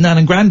bed, because Nan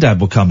and Grandad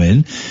would come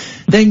in,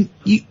 then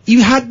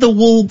you had the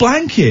wool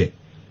blanket.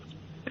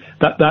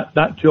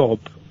 That job,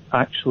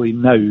 actually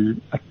now,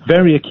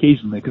 very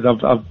occasionally, because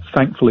I've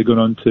thankfully gone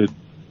on to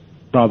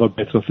rather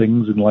better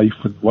things in life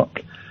and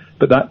work,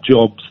 but that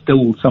job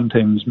still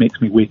sometimes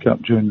makes me wake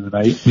up during the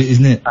night,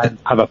 isn't it? And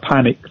have a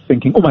panic,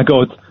 thinking, "Oh my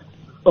God,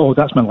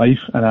 that's my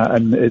life,"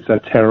 and it's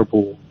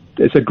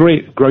it's a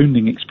great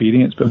grounding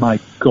experience, but my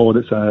God,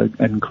 it's an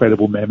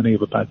incredible memory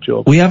of a bad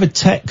job. We have a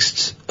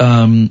text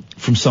from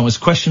someone. It's a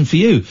question for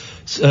you.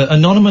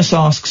 Anonymous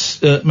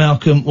asks,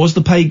 Malcolm, was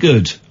the pay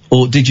good,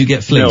 or did you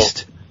get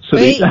fleeced? No.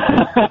 Hey,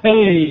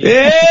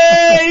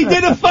 he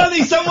did a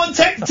funny. Someone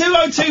text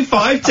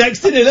 2025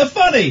 texted in a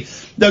funny.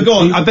 No, go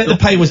on. I bet the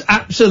pay was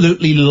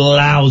absolutely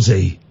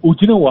lousy. Well, do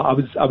you know what? I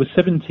was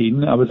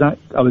 17. I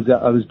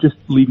was just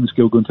leaving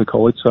school, going to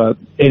college, so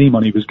any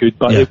money was good,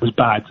 but it was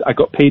bad. I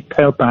got paid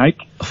per bag,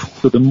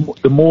 so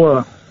the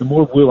more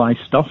wool I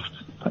stuffed,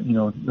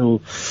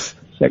 no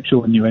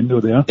sexual innuendo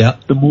there. Yeah.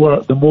 The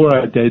more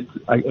I did,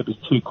 it was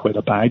 £2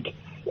 a bag.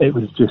 It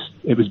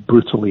was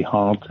brutally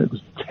hard. It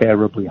was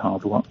terribly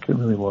hard work. It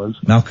really was.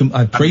 Malcolm,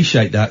 I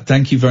appreciate that.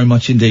 Thank you very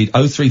much indeed.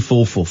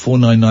 0344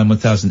 499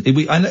 1000.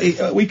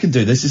 We can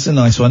do this. It's a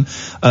nice one.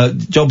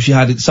 Jobs you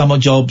had, summer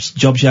jobs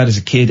you had as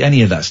a kid,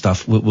 any of that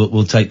stuff.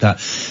 We'll take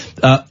that.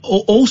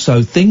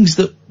 Also, things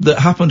that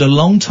happened a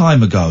long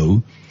time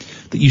ago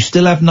that you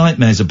still have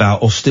nightmares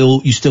about, or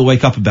you still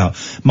wake up about.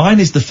 Mine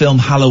is the film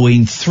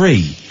Halloween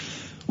 3,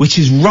 which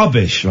is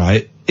rubbish,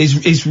 right?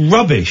 Is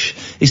rubbish.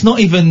 It's not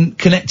even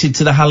connected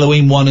to the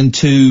Halloween 1 and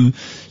 2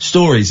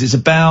 stories. It's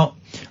about,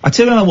 I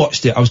tell you when I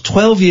watched it, I was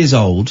 12 years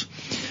old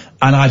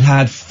and I'd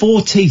had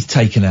 4 teeth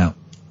taken out.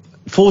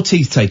 4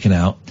 teeth taken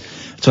out.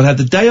 So I had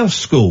the day off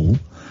school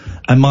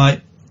and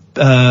my,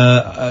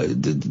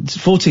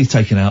 4 teeth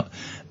taken out,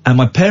 and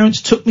my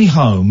parents took me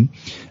home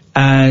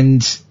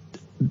and,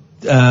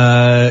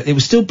 it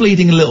was still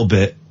bleeding a little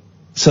bit.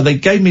 So they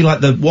gave me like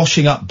the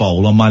washing up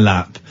bowl on my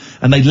lap,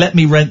 and they let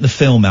me rent the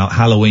film out,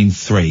 Halloween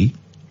 3.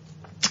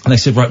 And they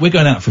said, right, we're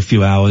going out for a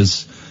few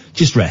hours,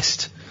 just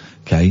rest.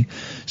 Okay.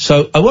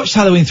 So I watched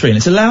Halloween 3, and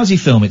it's a lousy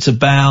film. It's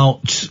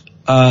about,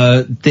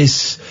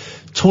 this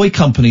toy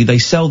company. They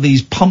sell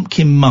these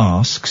pumpkin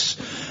masks,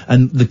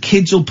 and the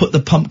kids will put the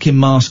pumpkin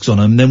masks on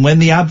them. Then when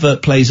the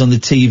advert plays on the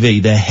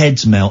TV, their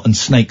heads melt and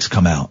snakes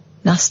come out.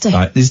 Nasty.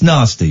 Right, it's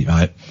nasty,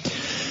 right?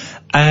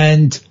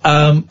 And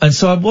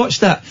so I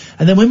watched that,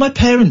 and then when my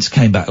parents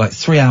came back, like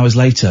 3 hours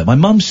later, my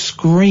mum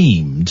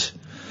screamed,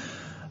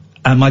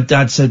 and my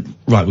dad said,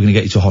 right, we're gonna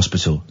get you to a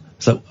hospital.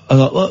 So, I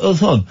was like,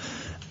 what's on?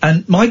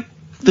 And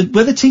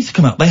where the teeth had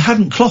come out, they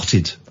hadn't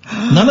clotted.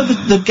 None of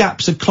the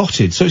gaps had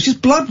clotted, so it's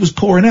just blood was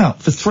pouring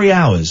out for 3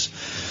 hours.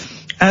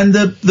 And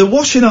the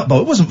washing up bowl,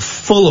 it wasn't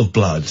full of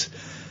blood,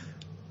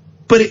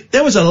 but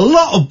there was a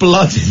lot of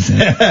blood in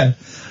there.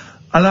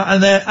 And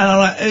I'm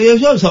like,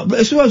 it's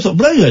not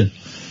bleeding.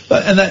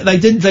 And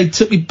they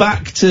took me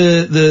back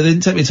to they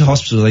didn't take me to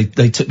hospital,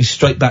 they took me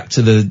straight back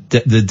to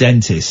the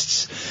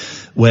dentist's,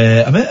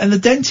 where, and the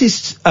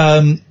dentist,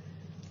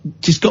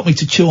 just got me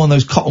to chew on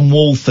those cotton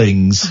wool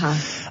things.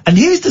 And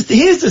here's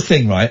the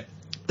thing, right?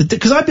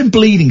 Because I've been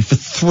bleeding for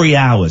 3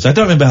 hours. I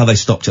don't remember how they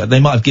stopped it. They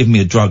might have given me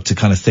a drug to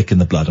kind of thicken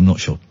the blood. I'm not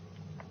sure.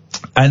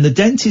 And the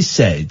dentist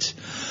said,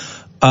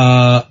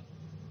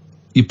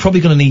 you're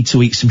probably going to need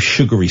to eat some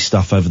sugary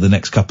stuff over the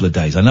next couple of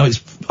days. I know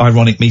it's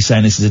ironic me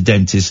saying this as a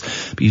dentist,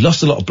 but you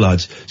lost a lot of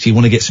blood, so you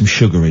want to get some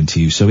sugar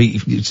into you. So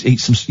eat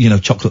some,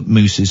 chocolate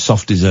mousses,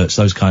 soft desserts,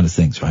 those kind of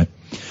things, right?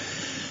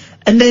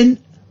 And then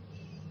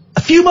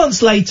a few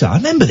months later, I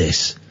remember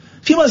this.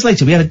 A few months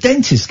later, we had a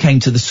dentist came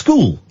to the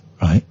school,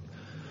 right?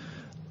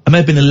 I may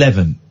have been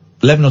 11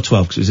 or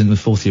 12, because it was in the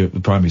 4th year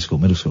of primary school,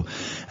 middle school.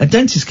 A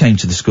dentist came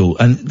to the school,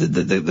 and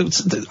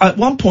at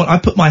one point I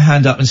put my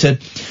hand up and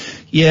said,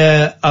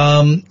 yeah,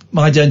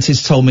 my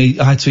dentist told me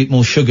I had to eat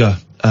more sugar,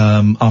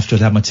 after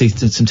I'd had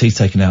some teeth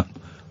taken out.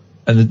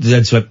 And the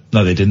dentist went,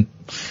 no, they didn't.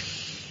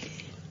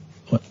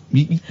 What?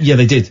 Yeah,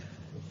 they did.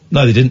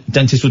 No, they didn't.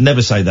 Dentists would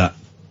never say that.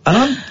 And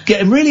I'm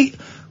getting really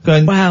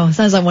going, wow,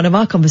 sounds like one of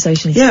our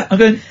conversations. Yeah, I'm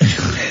going,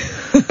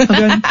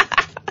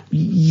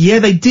 yeah,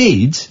 they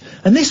did.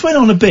 And this went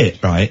on a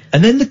bit, right?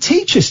 And then the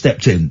teacher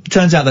stepped in.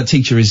 Turns out that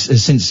teacher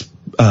has since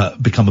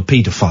become a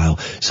paedophile.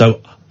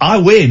 So I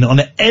win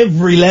on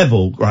every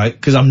level, right?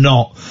 Because I'm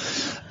not.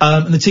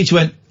 And the teacher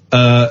went,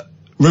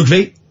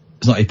 Rugvi,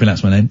 it's not how you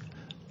pronounce my name.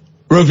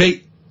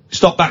 Rugvi,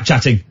 stop back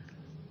chatting.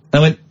 And I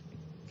went,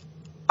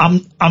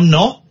 I'm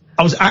not.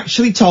 I was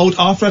actually told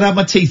after I'd had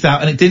my teeth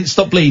out and it didn't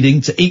stop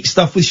bleeding to eat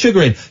stuff with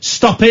sugar in.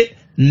 Stop it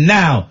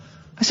now.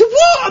 I said,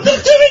 what? I'm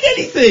not doing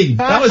anything.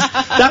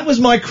 That was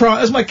my cry.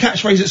 That was my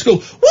catchphrase at school.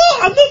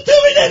 What? I'm not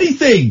doing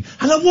anything.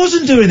 And I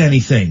wasn't doing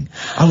anything.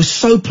 I was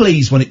so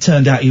pleased when it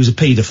turned out he was a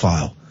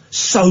paedophile.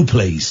 So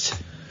pleased.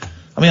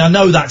 I mean, I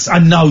know that's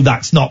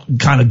not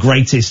kind of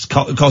greatest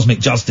cosmic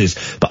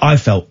justice, but I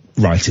felt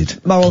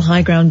righted. Moral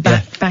high ground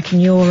back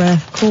in your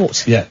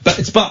court. Yeah, but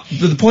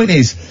the point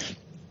is,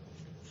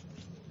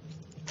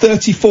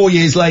 34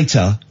 years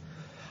later,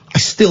 I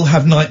still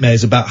have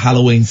nightmares about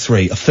Halloween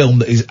 3, a film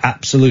that is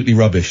absolutely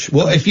rubbish.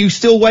 Well, if you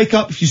still wake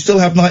up, if you still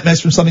have nightmares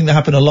from something that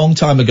happened a long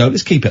time ago,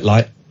 let's keep it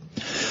light.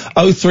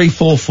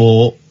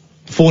 0344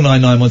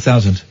 499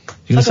 1000.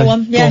 I've got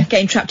one. Yeah,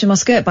 getting trapped in my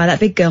skirt by that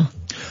big girl.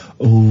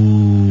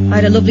 Ooh. I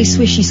had a lovely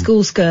swishy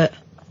school skirt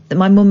that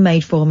my mum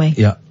made for me.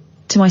 Yeah.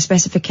 To my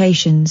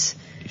specifications.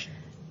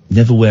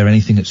 Never wear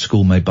anything at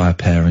school made by a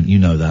parent, you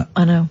know that.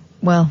 I know.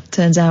 Well,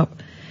 turns out.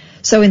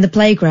 So in the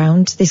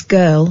playground, this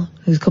girl,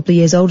 who's a couple of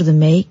years older than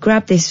me,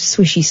 grabbed this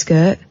swishy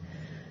skirt,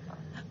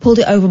 pulled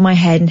it over my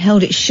head and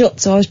held it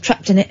shut, so I was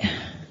trapped in it. And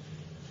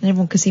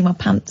everyone could see my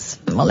pants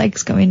and my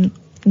legs going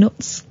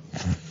nuts.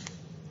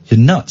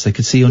 Your nuts? They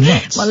could see your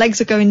nuts? My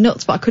legs are going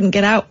nuts, but I couldn't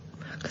get out,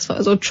 because I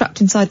was all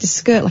trapped inside this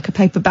skirt like a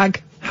paper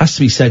bag. Has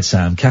to be said,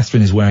 Sam,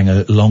 Katherine is wearing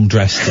a long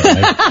dress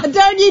today.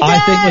 Don't you dare! I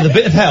think with a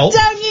bit of help...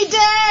 Don't you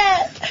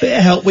dare! Bit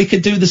of help, we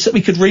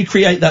could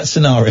recreate that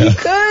scenario. You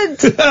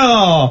could!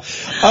 Oh,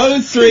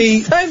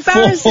 03... So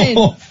embarrassing.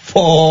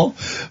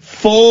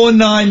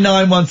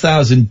 499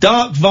 1000.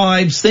 Dark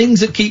vibes, things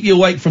that keep you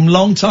awake from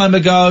long time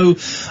ago.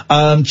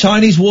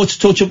 Chinese water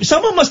torture.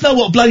 Someone must know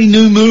what bloody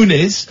new moon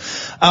is.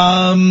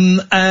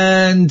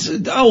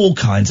 And all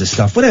kinds of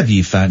stuff. Whatever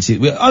you fancy.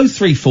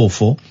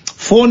 0344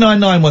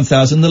 499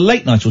 1000. The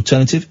late night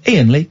alternative.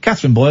 Iain Lee,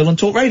 Katherine Boyle on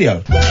Talk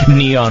Radio.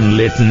 Neon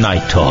lit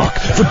night talk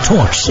for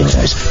torch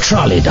singers,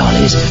 trolley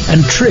dollies,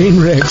 and train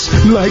wrecks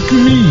like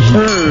me.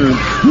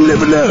 You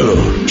never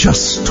know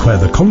just where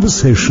the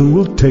conversation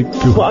will take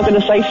you. What I'm going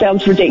to say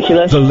sounds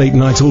ridiculous. The late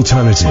night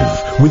alternative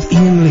with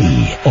Iain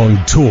Lee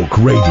on Talk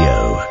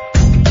Radio.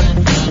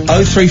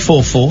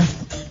 0344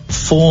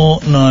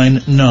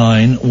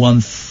 499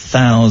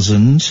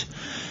 1000.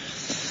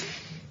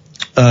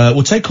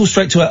 We'll take calls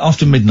straight to it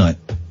after midnight.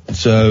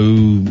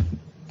 So,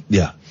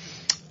 yeah.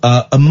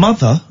 A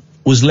mother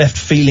was left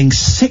feeling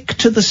sick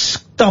to the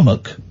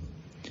stomach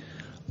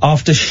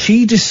after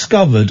she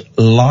discovered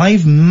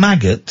live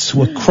maggots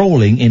were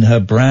crawling in her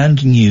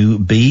brand new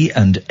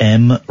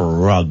B&M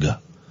rug.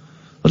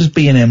 What does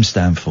B&M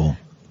stand for?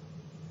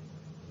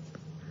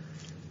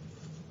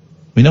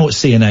 We know what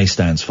C&A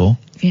stands for.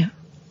 Yeah.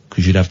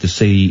 Because you'd have the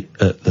C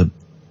at the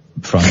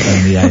front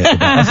and the A at the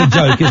back. That's a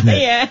joke, isn't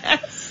it? Yeah.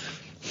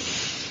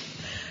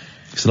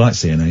 Because I like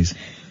C&A's.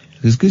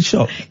 It was a good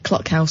shop.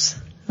 Clock House.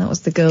 That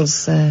was the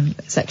girls'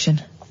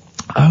 section.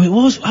 Oh, it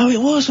was,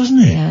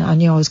 wasn't it? Yeah, I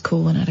knew I was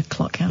cool when I had a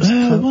clock house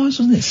Yeah, coat. it was,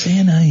 wasn't it?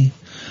 CNA.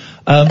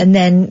 And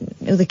then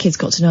other kids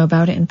got to know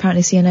about it, and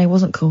apparently CNA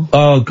wasn't cool.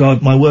 Oh,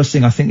 God, my worst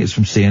thing, I think it's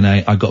from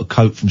CNA. I got a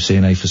coat from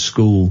CNA for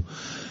school,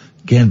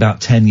 getting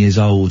about 10 years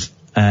old,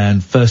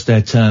 and first day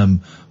of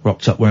term,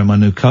 rocked up wearing my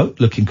new coat,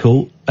 looking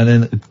cool, and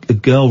then a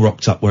girl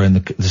rocked up wearing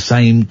the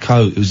same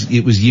coat.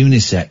 It was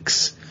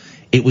unisex.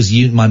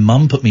 My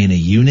mum put me in a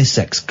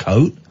unisex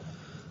coat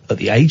at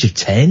the age of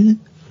 10.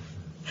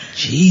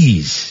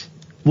 Jeez.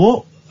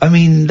 What? I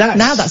mean,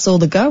 Now that's all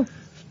the go.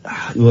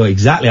 Well,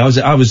 exactly. I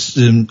was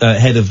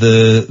ahead of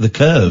the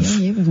curve.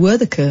 Yeah, you were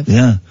the curve.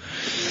 Yeah.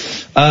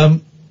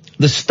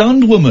 The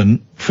stunned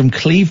woman from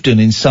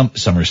Clevedon in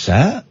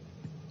Somerset.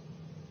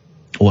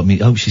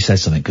 Oh, she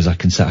says something because I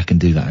can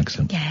do that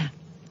accent. Yeah.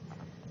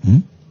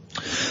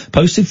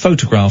 Posted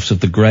photographs of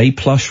the grey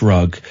plush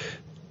rug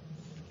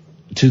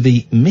to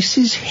the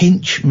Mrs.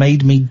 Hinch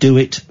Made Me Do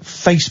It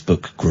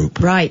Facebook group.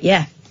 Right,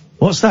 yeah.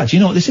 What's that? Do you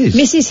know what this is?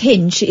 Mrs.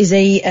 Hinch is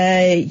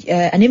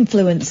an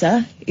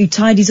influencer who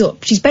tidies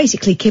up. She's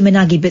basically Kim and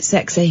Aggie, but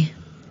sexy.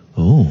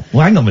 Oh,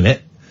 well, hang on a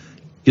minute.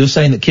 You're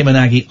saying that Kim and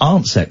Aggie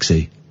aren't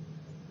sexy?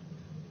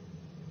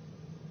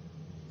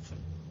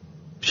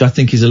 Which I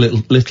think is a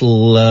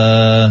little.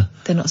 They're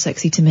not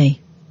sexy to me.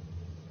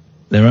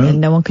 Their own?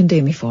 And no one can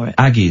do me for it.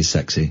 Aggie is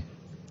sexy.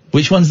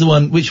 Which one's the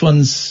one? Which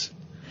one's?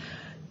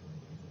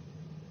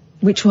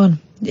 Which one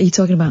are you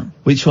talking about?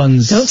 Which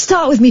one's? Don't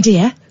start with me,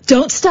 dear.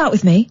 Don't start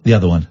with me. The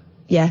other one.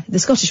 Yeah, the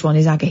Scottish one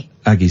is Aggie.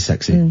 Aggie's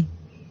sexy.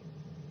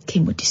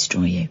 Kim would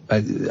destroy you.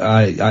 I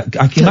can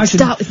Don't imagine.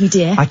 start with me,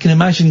 dear. I can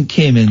imagine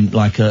Kim in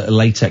like a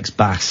latex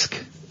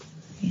basque.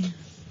 Yeah.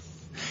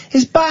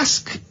 Is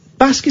Basque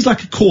is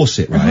like a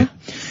corset, right?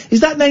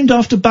 Is that named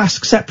after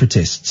Basque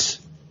separatists?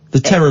 The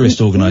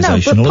terrorist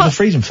organisation, no, or the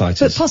freedom fighters?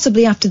 But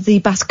possibly after the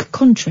Basque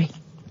country.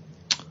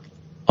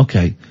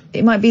 Okay.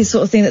 It might be the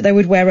sort of thing that they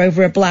would wear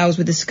over a blouse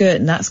with a skirt,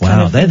 and that's kind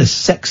Wow, of... they're the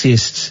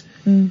sexiest.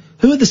 Who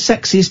are the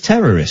sexiest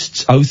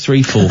terrorists?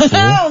 0344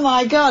 Oh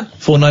my God.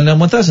 499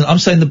 1000. I'm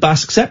saying the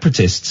Basque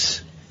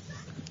separatists.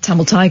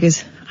 Tamil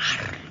Tigers.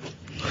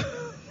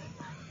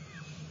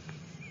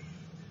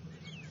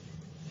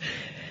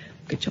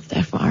 Good job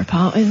they're far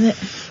apart, isn't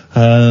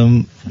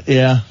it?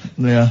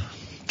 Yeah.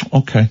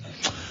 Okay.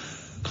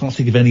 Can't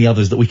think of any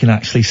others that we can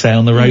actually say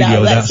on the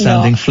radio without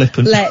sounding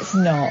flippant. Let's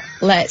not.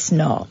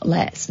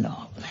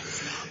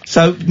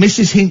 So,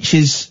 Mrs.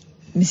 Hinch's...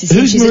 Mrs.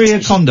 Who's Hinch's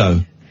Maria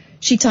Kondo?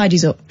 She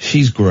tidies up.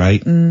 She's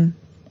great.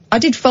 I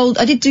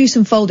did do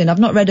some folding. I've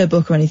not read her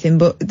book or anything,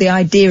 but the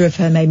idea of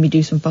her made me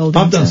do some folding.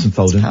 I've done some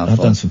folding.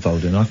 Powerful.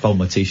 I fold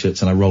my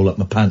t-shirts and I roll up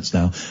my pants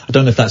now. I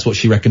don't know if that's what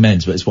she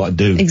recommends, but it's what I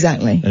do.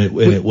 Exactly. And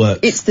it works.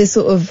 It's the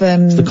sort of...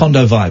 it's the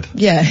Kondo vibe.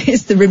 Yeah,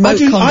 it's the remote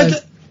Kondo.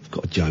 I've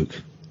got a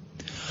joke.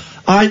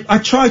 I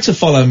try to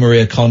follow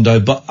Maria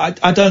Kondo, but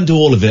I don't do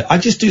all of it. I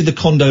just do the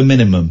Kondo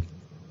minimum.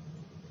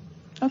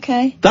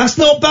 Okay. That's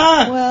not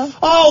bad. Well.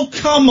 Oh,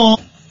 come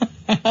on.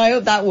 I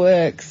hope that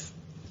works.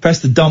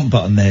 Press the dump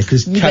button there,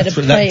 because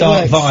Catherine, that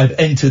dark vibe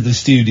entered the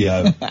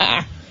studio.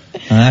 I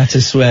had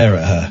to swear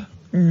at her.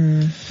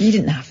 You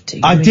didn't have to.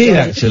 I did,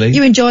 actually.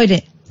 You enjoyed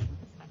it.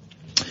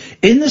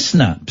 In the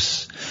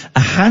snaps, a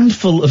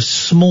handful of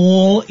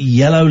small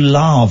yellow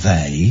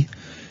larvae,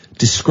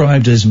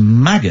 described as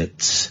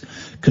maggots,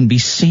 can be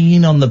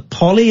seen on the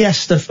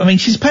polyester... I mean,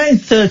 she's paying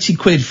 30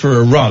 quid for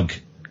a rug.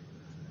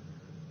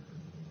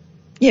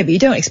 Yeah, but you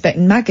don't expect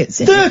maggots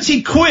in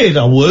 30 quid,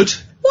 I would.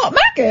 What,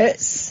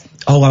 maggots?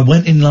 Oh, I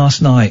went in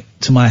last night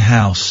to my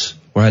house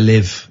where I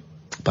live,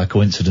 by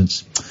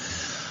coincidence.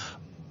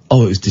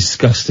 Oh, it was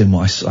disgusting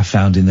what I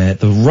found in there.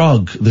 The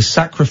rug, the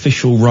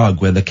sacrificial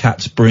rug where the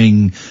cats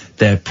bring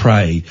their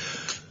prey,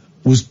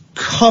 was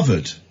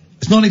covered.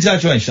 It's not an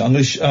exaggeration.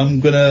 I'm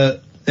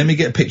gonna let me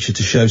get a picture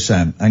to show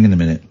Sam. Hang on a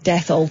minute.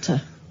 Death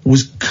altar.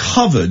 Was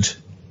covered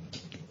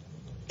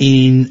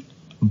in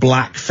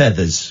black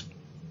feathers.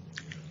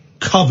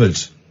 Covered,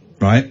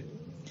 right?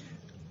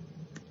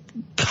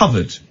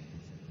 Covered.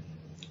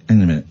 Hang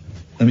on a minute.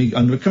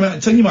 I'm gonna come out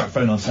and turn your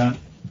microphone on, Sam.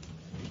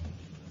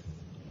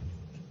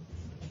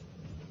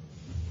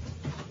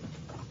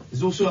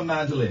 There's also a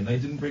mandolin. They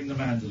didn't bring the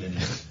mandolin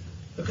in.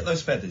 Look at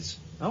those feathers.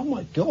 Oh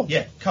my God.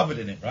 Yeah, covered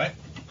in it, right?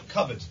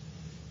 Covered.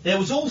 There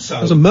was also...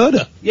 That was a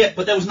murder. Yeah,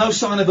 but there was no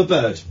sign of a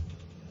bird.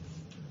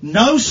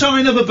 No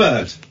sign of a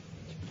bird.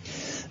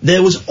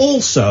 There was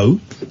also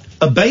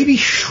a baby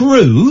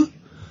shrew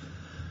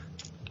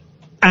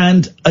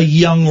and a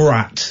young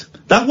rat.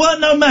 That weren't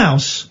no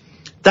mouse.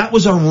 That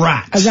was a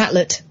rat. A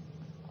ratlet.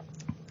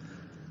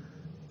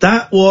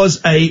 That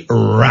was a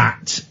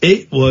rat.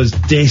 It was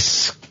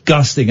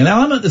disgusting. And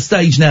now I'm at the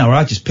stage now where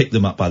I just pick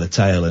them up by the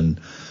tail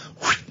and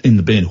in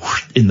the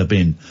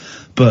bin.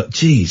 But,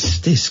 geez,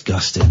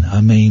 disgusting.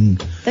 I mean...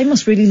 They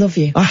must really love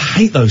you. I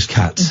hate those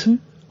cats.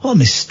 What a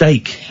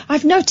mistake.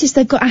 I've noticed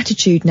they've got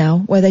attitude now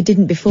where they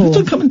didn't before. They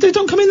don't come in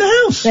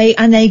the house. They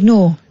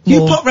ignore.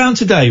 You more. pop round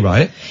today,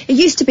 right? It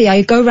used to be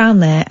I'd go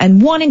round there,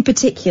 and one in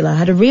particular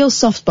had a real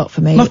soft spot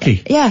for me.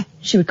 Lucky. Yeah.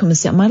 She would come and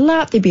sit on my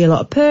lap. There'd be a lot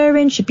of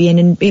purring. She'd be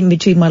in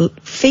between my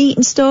feet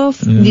and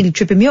stuff, nearly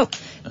tripping me up.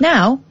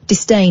 Now,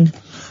 disdain.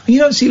 And you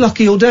don't see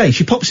Lucky all day.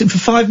 She pops in for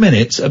 5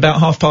 minutes about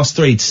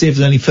 3:30 to see if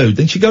there's any food.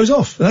 Then she goes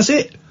off. And that's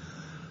it.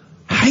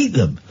 I hate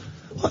them.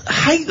 I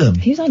hate them.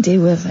 Whose idea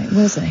was they?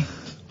 Was they?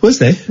 Was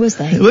they? Was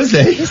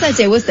they? Whose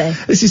idea was they?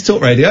 This is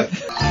Talk Radio.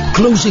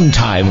 Closing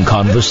time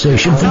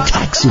conversation for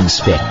tax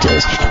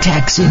inspectors,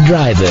 taxi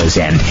drivers,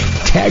 and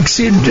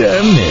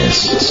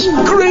taxidermists.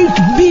 Great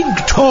big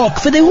talk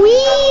for the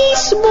wee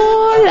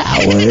small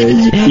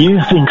hours.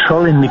 You've been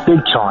trolling me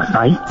big time,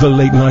 mate. The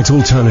Late Night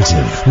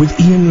Alternative with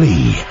Ian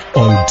Lee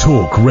on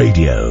Talk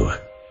Radio.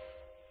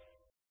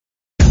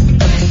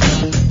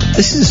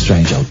 This is a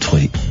strange old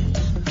tweet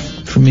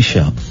from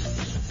Michelle.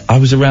 I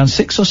was around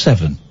 6 or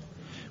 7.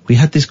 We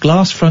had this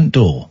glass front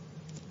door.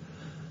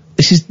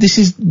 This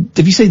is,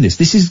 have you seen this?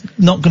 This is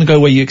not going to go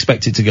where you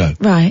expect it to go.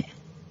 Right.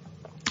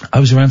 I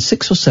was around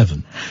 6 or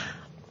 7.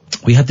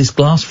 We had this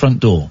glass front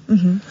door.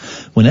 Mm-hmm.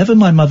 Whenever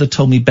my mother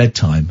told me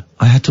bedtime,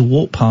 I had to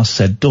walk past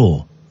said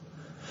door.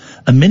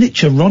 A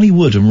miniature Ronnie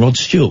Wood and Rod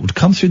Stewart would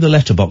come through the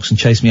letterbox and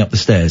chase me up the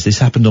stairs. This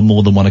happened on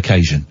more than one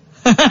occasion.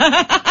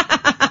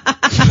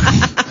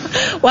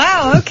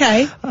 Wow,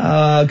 okay.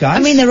 Guys? I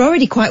mean, they're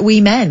already quite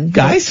wee men.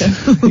 Guys?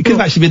 You could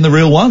have actually been the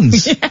real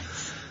ones. Yeah.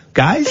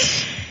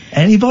 Guys?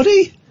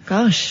 Anybody?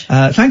 Gosh.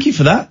 Thank you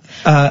for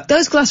that.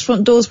 Those glass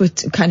front doors were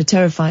kind of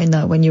terrifying,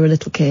 though, when you were a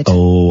little kid.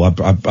 Oh,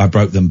 I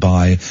broke them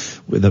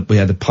we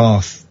had a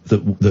path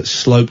that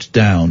sloped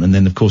down, and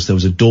then, of course, there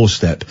was a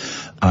doorstep,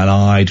 and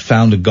I'd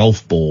found a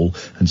golf ball,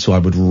 and so I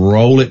would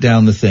roll it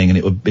down the thing, and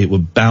it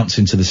would bounce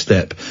into the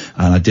step,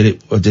 and I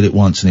did it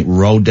once, and it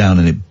rolled down,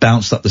 and it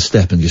bounced up the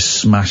step and just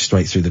smashed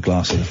straight through the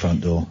glass of the front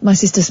door. My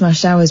sister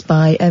smashed ours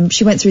by,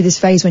 she went through this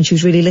phase when she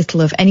was really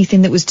little of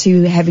anything that was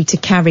too heavy to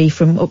carry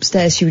from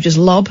upstairs, she would just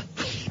lob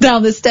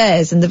down the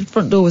stairs, and the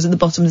front door was at the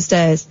bottom of the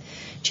stairs.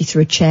 She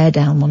threw a chair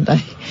down one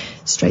day,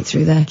 straight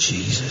through there.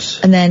 Jesus.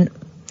 And then,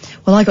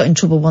 well, I got in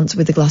trouble once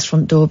with the glass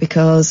front door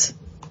because...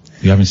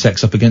 You having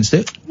sex up against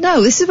it?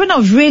 No, this is when I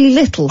was really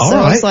little, All so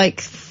right. I was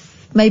like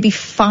maybe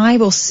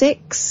 5 or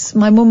 6.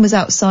 My mum was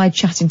outside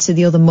chatting to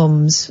the other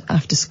mums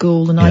after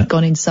school, and I'd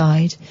gone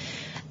inside,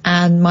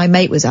 and my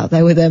mate was out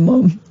there with their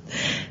mum.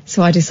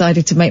 So I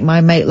decided to make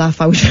my mate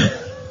laugh. I would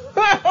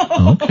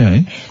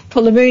Okay.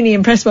 pull a moonie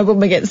and press my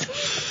bum against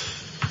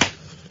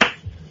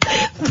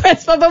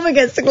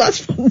the glass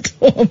front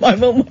door. My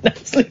mum went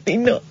absolutely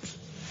nuts.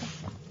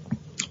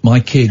 My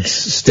kids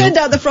still... Turned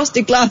out the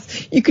frosted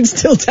glass, you can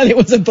still tell it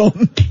was a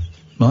bum.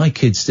 My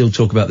kids still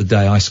talk about the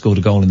day I scored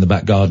a goal in the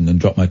back garden and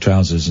dropped my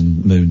trousers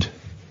and mooned.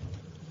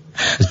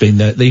 Has been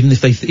there. Even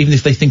if they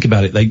think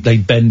about it, they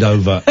bend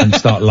over and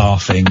start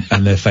laughing,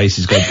 and their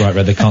faces go bright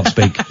red. They can't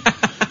speak.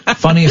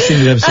 Funniest thing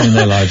they've ever seen in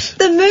their lives.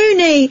 The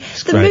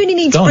moonie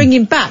needs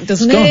bringing back,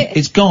 doesn't it?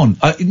 It's gone.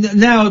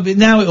 Now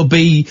it'll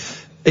be.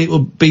 It will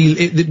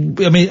be.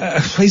 I mean,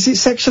 is it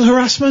sexual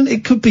harassment?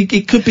 It could be.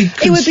 It would be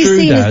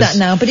seen as that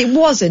now, but it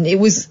wasn't. It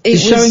was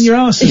showing your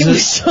ass. It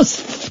was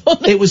just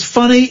funny. It was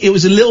funny. It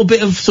was a little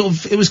bit of sort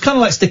of. It was kind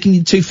of like sticking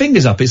your 2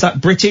 fingers up. It's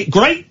that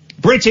great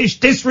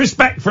British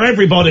disrespect for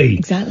everybody.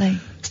 Exactly.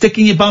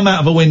 Sticking your bum out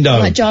of a window.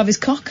 Like Jarvis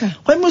Cocker.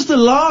 When was the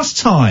last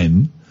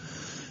time?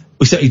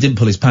 Except he didn't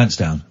pull his pants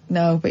down.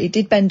 No, but he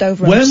did bend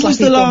over. When was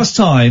the last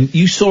time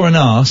you saw an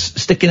arse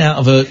sticking out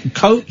of a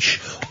coach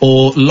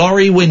or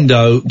lorry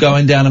window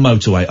going down a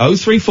motorway?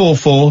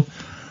 0344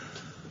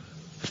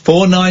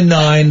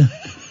 499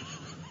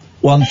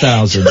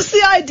 1000. Just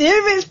the idea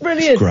of it's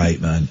brilliant. It's great,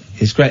 man.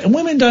 It's great. And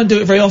women don't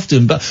do it very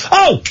often, but...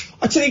 Oh!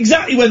 I'll tell you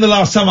exactly when the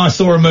last time I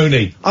saw a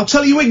moonie. I'll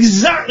tell you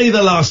exactly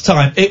the last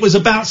time. It was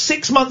about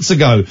 6 months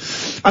ago.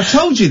 I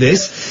told you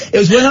this. It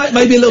was when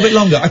maybe a little bit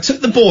longer. I took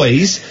the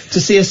boys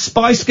to see a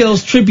Spice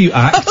Girls tribute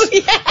act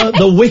at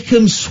the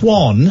Wickham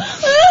Swan,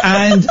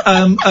 and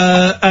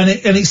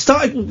it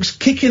started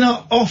kicking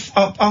up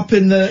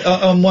in the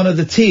on one of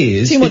the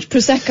tiers. Too much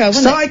prosecco,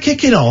 wasn't it? Started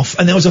kicking off,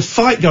 and there was a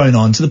fight going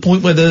on to the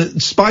point where the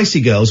Spicy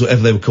Girls,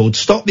 whatever they were called,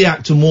 stopped the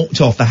act and walked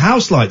off. The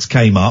house lights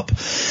came up,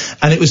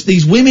 and it was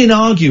these women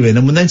arguing.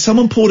 And then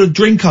someone poured a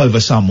drink over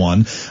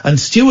someone, and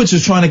stewards were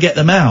trying to get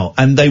them out,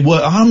 and they were,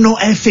 I'm not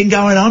effing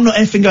going.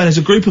 There's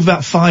a group of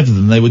about 5 of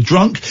them. They were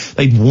drunk.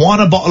 They'd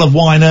won a bottle of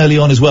wine early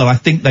on as well. I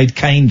think they'd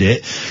caned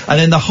it. And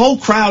then the whole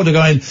crowd are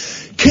going,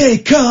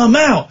 kick 'em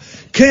out.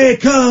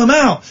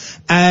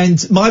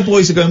 And my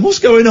boys are going, what's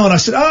going on? I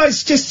said,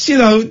 it's just,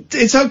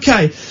 it's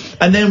okay.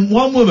 And then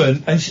one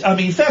woman, and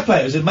fair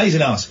play, it was an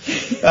amazing ass.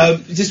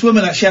 This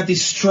woman actually had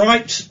these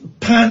striped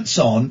pants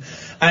on,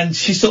 and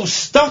she sort of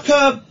stuck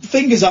her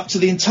fingers up to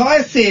the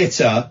entire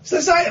theatre. So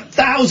there's like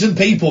 1,000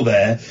 people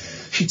there.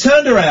 She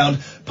turned around,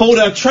 pulled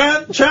her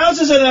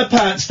trousers and her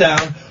pants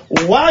down,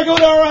 waggled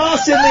her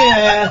ass in the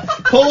air,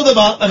 pulled them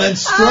up, and then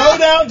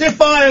strode out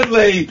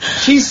defiantly.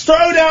 She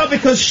strode out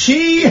because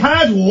she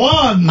had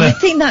won. I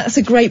think that's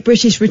a great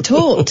British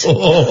retort.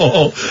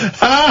 That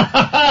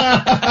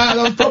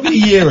was probably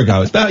a year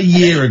ago. It's about a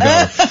year ago.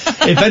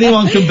 If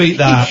anyone can beat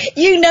that.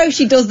 You know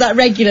she does that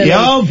regularly.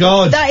 Yeah, oh,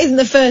 God. That isn't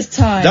the first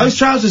time. Those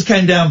trousers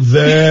came down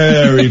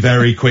very,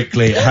 very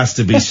quickly, it has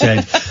to be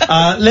said.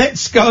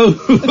 Let's go.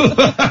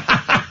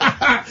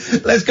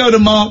 Let's go to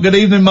Mark. Good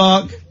evening,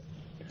 Mark.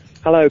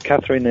 Hello,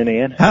 Katherine and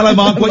Ian. Hello,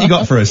 Mark. What you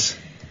got for us?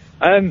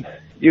 You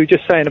were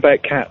just saying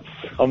about cats.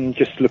 I'm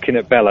just looking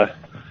at Bella.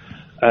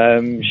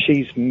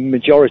 She's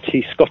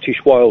majority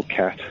Scottish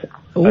wildcat,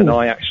 and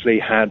I actually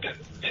had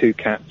 2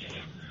 cats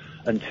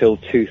until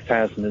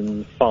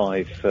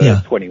 2005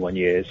 for 21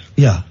 years.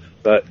 Yeah.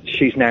 But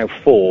she's now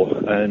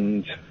 4,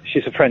 and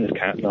she's a friend's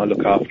cat, and I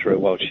look after her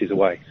while she's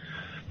away.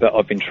 But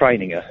I've been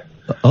training her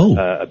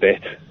a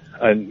bit,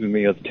 and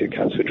the other 2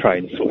 cats were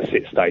trained, sort of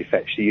sit, stay,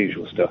 fetch, the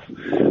usual stuff.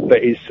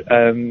 But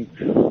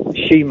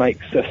she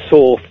makes a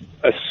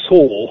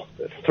Saw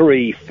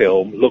 3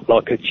 film look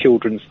like a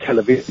children's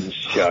television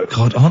show.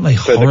 God, aren't they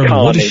For the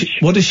horrible? What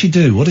carnage. does she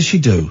do? What does she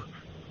do?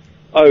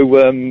 Oh,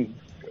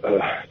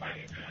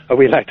 are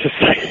we allowed to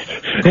say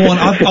it? Go on,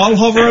 I'll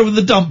hover over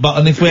the dump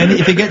button if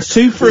it gets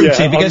too fruity,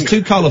 Yeah, if it gets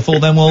too colourful,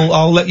 then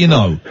I'll let you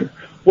know.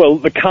 Well,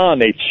 the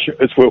carnage,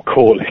 as we'll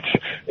call it,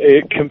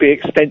 it can be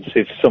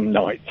extensive some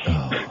nights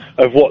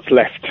of what's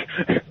left.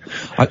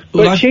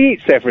 But she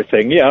eats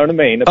everything, you know what I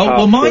mean? Oh,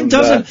 well, mine apart from,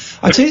 doesn't.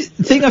 I tell you,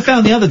 the thing I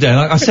found the other day, and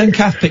I send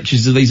Kath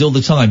pictures of these all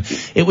the time,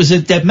 it was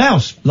a dead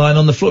mouse lying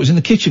on the floor. It was in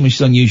the kitchen, which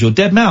is unusual.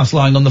 Dead mouse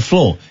lying on the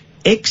floor.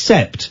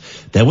 Except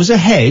there was a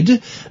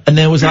head, and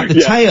there was like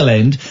the tail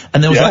end,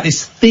 and there was like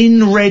this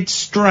thin red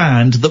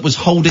strand that was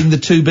holding the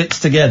 2 bits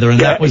together,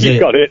 and that was you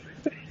got it.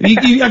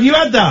 Have you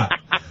had that?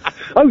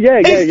 Oh,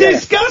 yeah.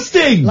 It's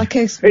disgusting! Like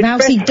a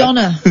mousy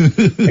Donna.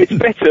 It's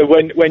better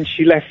when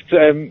she left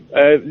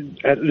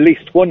at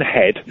least one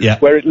head,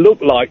 where it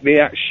looked like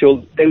there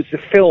was a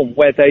film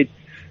where they,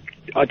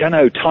 I don't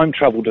know, time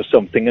travelled or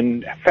something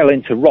and fell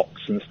into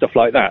rocks and stuff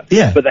like that.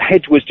 Yeah. But the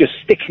head was just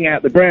sticking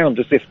out the ground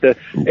as if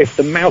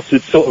the mouse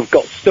had sort of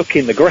got stuck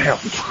in the ground.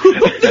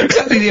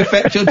 Exactly the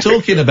effect you're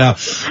talking about.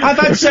 I've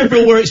had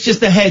several where it's just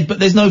the head, but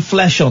there's no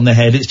flesh on the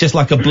head. It's just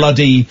like a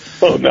bloody,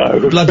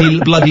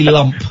 bloody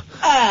lump.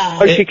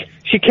 Oh,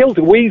 she killed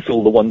a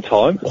weasel the one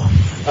time,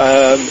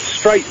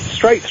 straight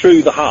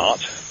through the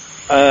heart.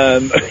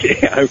 You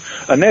know,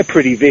 and they're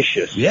pretty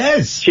vicious.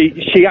 Yes.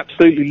 She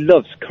absolutely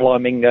loves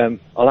climbing.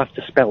 I'll have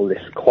to spell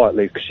this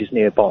quietly because she's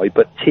nearby,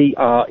 but Tree.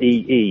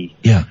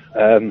 Yeah.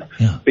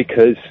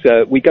 Because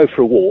we go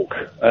for a walk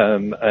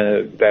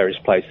various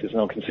places, and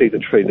I can see the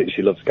tree that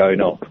she loves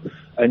going up,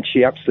 and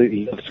she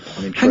absolutely loves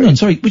climbing trees. Hang on,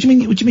 sorry. What do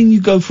you mean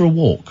you go for a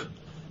walk?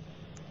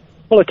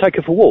 Well, I take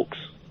her for walks.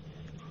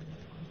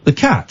 The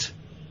cat?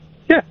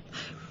 Yeah.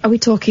 Are we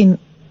talking...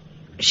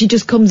 She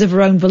just comes of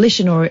her own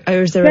volition, or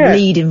is there a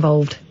lead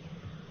involved?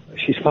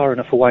 She's far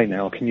enough away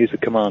now. I can use the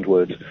command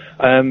words.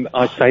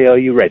 I say, "Are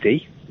you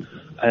ready?"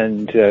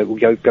 And we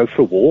go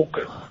for a walk.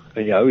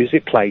 You know, is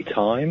it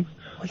playtime?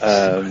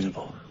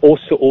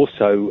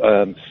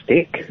 Also,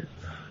 stick.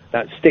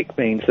 That stick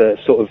means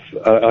sort of.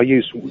 I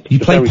use. You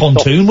play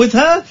pontoon with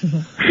her?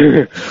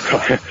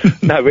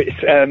 No,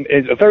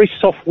 it's a very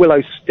soft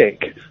willow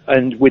stick,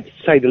 and with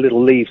say the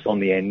little leaves on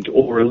the end,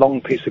 or a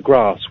long piece of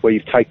grass where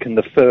you've taken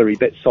the furry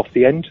bits off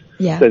the end.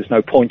 Yeah. So there's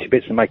no pointy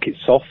bits to make it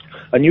soft,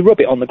 and you rub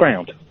it on the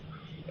ground,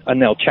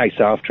 and they'll chase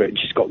after it. And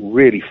she's got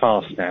really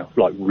fast now,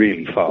 like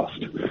really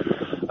fast. You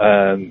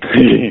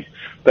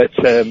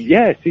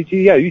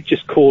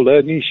just call her,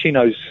 and she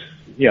knows.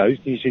 You know,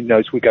 usually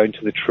knows we're going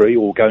to the tree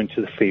or going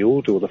to the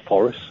field or the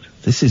forest.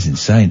 This is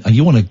insane.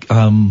 You want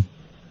to?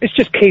 It's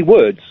just key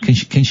words.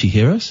 Can she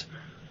hear us?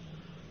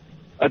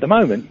 At the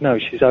moment, no.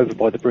 She's over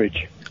by the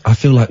bridge. I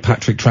feel like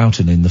Patrick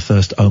Troughton in the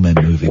first Omen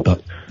movie,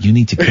 but you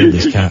need to kill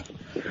this cat.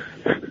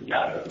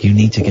 No. You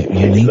need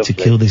to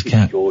kill this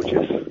cat.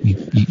 Gorgeous.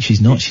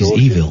 She's not. She's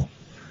evil.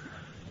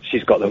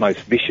 She's got the most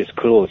vicious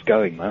claws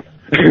going, man.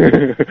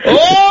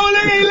 Oh,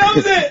 he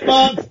loves it,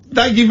 Mark.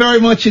 Thank you very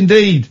much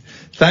indeed.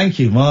 Thank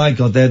you. My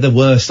God, they're the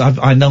worst.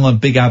 I know I'm a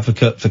big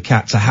advocate for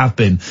cats. I have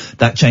been.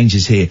 That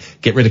changes here.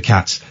 Get rid of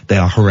cats. They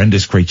are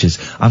horrendous creatures.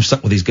 I'm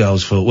stuck with these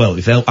girls for,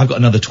 I've got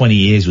another 20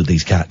 years with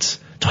these cats.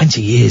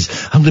 20 years.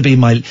 I'm going to be in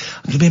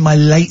my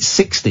late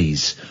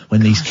 60s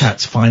when these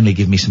cats finally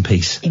give me some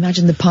peace.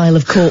 Imagine the pile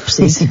of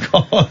corpses.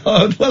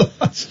 God, well,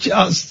 it's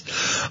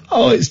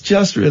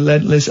just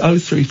relentless.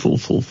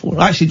 03444.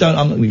 Actually, I'm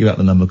not going to give out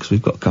the number because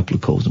we've got a couple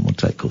of calls and we'll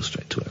take calls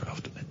straight to her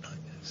after midnight.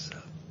 So.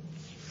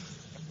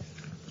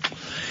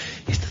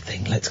 Here's the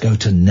thing. Let's go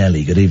to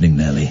Nellie. Good evening,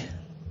 Nellie.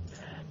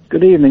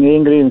 Good evening,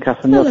 Ian. Good evening,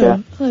 Katherine.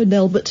 Hello,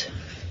 Nelbert.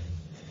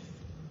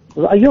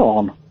 Was that a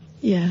yawn?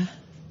 Yeah.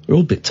 We're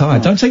all a bit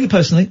tired. Don't take it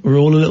personally. We're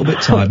all a little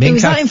bit tired. It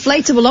was that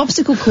inflatable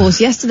obstacle course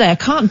yesterday. I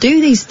can't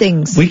do these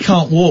things. We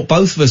can't walk.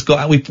 Both of us got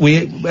out. We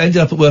ended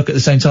up at work at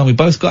the same time. We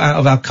both got out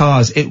of our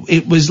cars.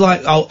 It was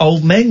like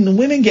old men and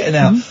women getting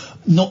out.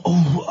 It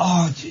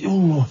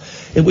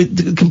was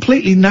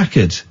completely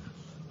knackered.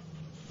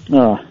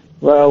 Oh,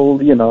 well,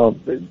 you know,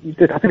 I think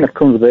that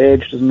comes with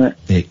age, doesn't it?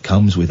 It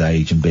comes with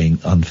age and being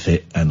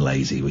unfit and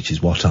lazy, which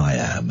is what I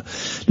am.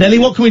 Nelly,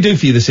 what can we do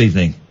for you this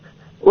evening?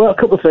 Well, a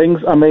couple of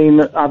things. I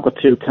mean, I've got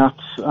 2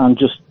 cats, and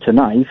just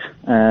tonight,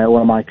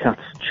 one of my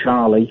cats,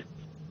 Charlie,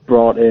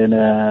 brought in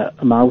a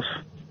mouse.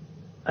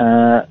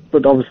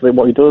 But obviously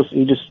what he does,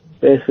 he just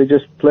basically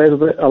just plays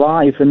with it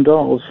alive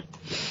indoors.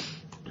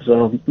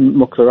 So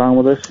mucks around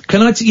with it.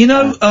 Can I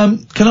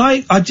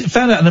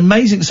found out an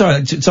amazing,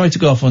 sorry to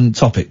go off on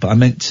topic, but I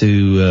meant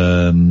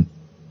to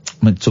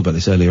talk about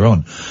this earlier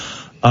on.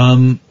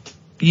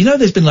 You know,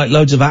 there's been like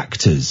loads of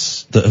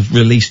actors that have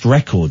released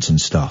records and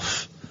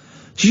stuff.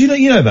 Do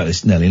you know about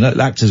this, Nelly? Like,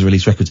 actors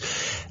release records.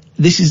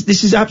 This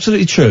is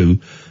absolutely true.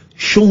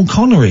 Sean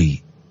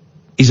Connery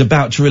is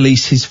about to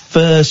release his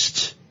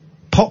first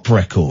pop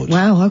record.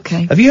 Wow,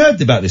 okay. Have you heard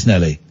about this,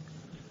 Nelly?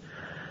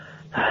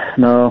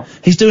 No.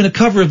 He's doing a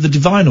cover of the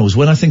Divinals,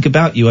 When I Think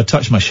About You, I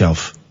Touch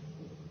Myself.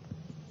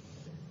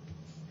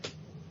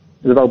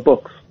 Is it about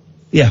books?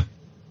 Yeah.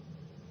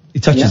 He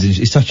touches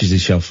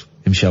his shelf,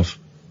 himself.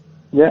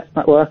 Yeah,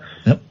 that works.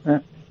 Yep. Yeah,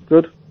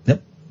 good.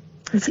 Yep.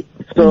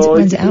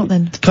 When's it out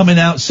then? It's coming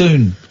out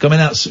soon.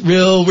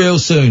 Real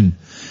soon.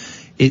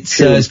 It's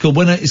called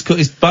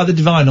it's by the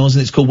Divinals,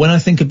 and it's called When I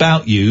Think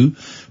About You,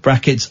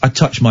 brackets, I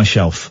Touch My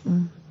Shelf.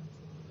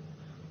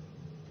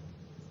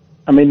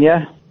 I mean,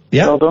 yeah.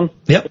 Yeah. Well done.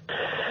 Yep.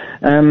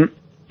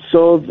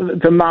 So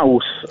the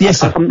mouse.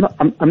 Yes, I'm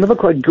never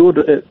quite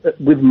good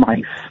with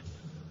mice.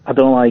 I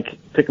don't like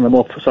picking them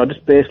up, so I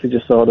just basically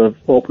sort of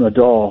open the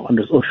door and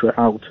just usher it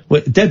out.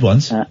 Wait, dead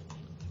ones?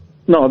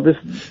 No, this.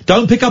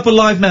 Don't pick up a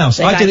live mouse.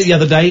 I did it the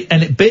other day,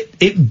 and it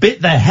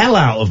bit the hell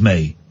out of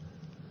me.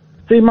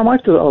 See, my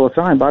wife does it all the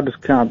time, but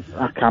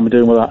I can't be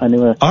doing with that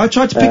anyway. I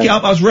tried to pick it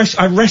up.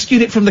 I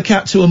rescued it from the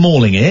cats who were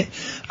mauling it,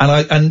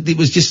 and it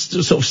was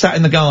just sort of sat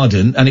in the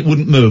garden, and it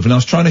wouldn't move, and I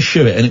was trying to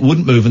shoo it, and it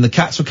wouldn't move, and the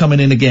cats were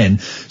coming in again.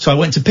 So I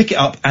went to pick it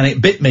up, and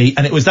it bit me,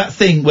 and it was that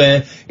thing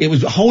where it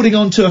was holding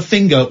onto a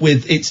finger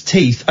with its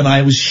teeth, and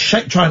I was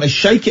trying to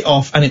shake it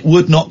off, and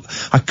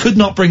I could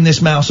not bring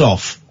this mouse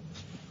off.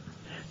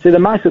 See, the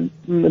mice in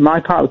my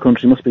part of the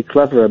country must be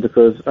cleverer,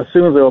 because as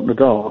soon as they open the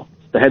door,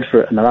 they head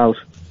for it and they're out.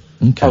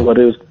 Okay. All I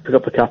do is pick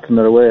up the cat and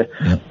they're away.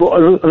 Yeah. But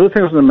another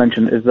thing I was going to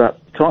mention is that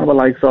talking about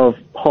like sort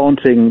of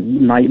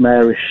haunting,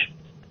 nightmarish,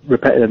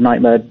 repetitive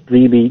nightmare,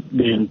 dreamy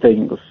vision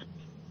things.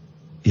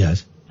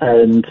 Yes.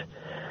 And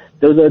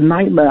there was a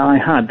nightmare I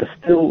had.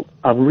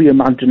 I've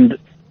reimagined.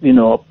 You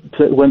know,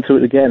 went through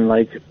it again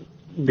like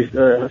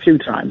a few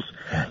times,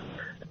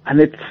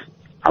 and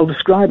I'll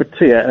describe it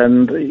to you,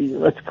 and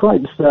it's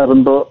quite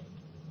disturbing, but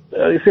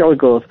you see how it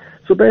goes.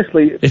 So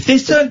basically, if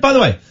this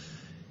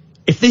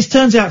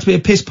turns out to be a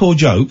piss poor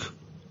joke...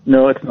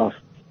 No, it's not.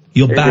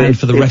 You're banned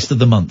for the rest of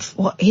the month.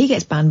 What? He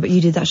gets banned, but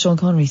you did that Sean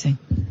Connery thing.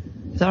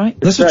 Is that right?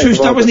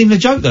 That wasn't even a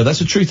joke, though.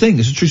 That's a true thing.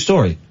 It's a true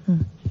story.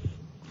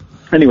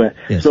 Anyway,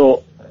 yes.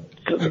 So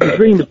the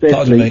dream was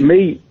basically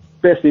me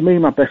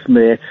and my best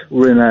mate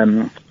were in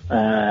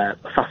a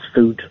fast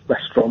food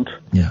restaurant.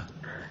 Yeah.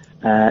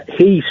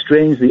 He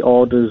strangely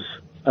orders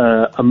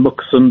a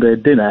muck Sunday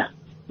dinner,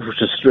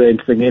 which is a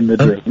strange thing in the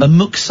dream. A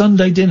muck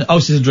Sunday dinner? Oh,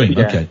 this is a dream.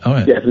 Yeah. Okay, all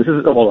right. Yeah, this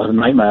is a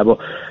nightmare, but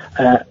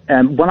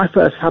when I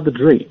first had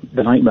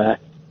the nightmare,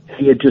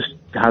 he had just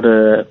had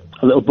a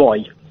little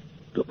boy,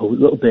 a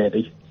little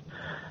baby,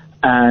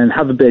 and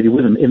had the baby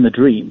with him in the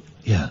dream.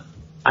 Yeah.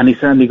 And he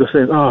suddenly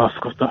says, "Oh, I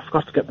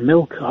forgot to get the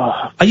milk."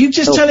 Oh, are you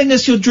just telling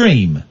us your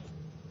dream?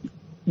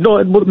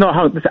 No. This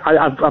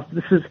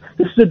is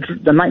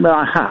the nightmare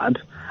I had,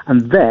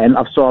 and then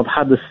I've sort of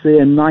had the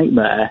same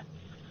nightmare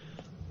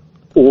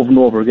over and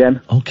over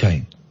again.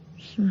 Okay.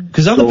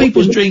 Because other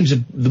people's dreams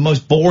are the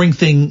most boring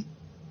thing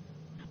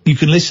you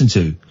can listen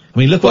to. I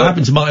mean, look what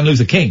happened to Martin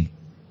Luther King.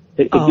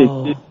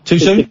 Too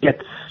soon? It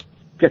gets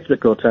a bit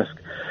grotesque.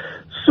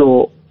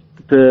 So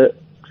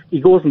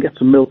he goes and gets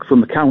some milk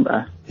from the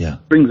counter. Yeah.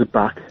 Brings it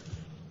back,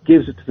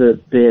 gives it to the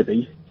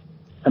baby,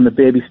 and the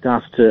baby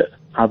starts to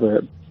have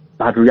a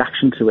bad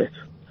reaction to it.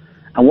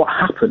 And what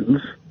happens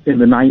in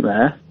the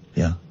nightmare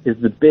is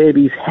the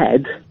baby's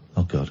head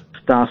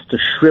starts to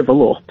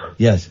shrivel up.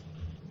 Yes.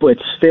 But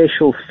its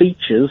facial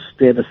features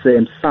stay the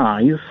same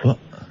size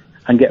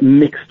and get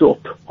mixed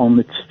up on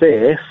its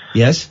face.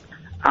 Yes.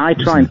 I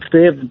try and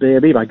save the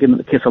baby by giving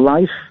it a kiss of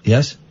life.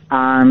 Yes.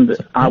 And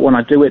when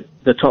I do it,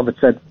 the top of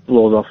its head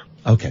blows off.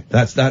 Okay,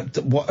 that's that.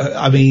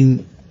 I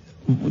mean,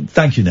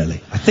 thank you, Nelly.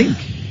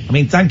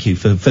 Thank you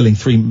for filling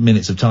 3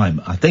 minutes of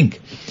time. I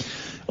think.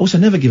 Also,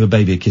 never give a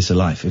baby a kiss of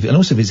life. And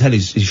also, if its head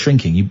is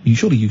shrinking, you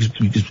surely you just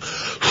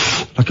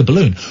like a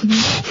balloon.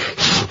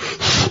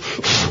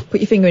 Put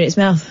your finger in its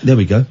mouth. There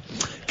we go.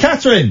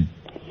 Katherine.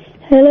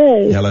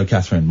 Hello. Hello,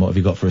 Katherine. What have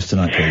you got for us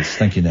tonight, please?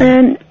 Thank you,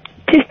 Nelly.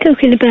 Just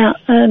talking about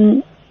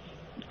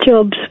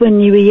jobs when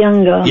you were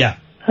younger. Yeah.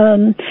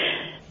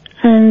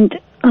 And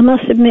I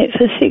must admit,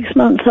 for 6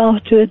 months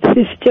afterwards,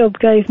 this job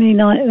gave me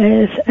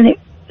nightmares, and it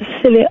was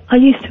silly. I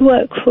used to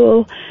work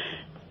for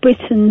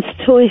Britain's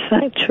Toy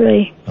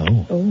Factory.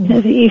 Oh.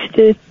 They used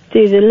to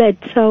do the lead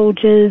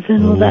soldiers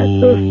and all that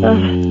sort of stuff.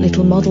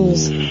 Little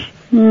models.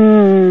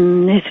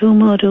 Little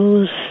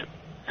models.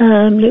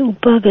 Little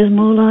buggers,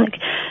 more like.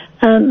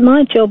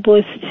 My job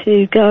was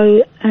to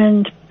go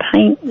and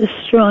paint the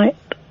stripe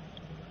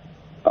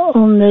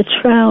on the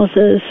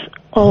trousers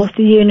of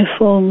the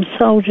uniformed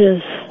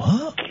soldiers.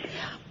 What?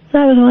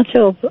 That was my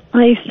job.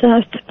 I used to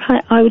have to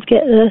paint. I would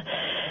get the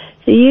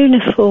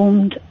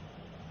uniformed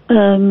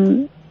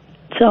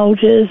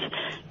soldiers,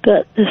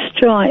 but the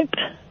stripe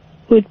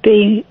would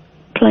be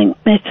plank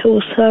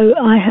metal, so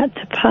I had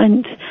to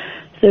paint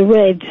the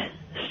red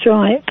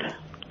stripe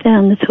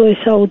down the toy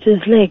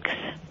soldiers' legs.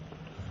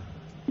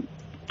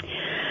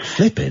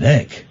 Flippin'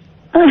 heck.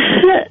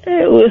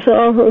 It was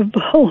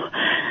horrible.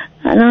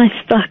 And I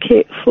stuck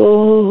it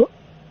for,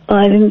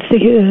 I didn't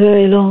think it was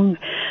very long.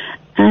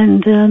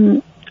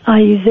 And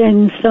I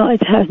then started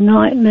to have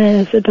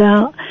nightmares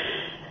about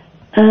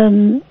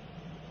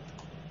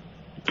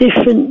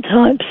different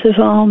types of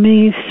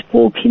armies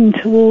walking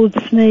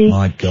towards me.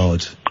 My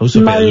God.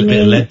 Also a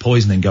bit of lead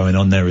poisoning going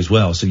on there as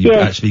well, so you'd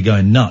actually be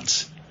going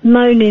nuts.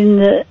 Moaning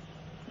that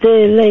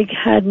their leg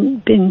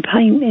hadn't been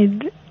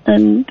painted,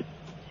 and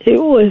it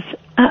was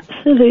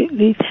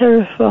absolutely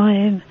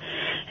terrifying.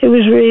 It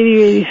was really,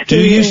 really scary. Do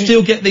you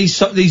still get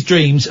these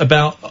dreams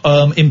about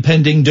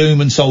impending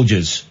doom and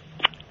soldiers?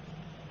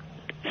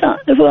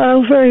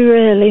 Well, very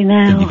rarely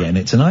now. Then you're getting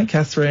it tonight,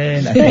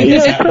 Catherine.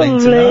 It's happening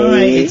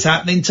tonight. It's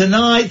happening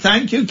tonight.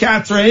 Thank you,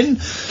 Catherine.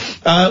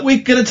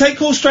 We're going to take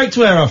calls straight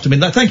to air after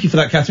midnight. Thank you for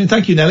that, Catherine.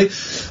 Thank you, Nelly.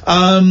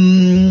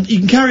 You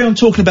can carry on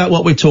talking about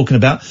what we're talking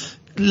about.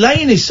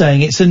 Lane is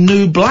saying it's a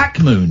new black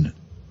moon.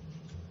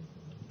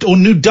 Or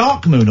new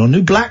dark moon, or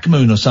new black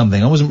moon, or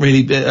something. I wasn't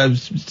really.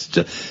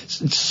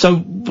 So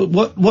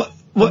what?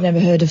 I've never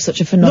heard of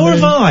such a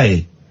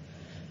phenomenon.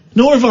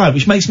 Nor have I,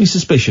 which makes me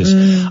suspicious.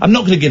 I'm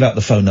not going to give out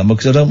the phone number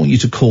because I don't want you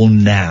to call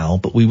now,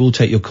 but we will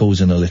take your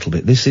calls in a little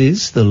bit. This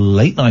is the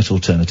Late Night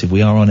Alternative.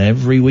 We are on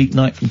every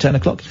weeknight from 10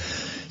 o'clock.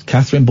 It's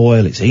Catherine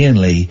Boyle, it's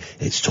Iain Lee,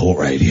 it's Talk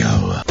Radio.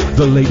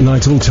 The Late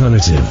Night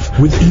Alternative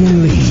with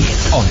Iain Lee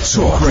on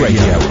Talk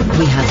Radio.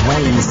 We have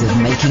ways of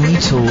making you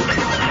talk.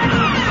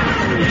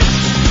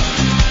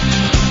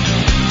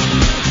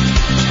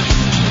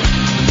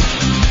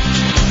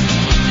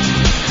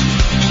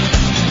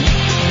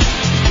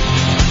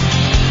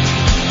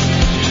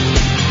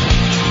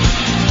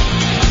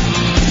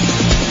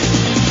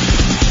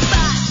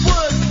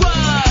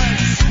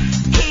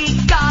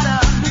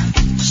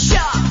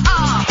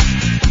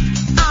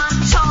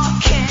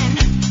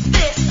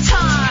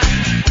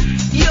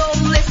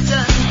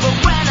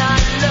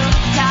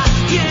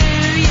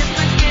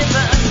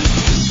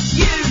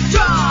 You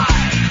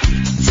drive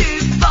too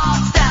far.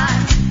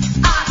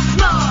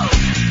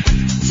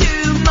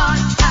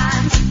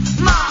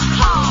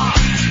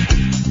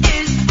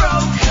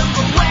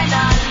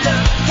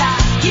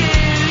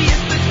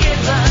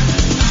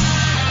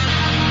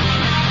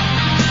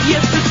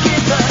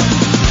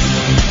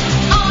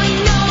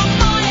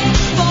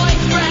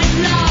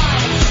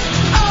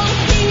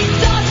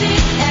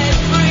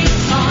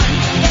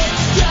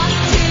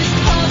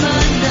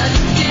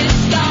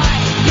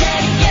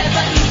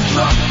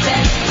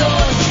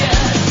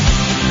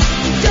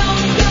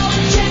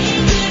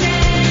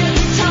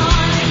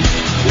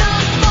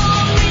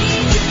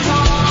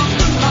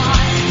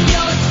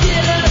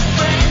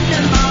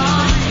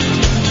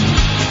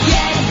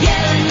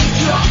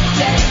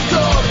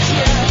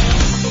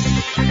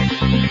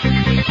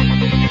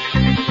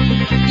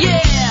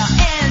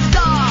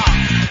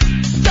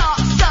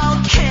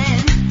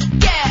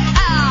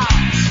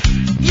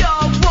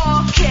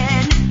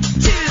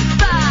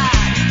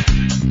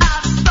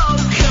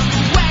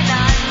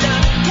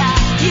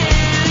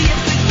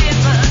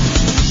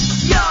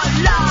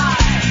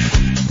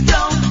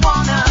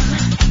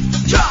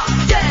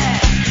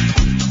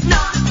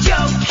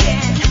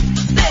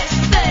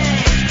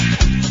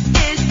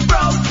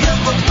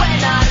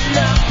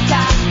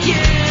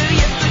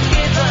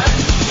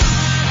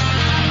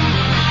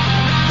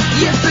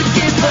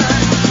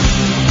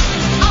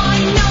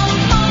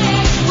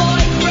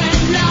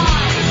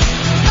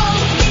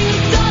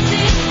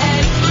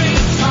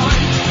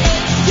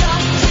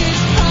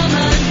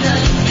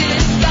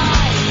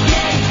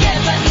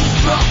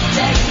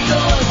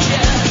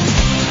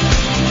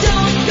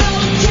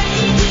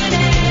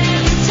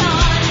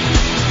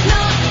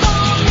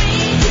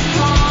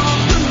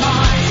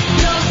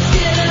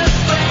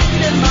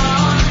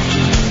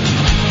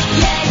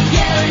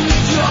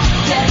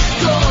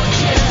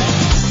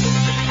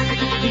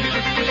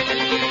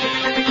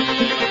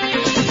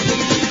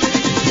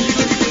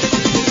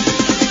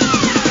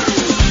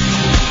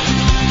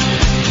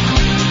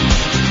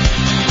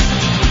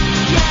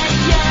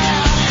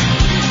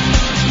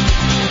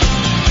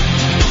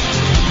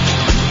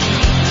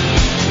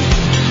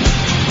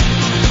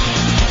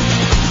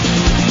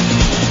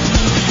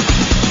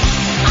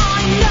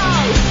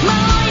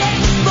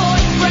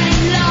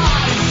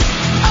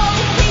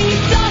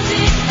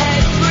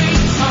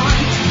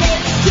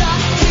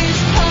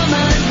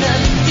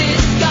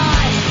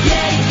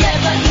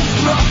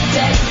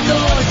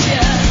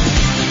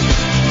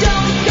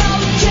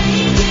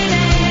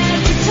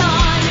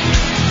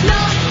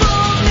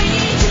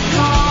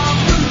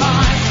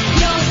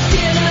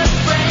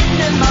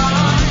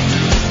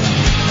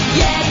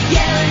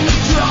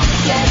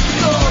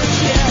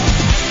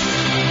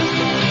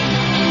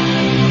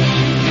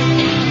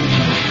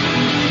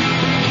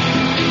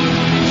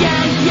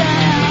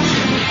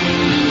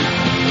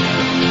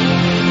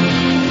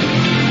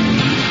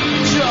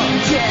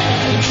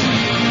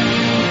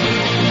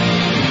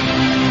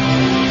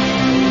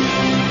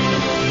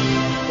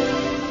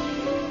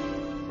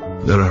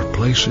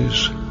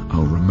 places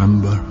I'll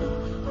remember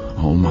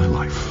all my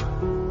life.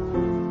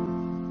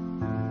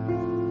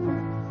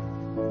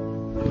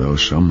 Though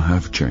some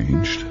have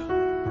changed,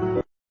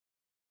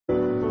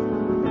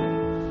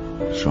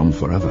 some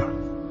forever,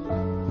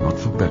 not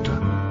for better.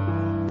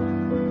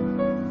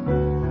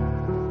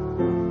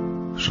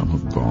 Some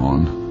have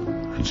gone,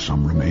 and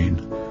some remain.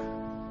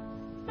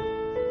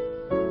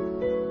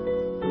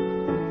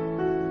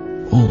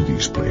 All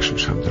these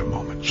places have their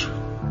moments.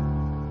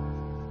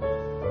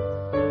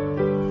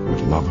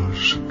 With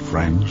lovers and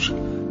friends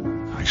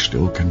I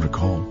still can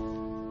recall.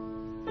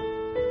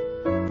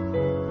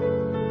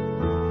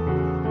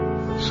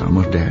 Some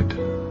are dead,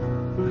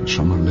 and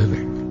some are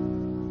living.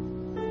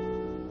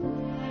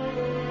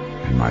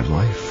 In my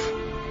life,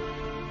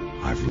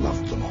 I've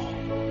loved them all.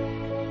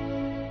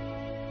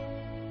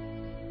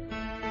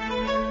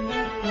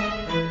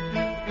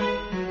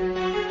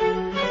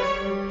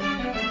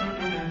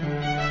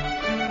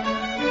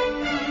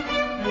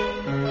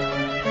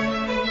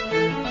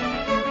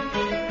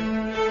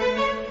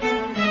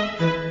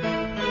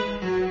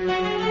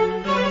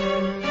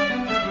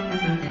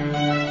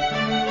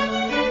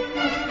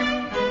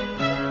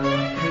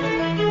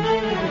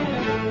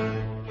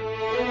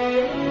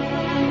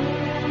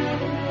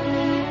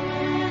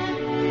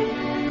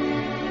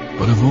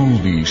 But of all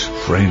these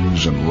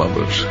friends and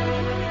lovers,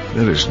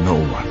 there is no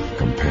one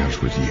compares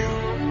with you.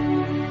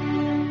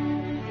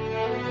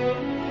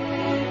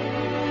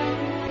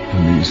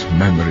 And these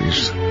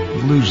memories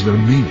lose their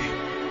meaning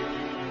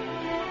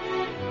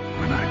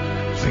when I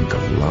think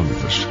of love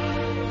as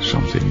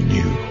something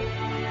new.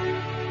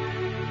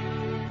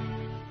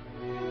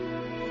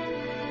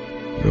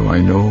 Though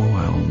I know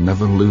I'll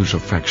never lose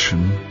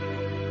affection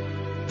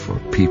for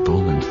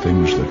people and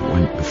things that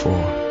went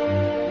before.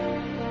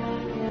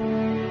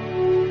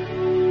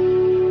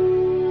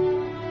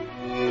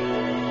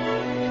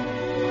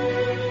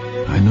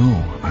 I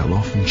know I'll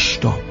often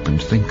stop and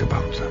think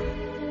about them.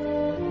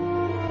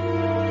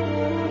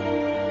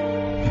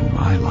 In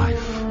my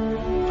life,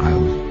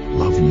 I'll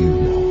love you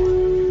more.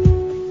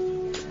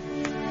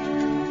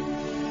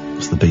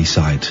 It's the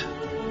B-side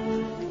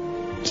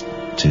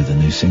to the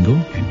new single.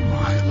 In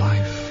my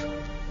life,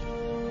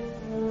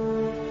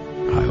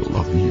 I'll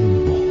love you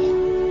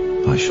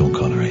more. By Sean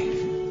Connery.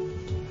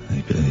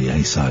 The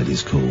A-side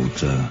is called,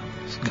 it's a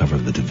cover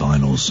of the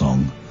Vaginal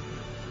song.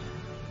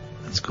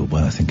 It's called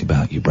When I Think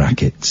About You,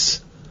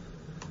 brackets,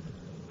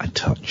 I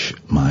Touch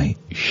My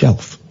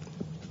Shelf.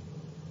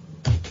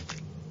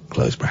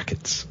 Close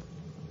brackets.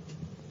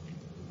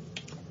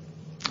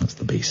 That's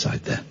the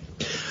B-side there.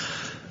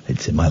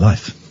 It's In My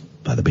Life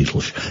by the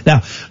Beatles. Now,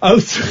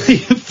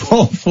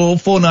 0344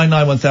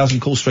 499 1000.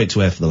 Call straight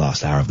to air for the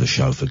last hour of the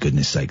show, for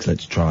goodness sakes.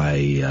 Let's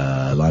try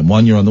line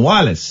 1. You're on the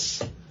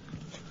wireless.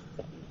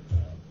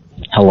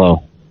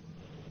 Hello.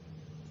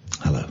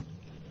 Hello.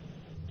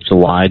 So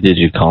why did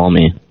you call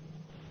me?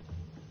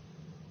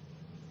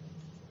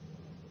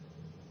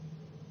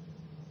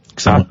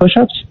 Back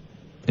push-ups?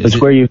 It's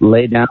where you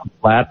lay down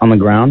flat on the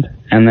ground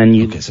and then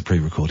you... Okay, it's a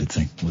pre-recorded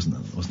thing. It wasn't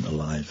a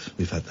live.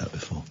 We've had that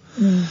before.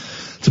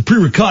 It's a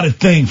pre-recorded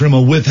thing from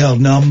a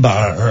withheld number.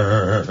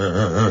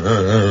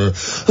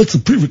 It's a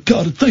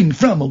pre-recorded thing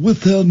from a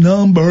withheld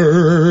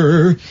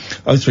number.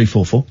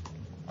 0344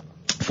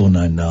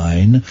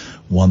 499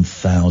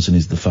 1000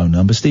 is the phone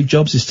number. Steve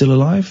Jobs is still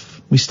alive.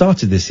 We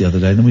started this the other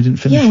day, then we didn't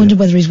finish I wondered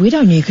whether he's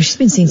widowed you, because she's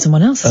been seeing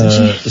someone else,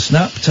 hasn't she? The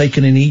snap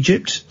taken in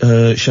Egypt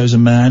shows a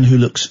man who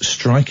looks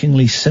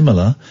strikingly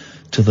similar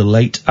to the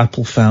late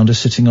Apple founder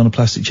sitting on a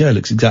plastic chair.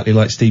 Looks exactly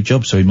like Steve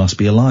Jobs, so he must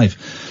be alive.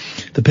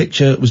 After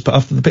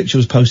the picture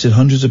was posted,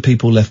 hundreds of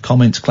people left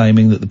comments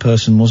claiming that the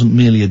person wasn't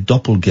merely a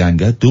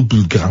doppelganger,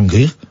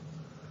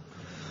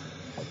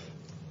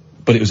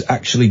 but it was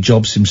actually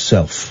Jobs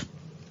himself,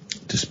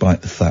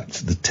 despite the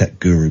fact the tech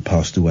guru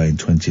passed away in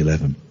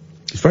 2011.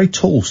 He's very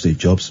tall, Steve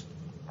Jobs.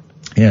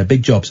 Yeah,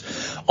 big Jobs.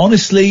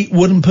 Honestly,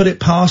 wouldn't put it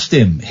past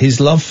him. His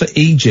love for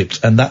Egypt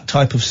and that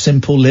type of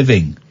simple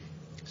living,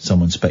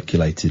 someone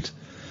speculated.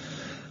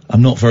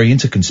 I'm not very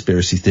into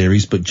conspiracy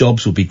theories, but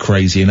Jobs would be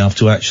crazy enough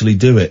to actually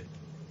do it,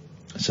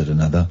 said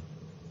another.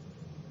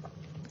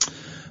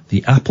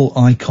 The Apple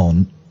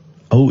icon.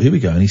 Oh, here we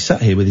go. And he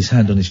sat here with his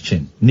hand on his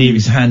chin. Near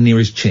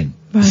his chin.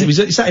 Right. So he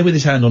sat here with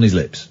his hand on his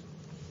lips,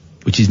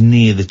 which is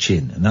near the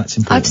chin, and that's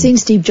important. I've seen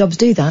Steve Jobs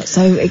do that,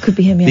 so it could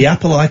be him, yeah. The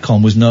Apple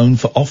icon was known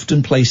for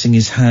often placing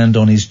his hand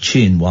on his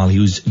chin while he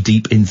was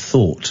deep in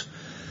thought.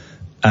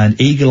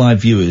 And eagle-eyed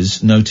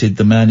viewers noted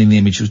the man in the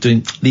image was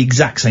doing the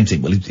exact same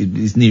thing. Well,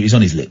 he's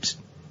on his lips.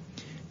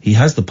 He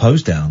has the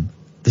pose down.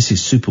 This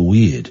is super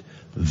weird.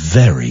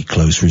 Very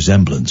close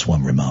resemblance,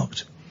 one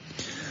remarked.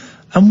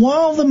 And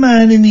while the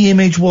man in the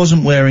image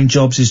wasn't wearing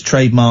Jobs'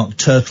 trademark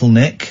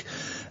turtleneck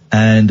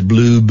and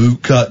blue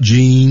bootcut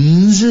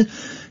jeans,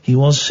 he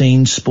was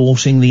seen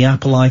sporting the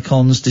Apple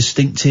icon's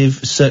distinctive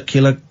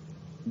circular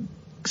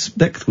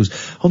spectacles.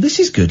 Oh, this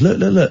is good.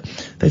 Look.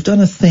 They've done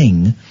a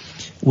thing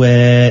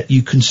where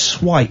you can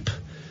swipe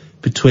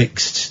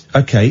betwixt...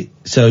 Okay,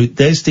 so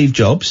there's Steve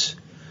Jobs.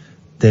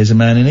 There's a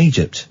man in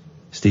Egypt.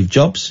 Steve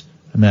Jobs,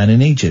 a man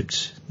in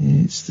Egypt.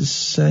 It's the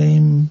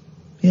same.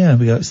 Yeah,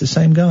 we go. It's the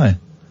same guy.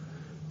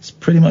 It's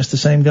pretty much the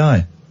same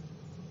guy.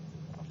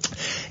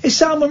 Is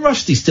Salman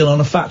Rushdie still on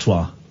a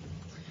fatwa,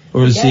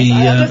 or has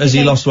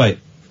he lost weight?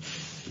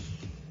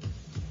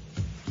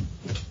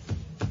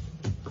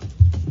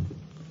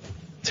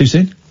 Too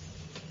soon?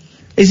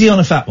 Is he on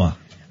a fatwa?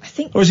 I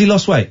think. Or has he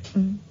lost weight?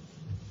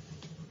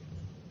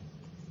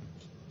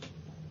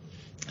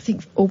 I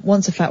think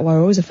once a fatwa,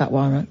 always a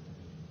fatwa, right?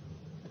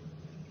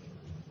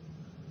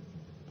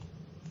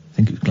 I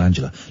think it was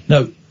glandular.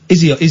 No,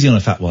 is he on a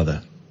fatwa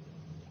though?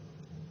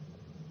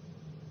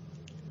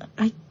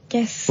 I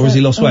guess. Or has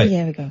he lost weight?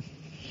 There we go.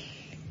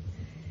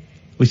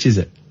 Which is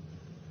it?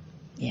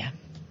 Yeah.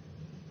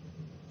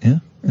 Yeah?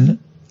 Is it?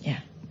 Yeah.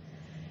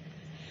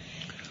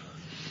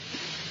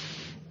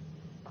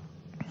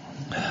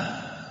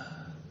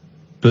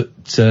 But,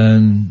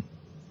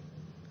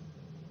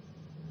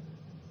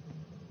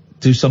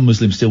 do some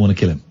Muslims still want to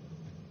kill him?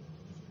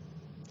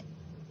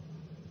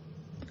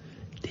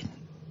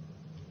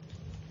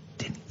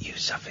 Didn't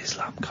Yusuf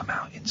Islam come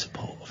out in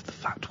support of the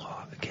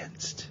fatwa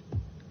against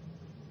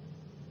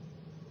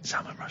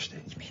Salman Rushdie?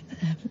 You mean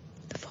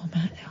the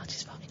former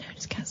artist formerly known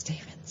as Cat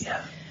Stevens?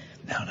 Yeah.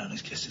 Now known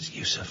as just as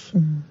Yusuf.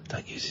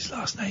 Don't use his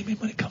last name in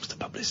when it comes to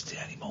publicity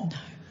anymore. No.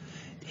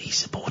 He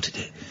supported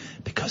it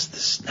because the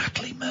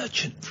snackly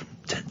merchant from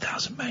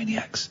 10,000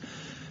 Maniacs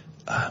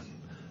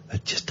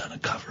had just done a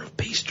cover of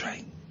Peace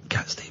Train,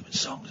 Cat Stevens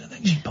songs, and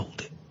then she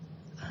pulled it.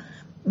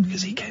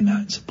 Because he came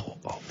out in support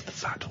of the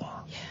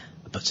fatwa. Yeah.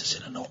 It puts us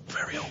in a not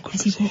very awkward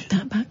position. Has he walked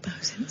that back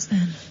though since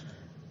then?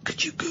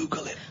 Could you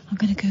Google it? I'm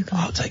going to Google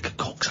it. I'll take a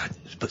call, 'cause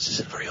it puts us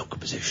in a very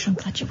awkward position.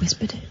 I'm glad you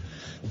whispered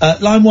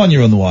it. Line 1,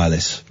 you're on the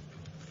wireless.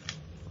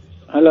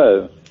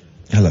 Hello.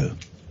 Hello.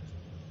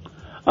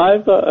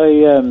 I've got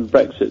a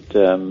Brexit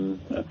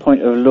a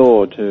point of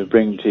law to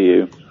bring to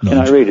you. Can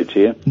I read it to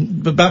you?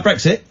 About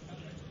Brexit?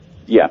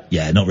 Yeah.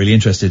 Yeah, not really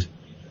interested.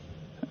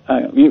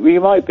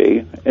 You might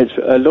be. It's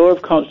a law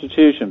of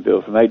constitution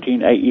bill from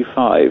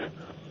 1885,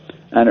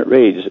 and it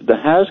reads, the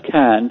House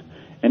can,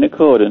 in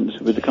accordance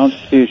with the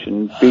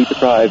Constitution, be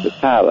deprived of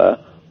power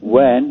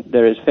when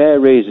there is fair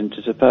reason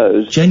to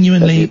suppose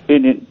genuinely that the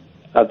opinion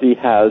of the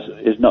House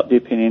is not the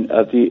opinion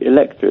of the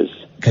electors.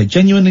 Okay,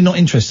 genuinely not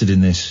interested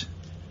in this.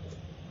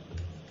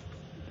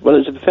 Well,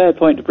 it's a fair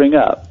point to bring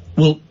up.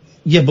 Well,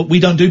 yeah, but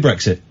we don't do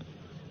Brexit.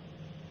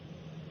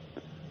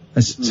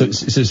 So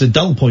it's a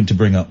dull point to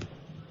bring up.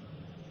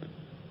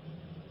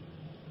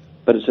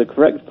 But it's a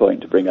correct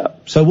point to bring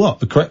up. So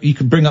what? You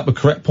can bring up a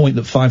correct point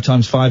that 5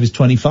 times 5 is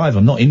 25.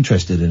 I'm not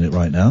interested in it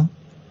right now.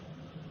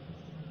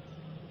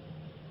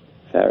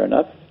 Fair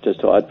enough. Just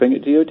thought I'd bring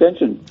it to your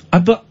attention.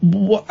 But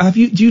what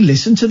do you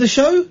listen to the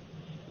show?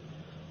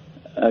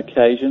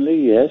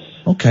 Occasionally, yes.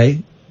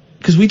 Okay.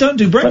 Because we don't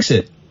do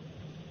Brexit.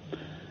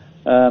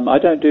 I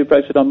don't do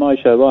Brexit on my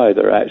show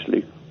either,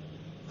 actually.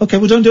 Okay,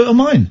 well don't do it on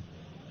mine.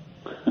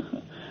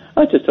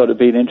 I just thought it'd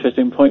be an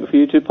interesting point for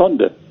you to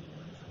ponder.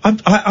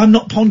 I'm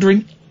not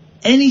pondering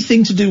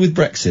anything to do with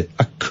Brexit.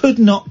 I could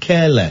not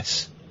care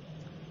less.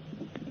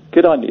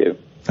 Good on you.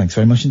 Thanks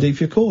very much indeed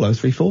for your call.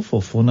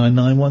 0344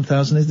 499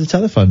 1000 is the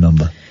telephone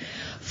number.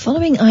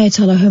 Following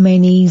Ayatollah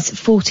Khomeini's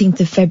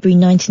 14th of February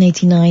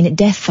 1989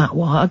 death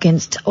fatwa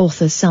against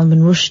author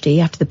Salman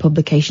Rushdie after the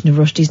publication of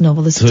Rushdie's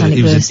novel The Satanic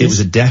Verses. It was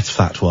a death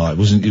fatwa. It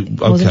wasn't. It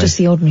wasn't just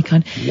the ordinary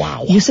kind.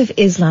 Wow. Yusuf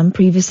Islam,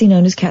 previously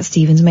known as Cat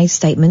Stevens, made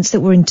statements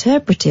that were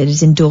interpreted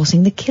as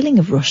endorsing the killing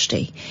of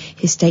Rushdie.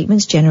 His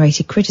statements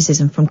generated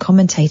criticism from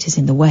commentators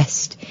in the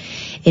West.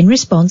 In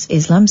response,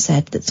 Islam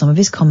said that some of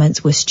his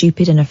comments were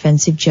stupid and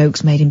offensive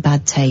jokes made in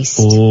bad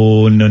taste.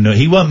 Oh, no.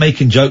 He weren't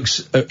making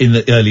jokes in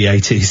the early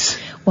 80s.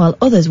 While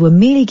others were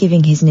merely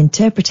giving his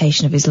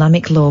interpretation of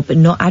Islamic law but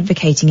not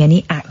advocating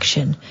any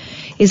action.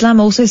 Islam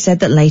also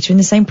said that later in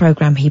the same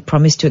programme he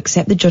promised to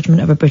accept the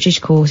judgment of a British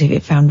court if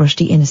it found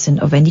Rushdie innocent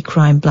of any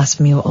crime,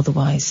 blasphemy or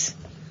otherwise.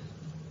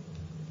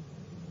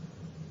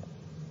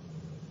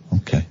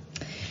 Okay.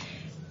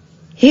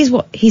 Here's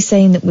what he's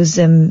saying that was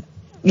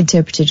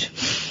interpreted.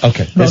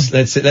 Okay, let's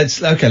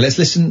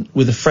listen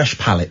with a fresh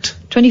palate.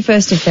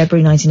 21st of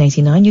February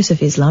 1989,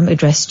 Yusuf Islam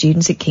addressed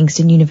students at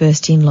Kingston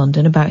University in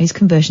London about his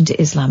conversion to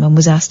Islam and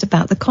was asked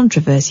about the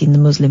controversy in the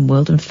Muslim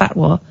world and the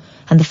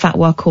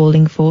fatwa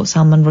calling for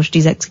Salman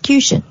Rushdie's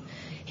execution.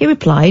 He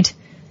replied,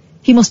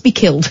 "He must be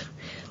killed.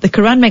 The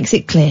Quran makes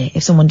it clear,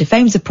 if someone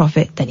defames the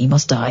Prophet, then he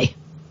must die."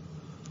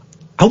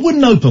 I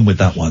wouldn't open with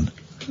that one.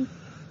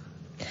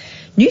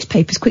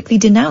 Newspapers quickly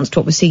denounced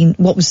what was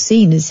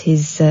seen as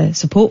his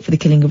support for the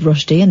killing of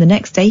Rushdie, and the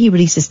next day he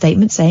released a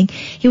statement saying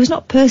he was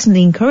not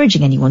personally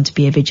encouraging anyone to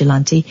be a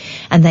vigilante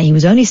and that he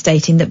was only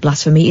stating that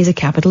blasphemy is a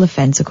capital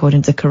offence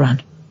according to the Quran.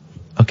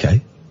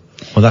 Okay.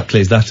 Well, that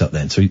clears that up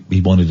then. So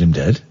he wanted him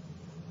dead.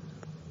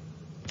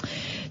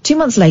 2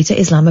 months later,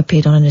 Islam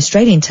appeared on an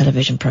Australian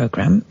television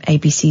programme,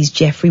 ABC's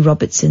Geoffrey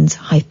Robertson's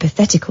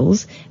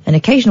Hypotheticals, an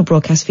occasional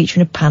broadcast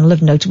featuring a panel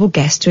of notable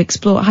guests to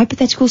explore a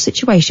hypothetical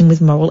situation with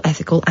moral,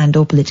 ethical and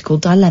or political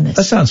dilemmas.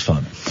 That sounds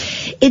fun.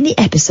 In the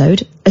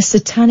episode, A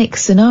Satanic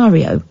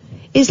Scenario,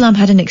 Islam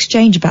had an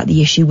exchange about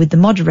the issue with the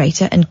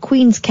moderator and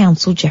Queen's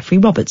Counsel Geoffrey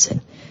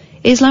Robertson.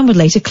 Islam would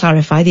later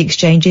clarify the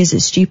exchanges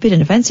as stupid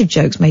and offensive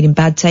jokes made in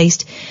bad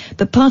taste,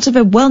 but part of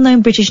a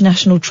well-known British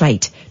national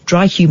trait,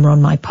 dry humour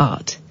on my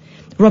part.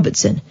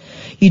 Robertson: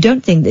 you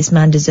don't think this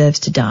man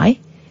deserves to die?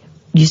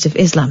 Yusuf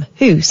Islam: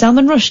 who,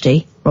 Salman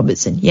Rushdie?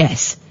 Robertson: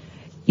 yes.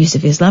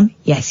 Yusuf Islam: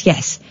 yes,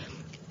 yes.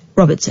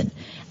 Robertson: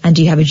 and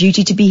do you have a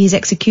duty to be his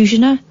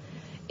executioner?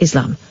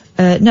 Islam: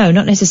 no,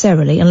 not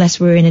necessarily,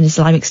 unless we're in an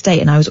Islamic state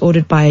and I was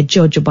ordered by a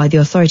judge or by the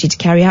authority to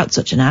carry out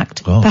such an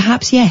act. Oh.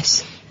 Perhaps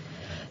yes.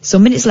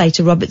 Some minutes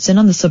later, Robertson,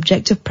 on the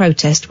subject of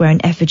protest where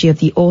an effigy of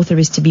the author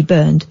is to be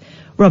burned.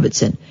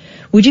 Robertson: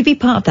 would you be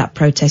part of that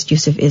protest,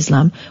 Yusuf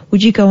Islam?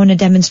 Would you go on a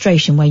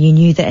demonstration where you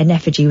knew that an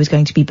effigy was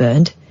going to be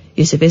burned?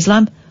 Yusuf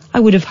Islam: I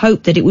would have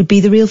hoped that it would be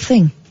the real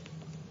thing.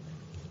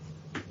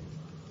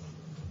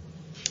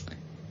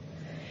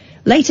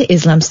 Later,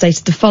 Islam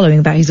stated the following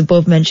about his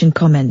above-mentioned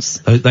comments.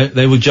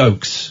 They were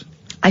jokes.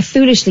 I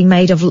foolishly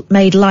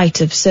made light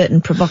of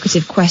certain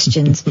provocative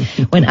questions.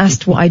 When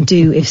asked what I'd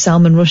do if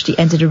Salman Rushdie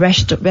entered a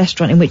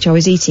restaurant in which I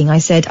was eating, I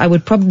said I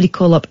would probably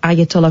call up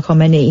Ayatollah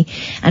Khomeini,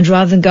 and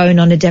rather than going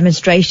on a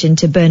demonstration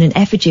to burn an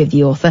effigy of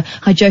the author,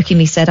 I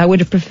jokingly said I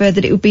would have preferred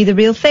that it would be the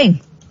real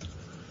thing.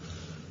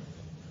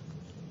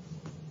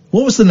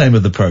 What was the name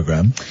of the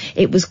programme?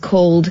 It was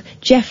called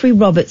Geoffrey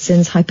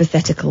Robertson's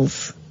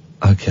Hypotheticals.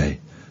 Okay.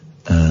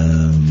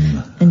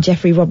 And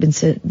Geoffrey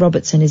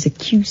Robertson is a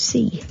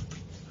QC.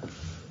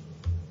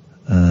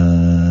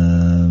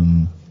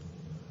 Hang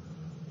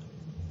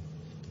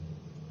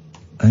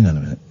on a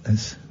minute.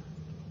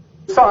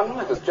 The sun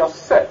has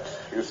just set,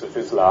 Yusuf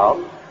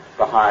Islam,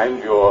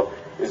 behind your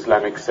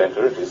Islamic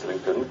Centre at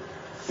Islington.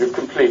 You've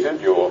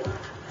completed your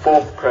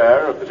fourth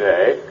prayer of the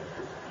day.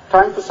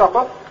 Time for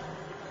supper?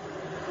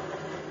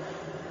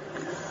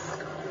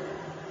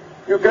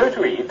 You go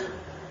to eat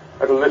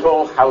at a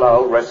little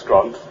halal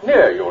restaurant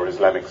near your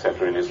Islamic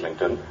Centre in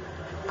Islington.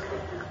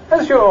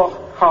 As you're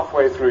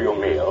halfway through your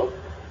meal,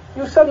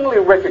 you suddenly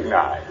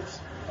recognize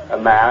a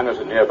man at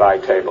a nearby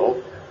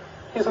table.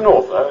 He's an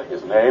author.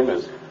 His name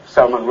is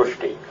Salman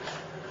Rushdie.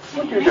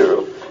 What do you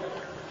do?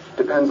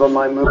 Depends on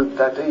my mood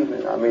that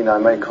evening. I mean, I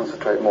may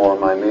concentrate more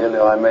on my meal,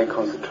 or I may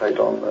concentrate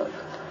on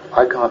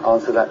I can't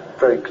answer that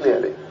very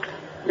clearly.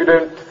 You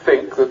don't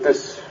think that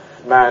this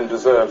man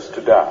deserves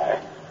to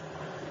die?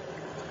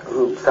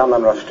 Who,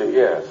 Salman Rushdie?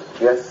 Yes.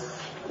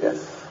 Yes,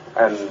 yes.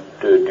 And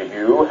do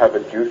you have a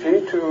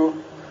duty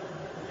to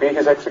be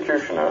his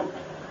executioner?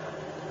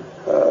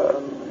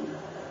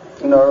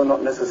 No,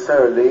 not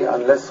necessarily,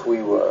 unless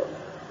we were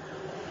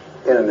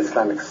in an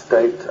Islamic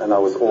state and I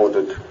was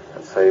ordered,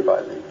 let's say,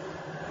 by the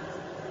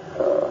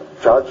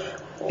judge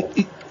or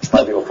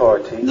by the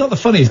authority. Not the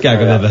funniest gag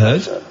I've ever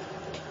heard.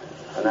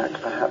 An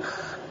act, perhaps,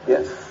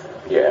 yes.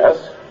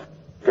 Yes.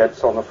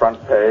 Gets on the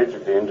front page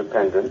of The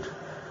Independent.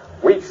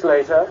 Weeks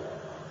later,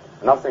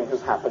 nothing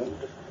has happened.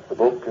 The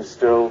book is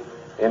still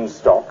in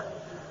stock.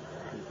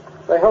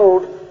 They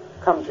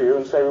come to you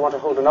and say, we want to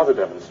hold another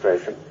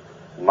demonstration.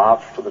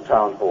 March to the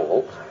town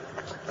hall.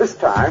 This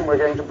time we're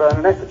going to burn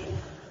an effigy.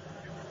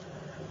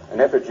 An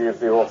effigy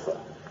of the author.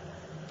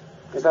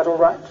 Is that all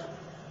right?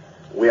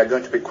 We are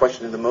going to be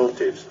questioning the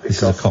motives,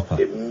 because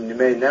it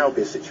may now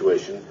be a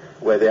situation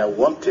where they are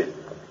wanting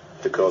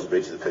to cause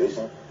breach of the peace,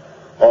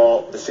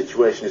 or the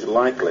situation is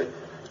likely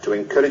to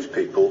encourage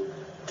people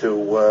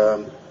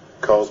to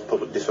cause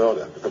public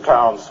disorder. The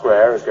town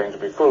square is going to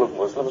be full of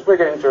Muslims. We're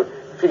going to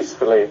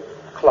peacefully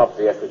club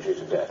the effigy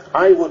to death.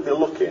 I would be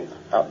looking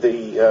at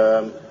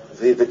the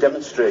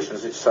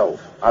demonstrations itself.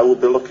 I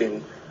would be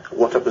looking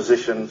what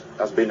opposition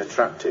has been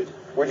attracted.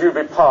 Would you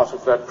be part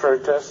of that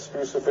protest,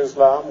 Yusuf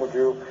Islam? Would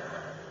you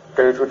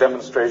go to a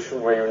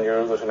demonstration where you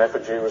knew that an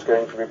effigy was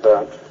going to be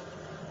burnt?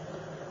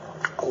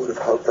 I would have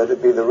hoped that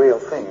it'd be the real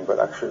thing, but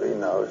actually,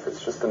 no. If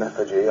it's just an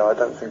effigy, I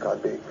don't think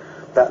I'd be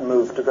that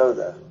moved to go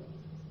there.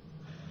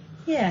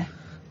 Yeah.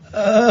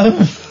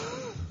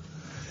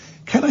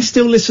 Can I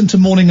still listen to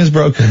Morning Has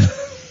Broken?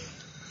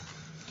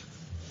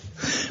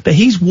 But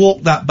he's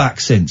walked that back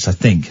since, I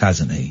think,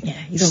 hasn't he? Yeah,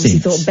 he's obviously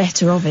thought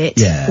better of it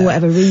for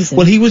whatever reason.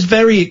 Well, he was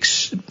very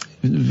extreme.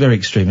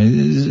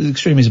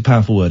 Extreme is a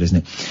powerful word, isn't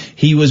it?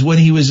 When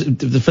he was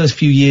the first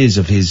few years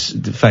of his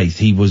faith,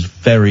 he was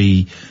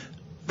very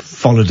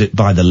followed it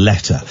by the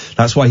letter.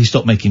 That's why he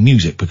stopped making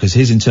music, because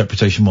his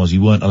interpretation was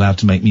you weren't allowed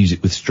to make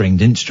music with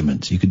stringed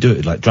instruments. You could do it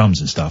with, like, drums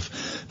and stuff,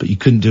 but you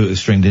couldn't do it with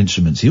stringed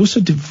instruments. He also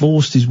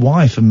divorced his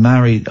wife and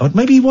married, or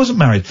maybe he wasn't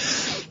married,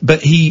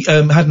 but he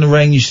had an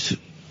arranged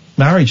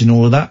marriage and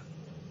all of that.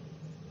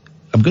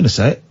 I'm going to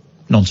say it.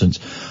 Nonsense.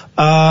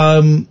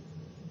 And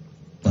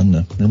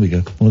there we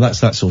go. Well, that's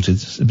that sorted.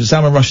 But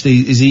Salman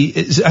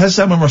Rushdie, has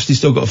Salman Rushdie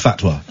still got a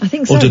fatwa? I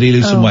think so. Or did he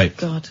lose some weight?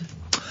 God.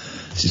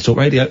 This is Talk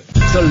Radio.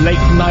 The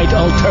late night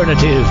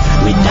alternative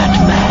with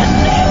that man,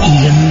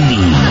 Iain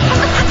Lee.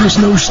 There's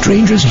no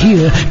strangers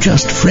here,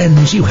 just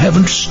friends you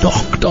haven't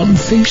stalked on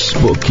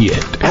Facebook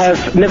yet.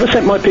 Have never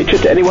sent my picture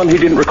to anyone who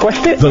didn't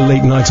request it. The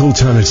late night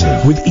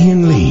alternative with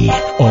Iain Lee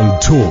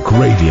on Talk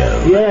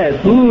Radio.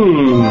 Yes.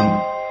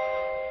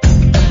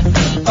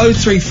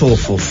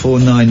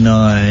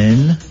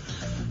 0344499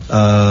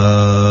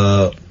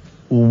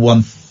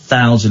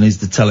 1000 is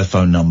the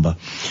telephone number.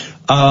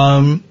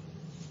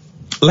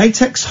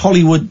 Latex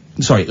Halloween,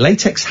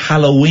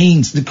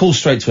 call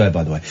straight to air,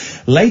 by the way.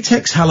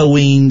 Latex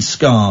Halloween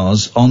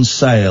scars on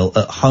sale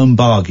at Home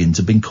Bargains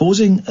have been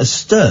causing a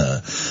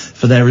stir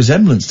for their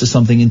resemblance to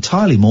something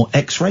entirely more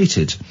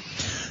X-rated.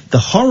 The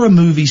horror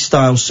movie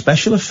style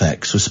special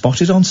effects were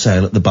spotted on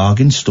sale at the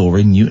Bargain store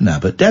in Newton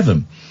Abbot,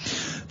 Devon.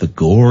 The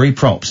gory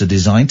props are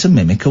designed to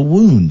mimic a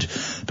wound,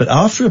 but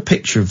after a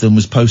picture of them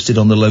was posted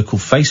on the local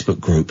Facebook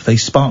group, they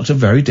sparked a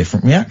very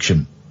different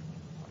reaction.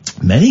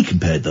 Many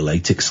compared the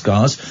latex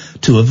scars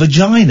to a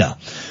vagina,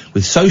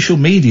 with social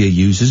media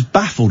users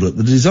baffled at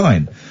the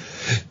design.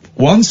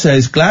 One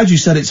says, glad you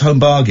said it's Home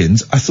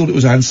Bargains, I thought it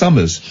was Ann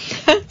Summers.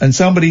 And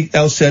somebody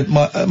else said,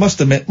 I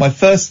must admit, my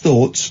first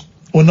thoughts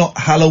were not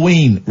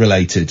Halloween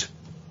related.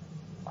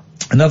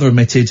 Another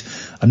admitted,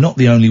 I'm not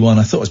the only one,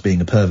 I thought I was being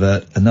a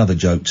pervert. Another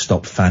joked,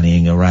 stop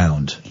fannying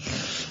around.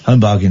 Home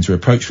Bargains were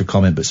approached for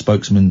comment, but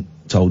spokesman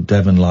told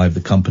Devon Live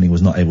the company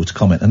was not able to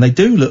comment. And they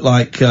do look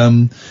like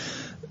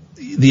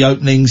the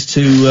openings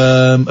to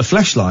a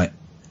fleshlight.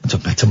 I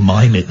better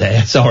mime it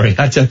there. Sorry,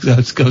 I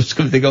just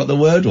couldn't think what the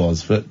word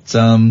was, but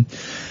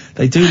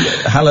they do.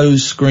 Hallow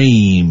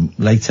Scream,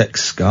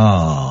 Latex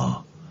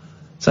Scar.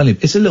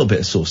 It's a little bit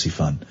of saucy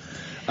fun.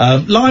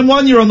 Line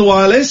 1, you're on the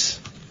wireless.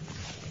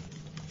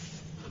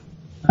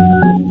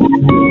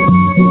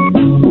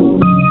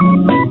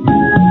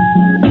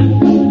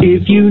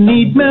 If you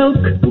need milk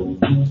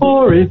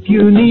or if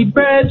you need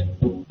bread,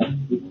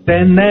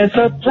 then there's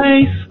a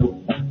place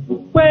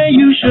where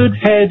you should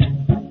head.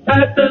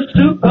 At the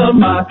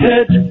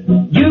supermarket,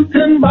 you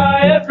can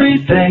buy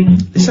everything.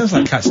 This sounds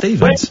like Cat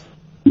Stevens.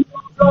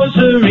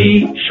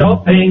 Grocery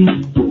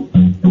shopping.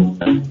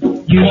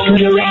 You can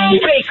do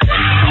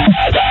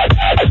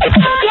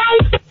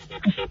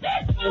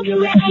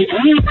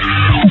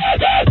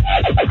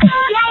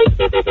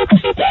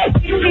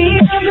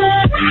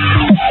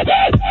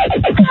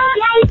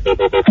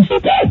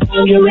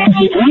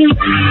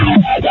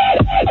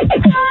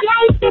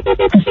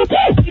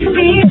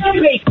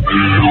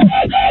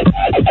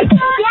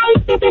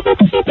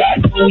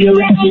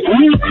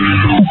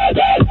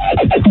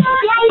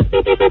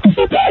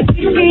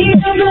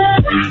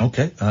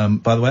Okay,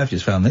 by the way, I've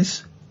just found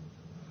this.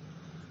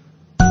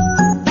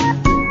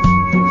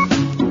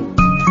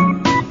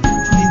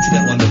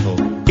 Internet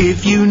wonderful.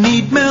 If you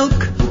need milk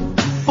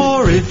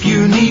or if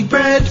you need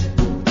bread,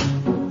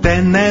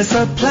 then there's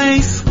a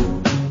place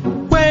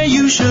where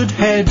you should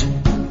head.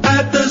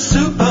 At the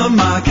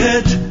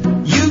supermarket,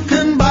 you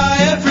can buy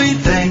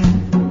everything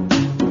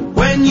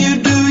when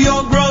you do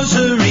your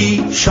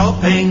grocery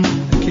shopping.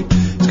 Thank you.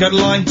 Let's go to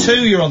line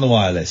 2, you're on the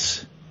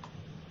wireless.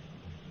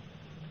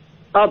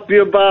 Up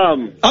your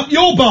bum. Up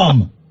your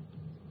bum!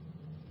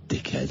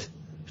 Dickhead.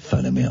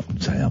 Phoning me up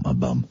and saying up my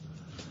bum.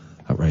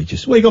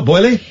 Outrageous. What you got,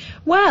 Boyley?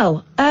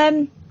 Well,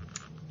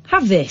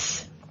 have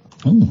this.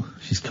 Oh,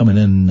 she's coming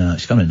in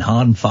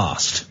hard and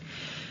fast.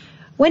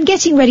 When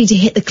getting ready to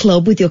hit the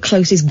club with your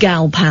closest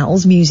gal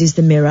pals, muses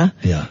the Mirror,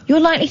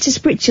 you're likely to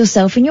spritz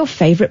yourself in your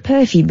favourite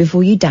perfume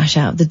before you dash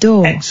out the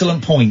door.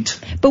 Excellent point.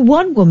 But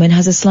one woman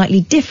has a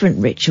slightly different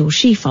ritual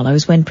she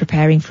follows when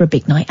preparing for a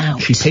big night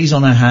out. She pees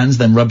on her hands,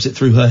 then rubs it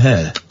through her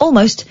hair.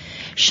 Almost.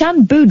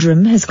 Shan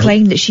Boodram has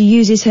claimed that she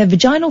uses her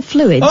vaginal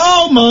fluids...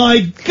 Oh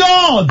my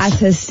God! ...as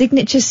her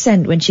signature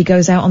scent when she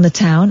goes out on the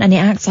town, and it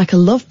acts like a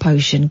love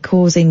potion,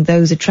 causing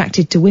those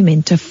attracted to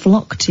women to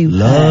flock to her.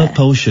 Love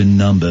potion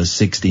number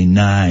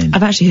 69.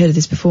 I've actually heard of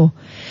this before.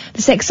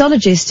 The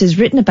sexologist has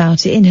written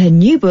about it in her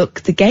new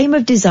book, The Game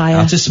of Desire.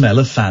 How to Smell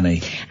a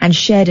Fanny. And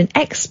shared an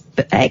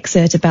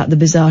excerpt about the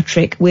bizarre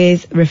trick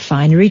with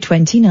Refinery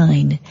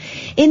 29.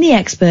 In the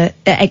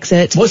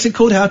excerpt... What's it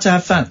called? How to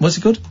have fan... What's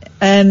it called?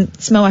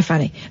 Smell my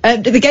fanny.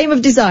 The Game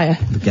of Desire.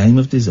 The Game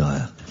of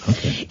Desire.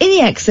 Okay. In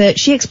the excerpt,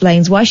 she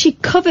explains why she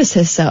covers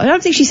herself. I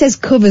don't think she says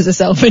covers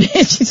herself in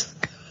it. She's...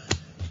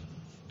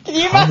 Can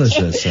you imagine? Covers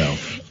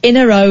herself. In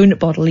her own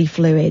bodily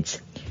fluids.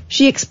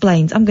 She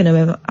explains,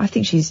 I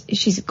think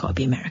she's got to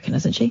be American,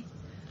 hasn't she?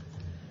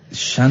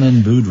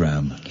 Shannon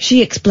Boodram.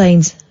 She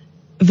explains,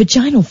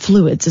 vaginal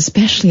fluids,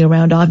 especially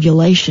around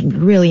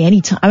ovulation, really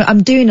any time.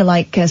 I'm doing it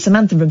like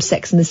Samantha from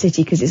Sex and the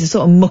City, because it's a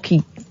sort of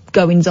mucky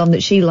goings-on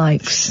that she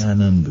likes.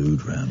 Shannon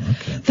Boodram,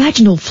 okay.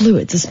 Vaginal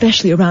fluids,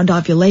 especially around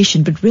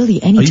ovulation, but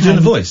really any time. Are you doing a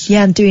voice?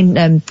 Yeah, I'm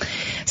doing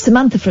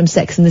Samantha from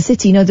Sex and the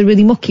City, you know, the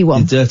really mucky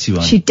one. The dirty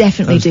one. She'd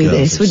definitely Those do girls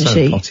this, are wouldn't so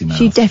she? potty-mouthed.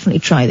 She'd definitely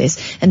try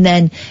this. And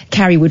then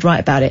Carrie would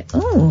write about it.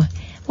 Oh,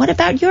 what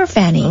about your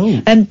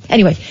fanny? Oh.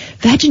 Anyway,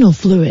 vaginal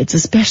fluids,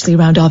 especially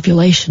around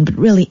ovulation, but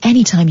really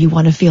any time you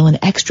want to feel an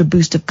extra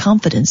boost of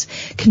confidence,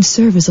 can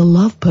serve as a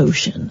love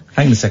potion.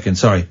 Hang on a second,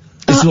 sorry.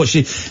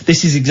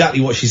 This is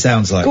exactly what she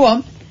sounds like. Go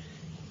on.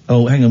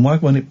 Oh, hang on, why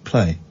won't it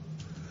play?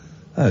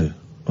 Oh,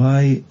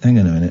 why? Hang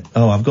on a minute.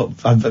 Oh, I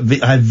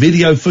have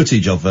video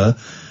footage of her,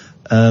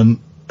 and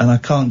I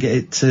can't get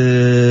it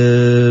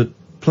to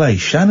play.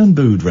 Shannon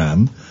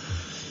Boodram.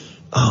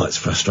 Oh, it's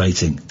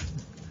frustrating.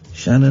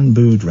 Shannon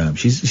Boodram.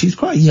 She's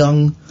quite a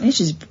young... Yeah,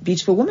 she's a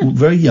beautiful woman.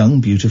 Very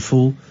young,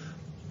 beautiful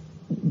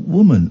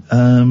woman.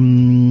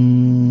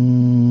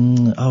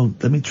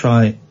 Let me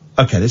try...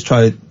 Okay, let's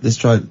try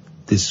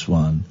this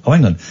one. Oh,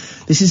 hang on.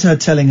 This is her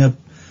telling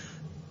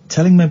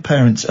my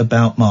parents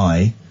about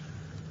my...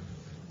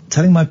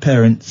 Are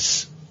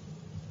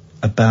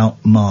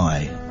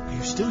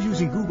you still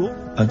using Google?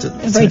 A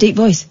very deep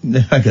voice.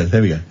 Okay,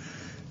 there we go.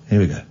 Here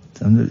we go.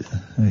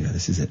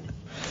 This is it.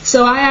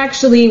 So I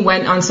actually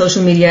went on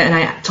social media and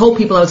I told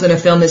people I was going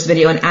to film this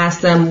video and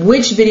asked them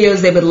which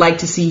videos they would like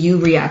to see you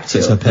react to. So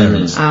it's her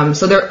parents.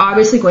 So they're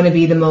obviously going to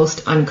be the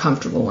most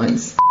uncomfortable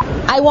ones.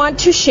 I want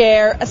to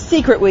share a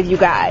secret with you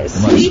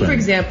guys. Me, for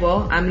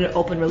example, I'm in an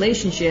open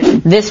relationship.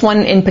 This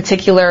one in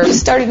particular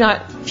started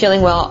not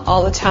feeling well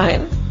all the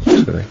time.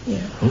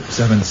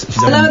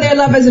 Hello there,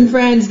 lovers and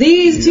friends.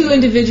 These two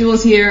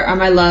individuals here are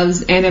my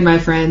loves and they're my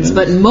friends,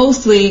 but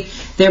mostly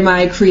they're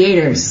my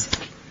creators,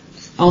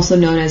 also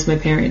known as my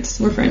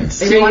parents. We're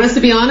friends. You want us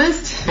to be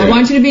honest? I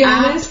want you to be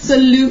honest.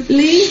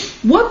 Absolutely.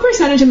 What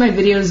percentage of my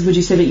videos would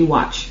you say that you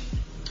watch?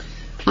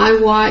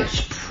 I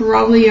watch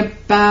probably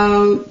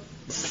about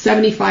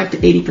 75 to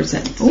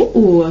 80%.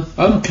 Ooh.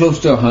 I'm close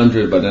to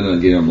 100, but then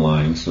again I'm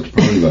lying, so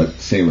probably about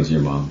the same as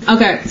your mom.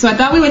 Okay, so I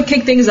thought we would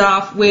kick things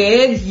off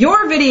with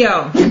your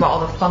video. About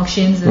all the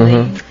functions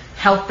and the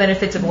health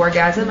benefits of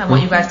orgasm. I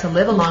want you guys to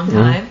live a long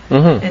time.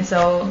 And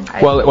so...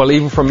 Well,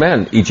 even for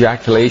men,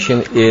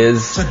 ejaculation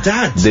is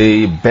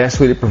the best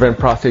way to prevent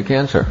prostate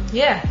cancer.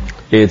 Yeah.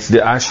 It's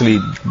actually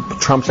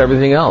trumps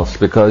everything else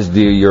because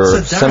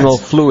your seminal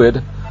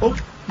fluid,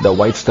 the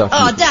white stuff...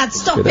 Oh, Dad,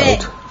 stop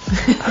it!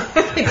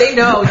 They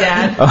know,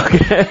 Dad.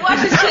 Okay.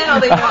 Watch this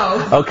channel, they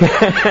know. Okay.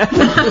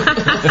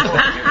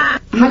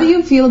 How do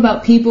you feel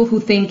about people who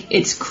think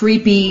it's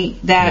creepy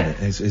that...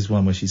 Yeah, is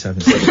one where she's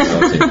having sex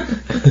party.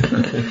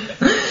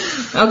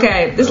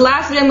 Okay, this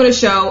last video I'm going to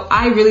show,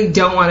 I really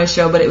don't want to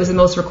show, but it was the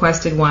most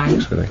requested one.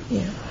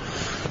 Yeah.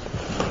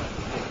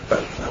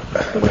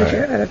 What did you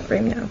edit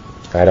frame now?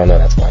 I don't know,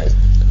 that's why.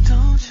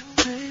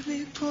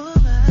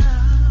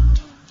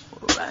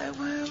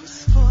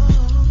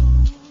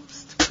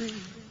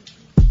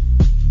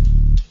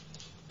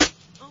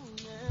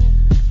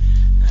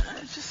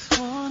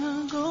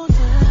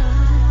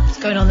 What's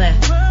going on there?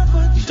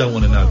 You don't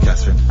want to know,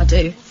 Catherine. I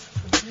do.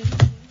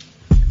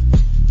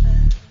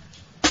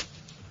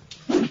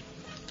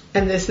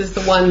 And this is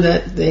the one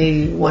that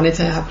they wanted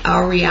to have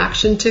our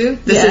reaction to?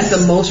 This is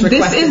the most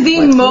requested. This is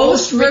the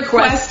most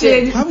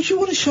requested. Why would you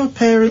want to show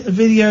a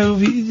video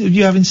of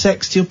you having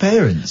sex to your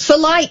parents? For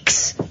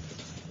likes. Well,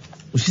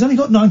 she's only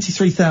got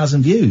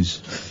 93,000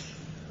 views.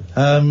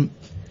 Come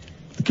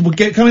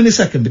in a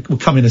second. We'll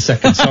come in a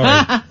second, sorry.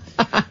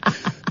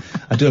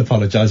 I do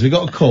apologise. We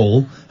got a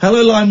call.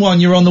 Hello, line 1,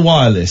 you're on the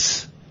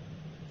wireless.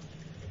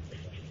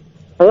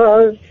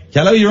 Hello?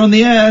 Hello, you're on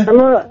the air.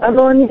 I'm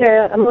on the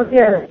air.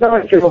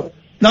 Nigel.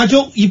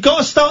 Nigel, you've got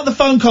to start the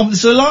phone conversation. This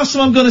is the last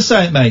time I'm going to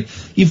say it, mate.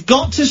 You've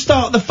got to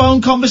start the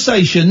phone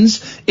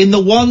conversations in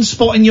the one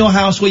spot in your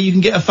house where you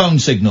can get a phone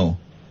signal.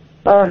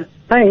 Hang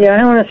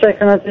on a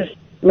second. I'll just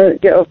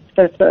get off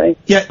the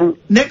Yeah,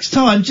 next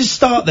time, just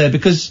start there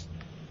because...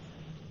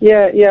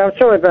 Yeah, I'm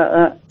sorry about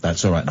that.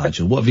 That's all right,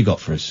 Nigel. What have you got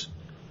for us?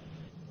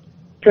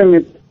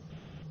 Isn't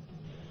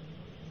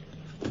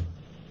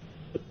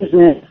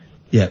it?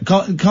 Yeah,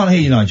 can't hear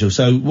you, Nigel.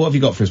 So what have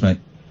you got for us, mate?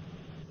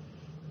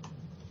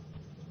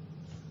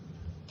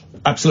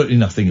 Absolutely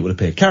nothing, it would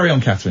appear. Carry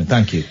on, Catherine.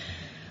 Thank you.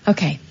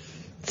 Okay.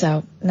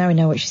 So, now we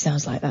know what she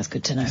sounds like. That's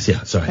good to know.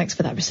 Yeah, sorry. Thanks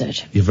for that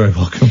research. You're very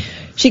welcome.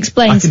 She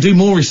explains... I can do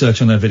more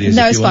research on her videos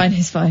No, if it's you want. fine.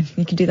 It's fine.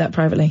 You can do that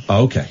privately.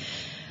 Oh, okay.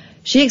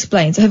 She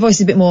explains, her voice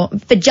is a bit more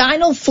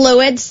vaginal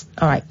fluids.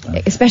 All right,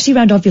 especially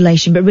around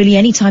ovulation, but really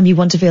any time you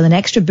want to feel an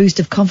extra boost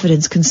of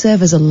confidence can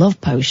serve as a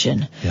love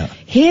potion. Yeah.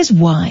 Here's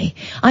why.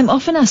 I'm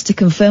often asked to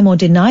confirm or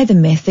deny the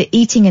myth that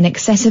eating an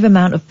excessive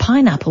amount of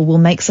pineapple will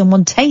make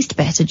someone taste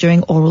better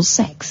during oral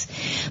sex.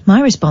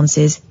 My response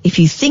is, if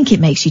you think it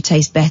makes you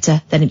taste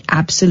better, then it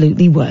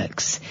absolutely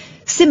works.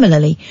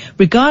 Similarly,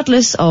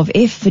 regardless of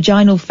if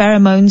vaginal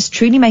pheromones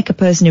truly make a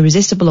person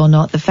irresistible or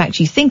not, the fact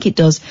you think it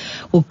does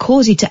will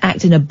cause you to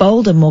act in a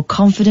bolder, more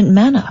confident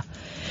manner.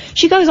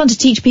 She goes on to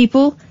teach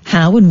people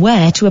how and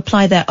where to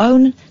apply their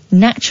own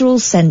natural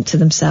scent to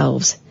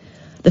themselves.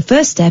 The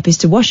first step is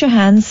to wash your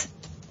hands.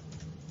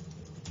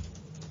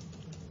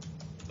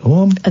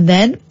 And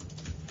then...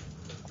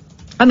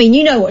 I mean,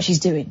 you know what she's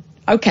doing.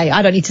 Okay,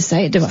 I don't need to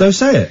say it, do I? Don't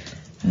say it.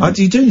 How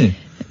do you do it?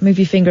 Move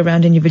your finger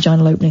around in your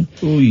vaginal opening.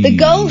 Oy. The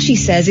goal, she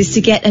says, is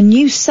to get a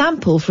new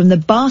sample from the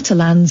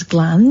Bartholin's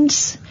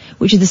glands,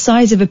 which are the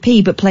size of a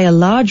pea but play a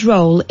large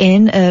role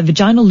in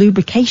vaginal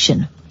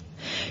lubrication.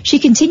 She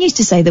continues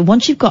to say that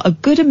once you've got a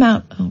good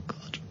amount of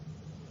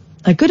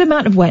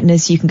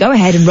wetness, you can go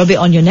ahead and rub it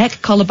on your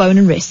neck, collarbone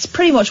and wrists.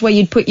 Pretty much where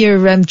you'd put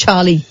your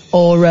Charlie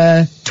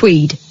or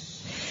Tweed.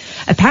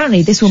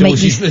 Apparently this will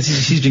make you...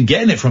 She's been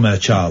getting it from her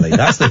Charlie,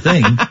 that's the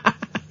thing.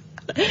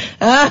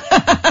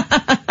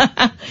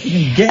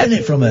 You're getting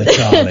it from her,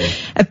 Charlie.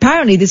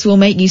 Apparently this will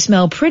make you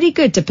smell pretty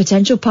good to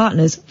potential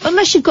partners,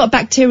 unless you've got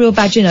bacterial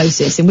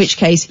vaginosis, in which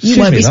case you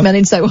won't be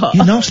smelling so hot.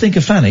 You not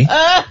stinker Fanny.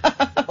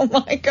 Oh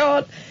my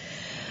God.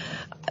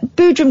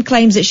 Boodram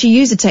claims that she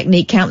used the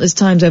technique countless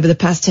times over the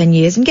past 10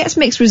 years and gets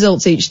mixed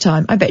results each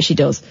time. I bet she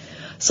does.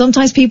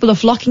 Sometimes people are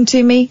flocking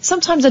to me.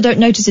 Sometimes I don't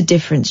notice a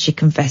difference, she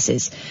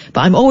confesses.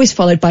 But I'm always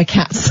followed by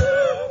cats.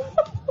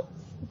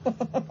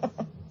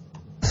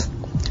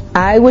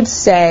 I would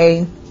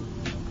say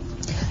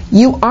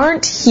you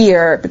aren't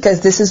here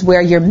because this is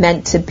where you're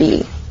meant to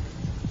be.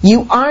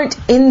 You aren't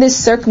in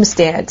this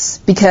circumstance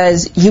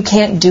because you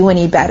can't do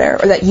any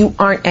better or that you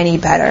aren't any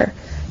better.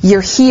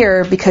 You're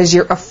here because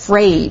you're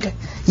afraid.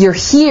 You're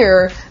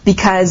here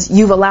because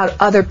you've allowed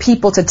other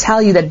people to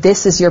tell you that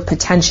this is your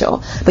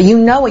potential. But you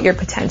know what your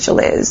potential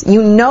is.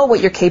 You know what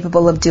you're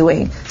capable of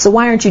doing. So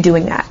why aren't you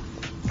doing that?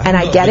 And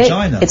I get it.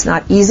 It's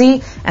not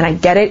easy. And I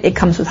get it. It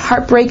comes with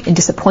heartbreak and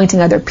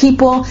disappointing other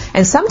people.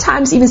 And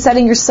sometimes even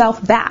setting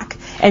yourself back.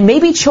 And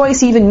maybe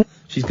choice even...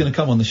 She's going to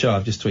come on the show.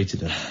 I've just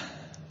tweeted her.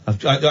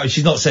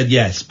 She's not said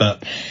yes,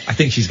 but I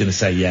think she's going to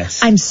say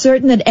yes. I'm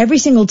certain that every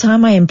single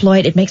time I employ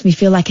it, it makes me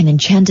feel like an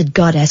enchanted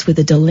goddess with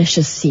a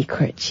delicious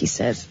secret, she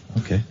says.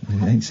 Okay.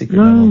 It ain't secret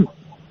no more.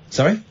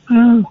 Sorry?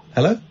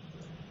 Hello?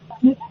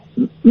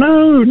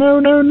 No,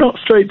 not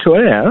straight to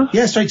air.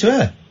 Yeah, straight to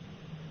air.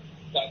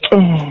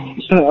 Oh,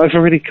 I've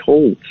already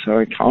called, so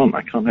I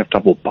can't have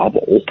double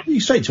bubble.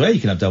 Straight to air,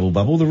 you can have double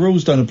bubble. The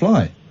rules don't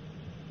apply.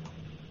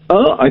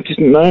 Oh, I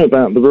didn't know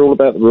about the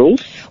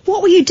rules.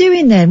 What were you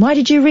doing then? Why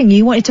did you ring?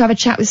 You wanted to have a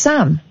chat with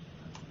Sam?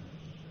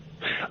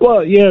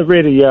 Well, yeah,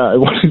 really, yeah. I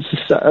wanted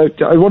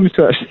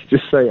to actually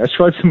just say, I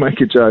tried to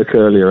make a joke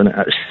earlier and it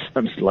actually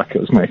sounded like I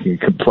was making a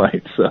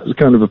complaint, so I was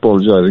kind of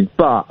apologising.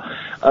 But,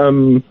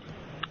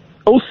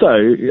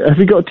 also, have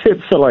you got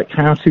tips for, like,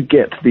 how to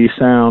get the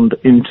sound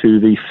into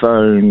the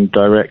phone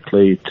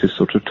directly to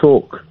sort of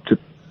talk to,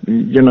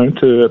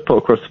 to put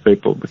across to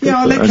people?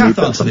 Yeah, I'll let Kath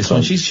answer this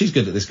one. She's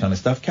good at this kind of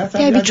stuff. Kath,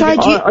 yeah, have you tried...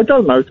 I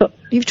don't know.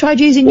 You've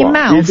tried using your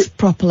mouth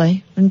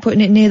properly and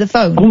putting it near the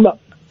phone?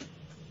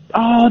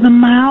 Oh, the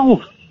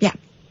mouth. Yeah.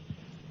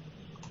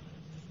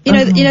 You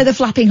know the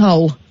flapping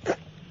hole.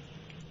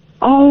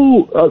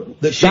 Oh,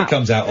 that shit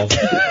comes out of.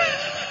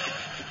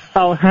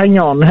 Oh, hang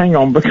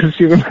on, because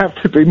you're going to have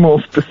to be more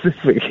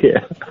specific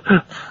here.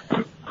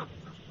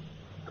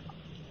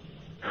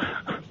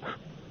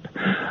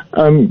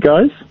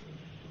 Guys?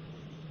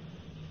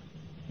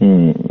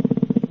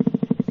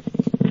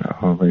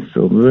 Are they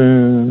still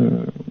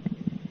there?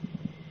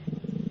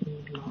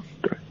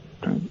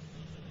 Don't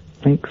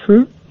think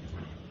so.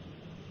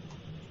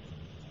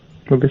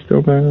 Are they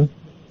still there?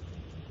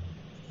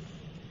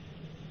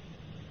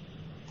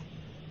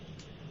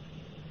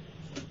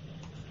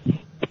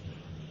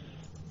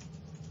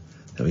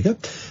 There we go.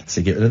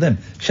 So get rid of them.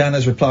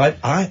 Shanna's replied,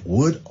 I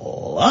would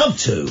love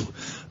to. Do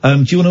you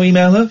want to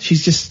email her?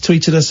 She's just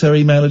tweeted us her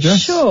email address.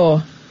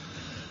 Sure.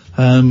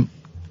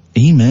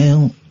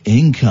 Email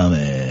incoming.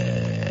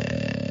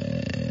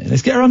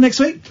 Let's get her on next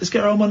week. Let's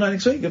get her on one night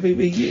next week. It'll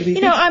be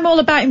I'm all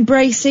about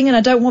embracing, and I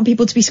don't want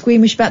people to be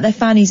squeamish about their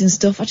fannies and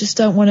stuff. I just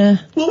don't want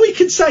to... Well, we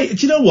can say, do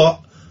you know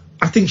what?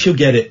 I think she'll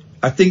get it.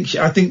 I think she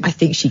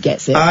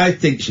gets it. I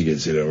think she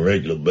gets it on a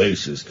regular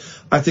basis.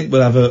 I think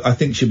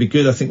she'll be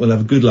good. I think we'll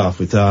have a good laugh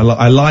with her. I'm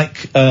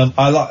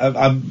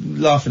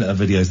laughing at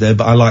her videos there,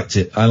 but I liked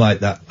it. I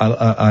like that.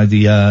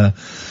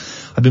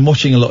 I've been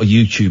watching a lot of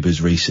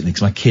YouTubers recently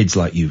because my kids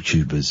like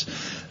YouTubers,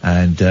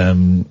 and I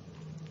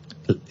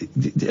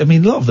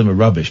mean, a lot of them are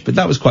rubbish, but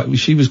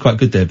she was quite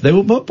good there.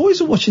 But boys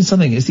were watching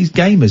something. It's these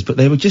gamers, but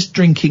they were just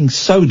drinking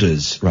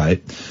sodas,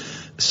 right?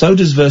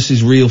 Sodas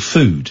versus real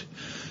food.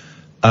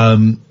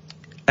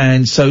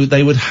 And so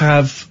they would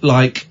have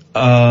like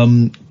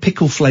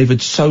pickle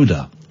flavored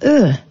soda.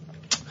 Ugh.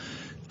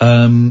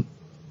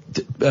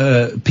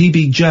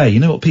 PBJ, you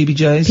know what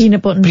PBJ is?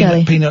 Peanut butter and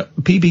jelly.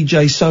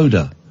 PBJ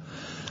soda.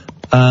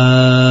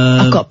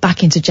 I've got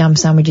back into jam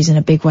sandwiches in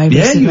a big way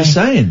recently. Yeah, you were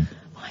saying.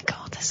 Oh my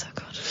God, they're so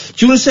good.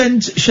 Do you want to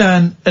send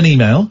Shan an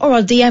email? Or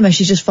I'll DM her,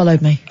 she's just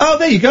followed me. Oh,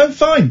 there you go,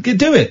 fine,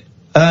 do it.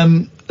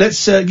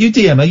 Let's, you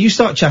DM her, you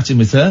start chatting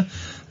with her,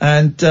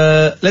 and,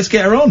 let's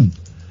get her on.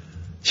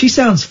 She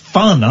sounds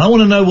fun, and I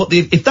want to know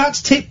if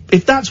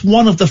that's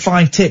one of the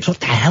 5 tips,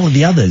 what the hell are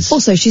the others?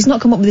 Also, she's not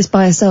come up with this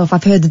by herself.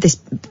 I've heard of this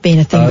being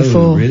a thing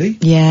before. Oh, really?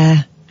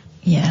 Yeah.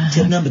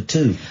 Tip number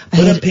 2,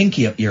 put a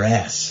pinky up your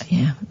ass.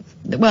 Yeah.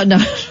 Well, no.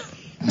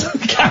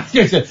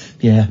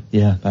 yeah,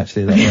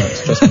 actually that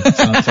works. Trust me,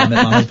 so I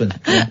met my husband.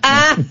 Yeah.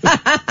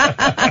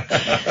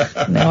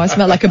 No, I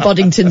smell like a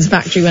Boddington's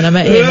factory when I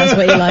met him, that's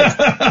what he likes.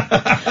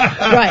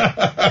 Right.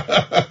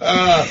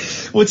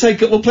 We'll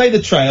play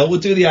the trail,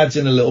 we'll do the ads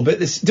in a little bit.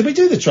 Did we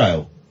do the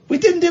trail? We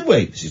didn't, did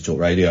we? This is Talk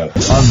Radio.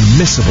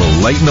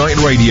 Unmissable late night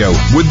radio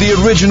with the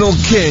original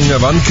king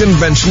of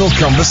unconventional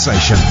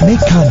conversation.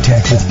 Make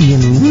contact with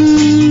Ian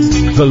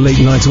Lee. The Late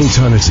Night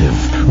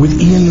Alternative with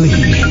Ian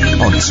Lee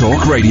on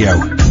Talk Radio.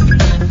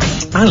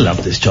 I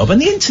love this job.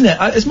 And the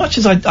internet, as much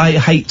as I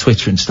hate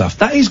Twitter and stuff,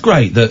 that is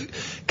great that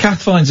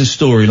Kath finds a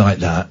story like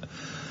that,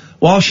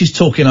 while she's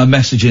talking, I'm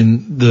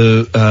messaging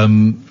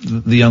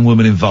the young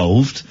woman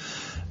involved,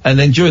 and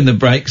then during the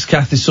breaks,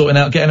 Kath is sorting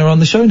out getting her on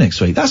the show next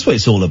week. That's what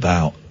it's all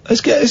about.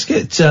 Let's get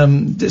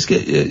Shan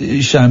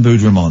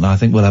Boodram on. I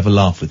think we'll have a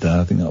laugh with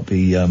her. I think that'll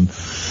be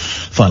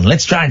fun.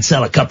 Let's try and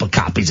sell a couple of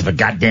copies of a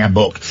goddamn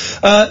book.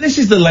 This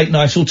is the late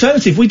night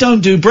alternative. We don't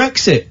do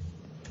Brexit.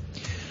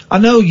 I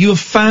know you have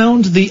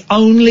found the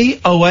only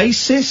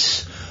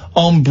oasis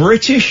on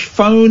British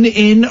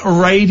phone-in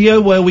radio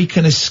where we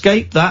can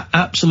escape that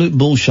absolute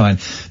bullshine.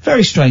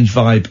 Very strange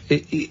vibe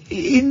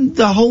in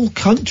the whole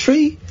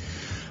country,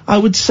 I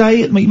would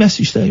say. My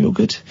message there, you're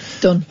good.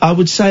 Done. I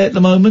would say at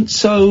the moment.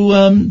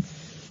 So,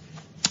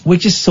 we're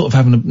just sort of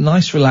having a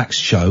nice relaxed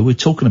show. We're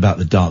talking about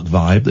the dark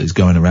vibe that is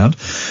going around.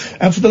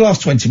 And for the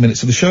last 20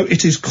 minutes of the show,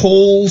 it is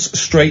calls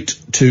straight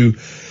to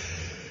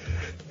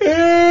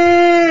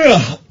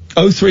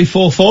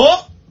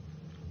 0344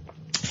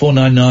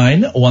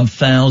 499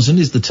 1000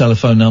 is the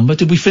telephone number.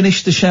 Did we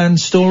finish the Shan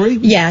story?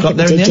 Yeah, I think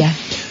we did, yeah.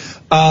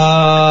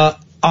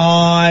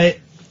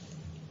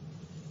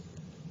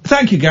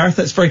 Thank you, Gareth.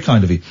 That's very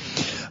kind of you.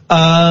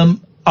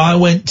 I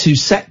went to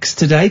Sex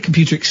today,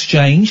 Computer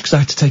Exchange, because I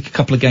had to take a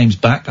couple of games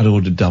back. I'd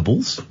ordered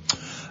doubles.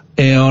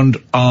 And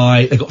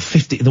they got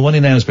 50, the one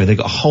in Aylesbury, they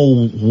got a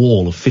whole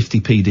wall of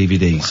 50p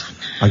DVDs.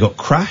 I got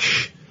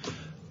Crash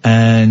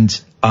and,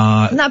 Isn't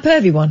that a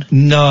pervy one?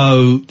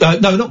 No,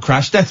 not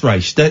Crash, Death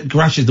Race.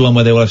 Crash is the one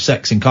where they all have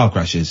sex in car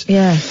crashes.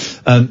 Yeah.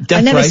 Death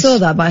I never Race, saw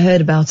that, but I heard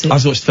about it. I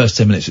watched the first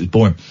 10 minutes, it was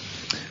boring.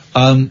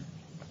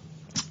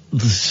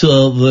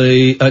 So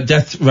the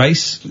Death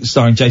Race,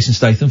 starring Jason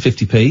Statham,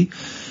 50p.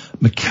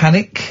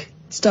 Mechanic,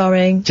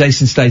 starring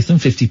Jason Statham,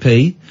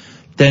 50p.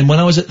 Then when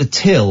I was at the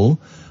till,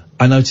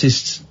 I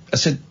noticed, I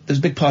said, there's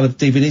a big pile of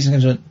DVDs,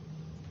 and I went,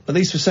 are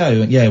these for sale? He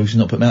went, yeah, we should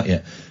not put them out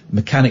yet.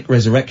 Mechanic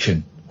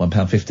Resurrection,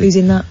 £1.50. Who's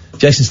in that?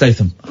 Jason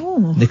Statham.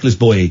 Oh. Nicholas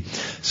Boye.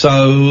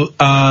 So,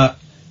 I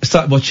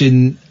started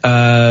watching,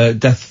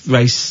 Death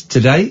Race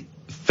today.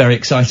 Very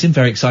exciting,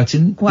 very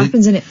exciting. What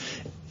happens in it?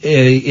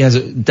 He has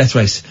a Death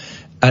Race,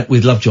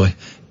 with Lovejoy.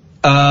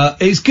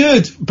 It's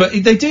good, but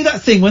they do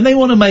that thing when they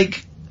want to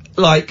make,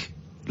 like,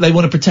 they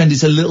want to pretend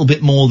it's a little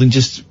bit more than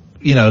just,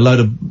 you know, a load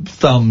of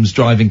thumbs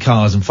driving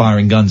cars and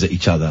firing guns at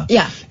each other.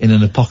 Yeah. In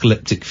an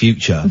apocalyptic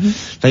future.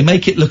 Mm-hmm. They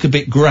make it look a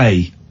bit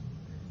grey.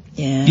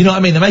 Yeah. You know what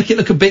I mean? They make it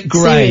look a bit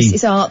grey. Serious.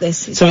 It's art,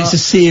 this. It's a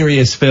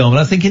serious film. And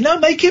I'm thinking, no,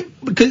 make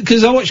it,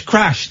 because I watched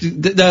Crash,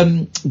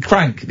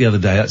 Crank the other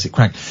day. That's it,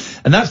 Crank.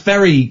 And that's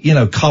very, you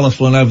know,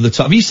 colourful and over the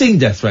top. Have you seen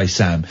Death Race,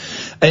 Sam?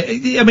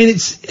 I mean,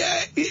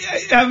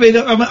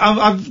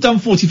 I've done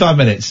 45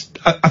 minutes.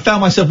 I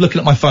found myself looking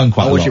at my phone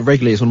quite a lot. I watch it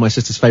regularly. It's one of my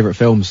sister's favourite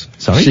films.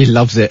 Sorry? She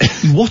loves it.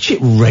 You watch it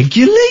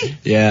regularly?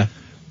 Yeah.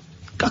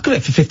 I got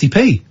it for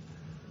 50p.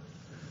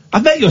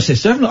 I've met your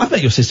sister, haven't I?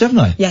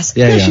 Yes.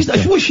 Yeah.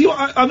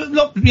 I'm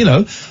not, you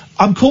know,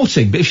 I'm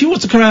courting, but if she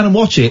wants to come around and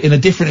watch it in a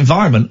different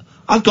environment,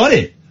 I've got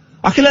it.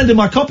 I can lend her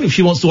my copy if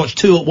she wants to watch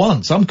two at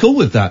once. I'm cool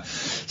with that.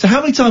 So how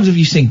many times have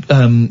you seen,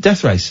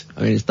 Death Race?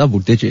 I mean, it's double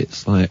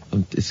digits. Like,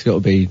 it's got to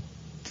be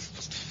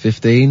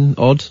 15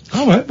 odd.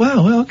 All right.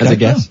 Wow. Well, okay. As a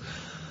guess. Wow.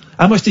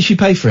 How much did she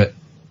pay for it?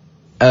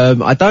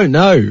 I don't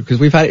know,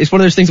 because it's one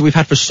of those things that we've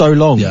had for so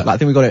long. Yeah. Like, I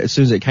think we got it as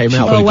soon as it came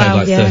out. Oh,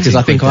 wow, yeah. Because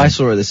I think I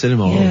saw it at the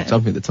cinema or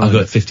something at the time. I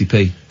got it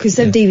 50p. Because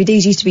them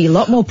DVDs used to be a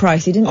lot more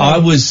pricey, didn't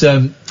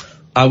they?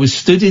 I was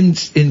stood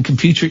in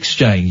Computer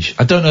Exchange.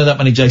 I don't know that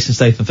many Jason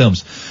Statham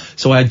films.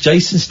 So I had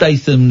Jason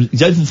Statham's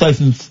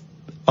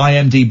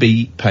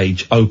IMDb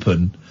page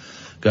open,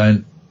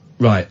 going,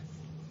 right,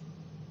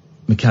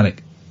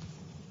 Mechanic.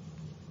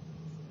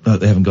 No,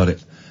 they haven't got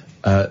it.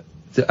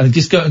 And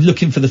just go and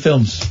looking for the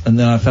films, and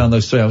then I found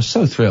those three. I was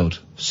so thrilled.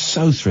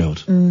 So thrilled.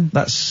 Mm.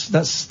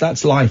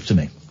 That's life to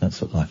me.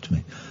 That's what life to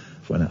me.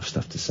 I've run out of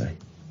stuff to say.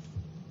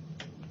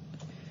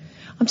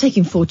 I'm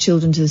taking 4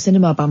 children to the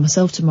cinema by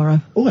myself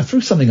tomorrow. Oh, I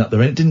threw something up there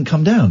and it didn't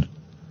come down.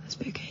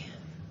 Spooky.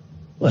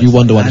 Well, you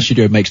wonder why the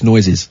studio makes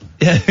noises.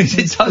 Yeah,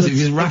 it does. It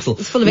just rattles.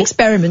 It's full of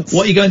experiments.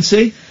 What are you going to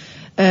see?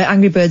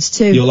 Angry Birds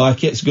 2. You'll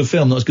like it. It's a good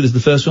film. Not as good as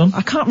the first one.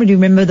 I can't really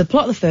remember the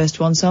plot of the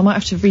first one, so I might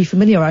have to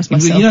refamiliarise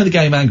myself. You know the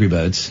game Angry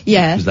Birds?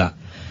 Yeah. What was that?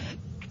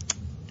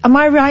 Am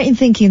I right in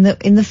thinking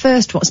that in the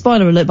first one,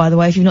 spoiler alert by the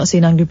way, if you've not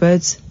seen Angry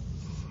Birds.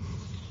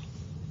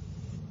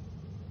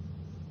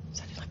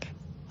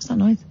 What's that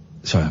noise?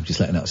 Sorry, I'm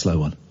just letting out a slow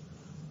one.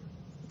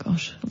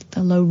 Gosh,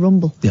 a low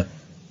rumble. Yeah.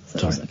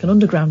 So it's like an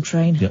underground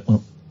train. Yeah,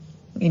 well.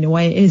 In a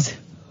way it is.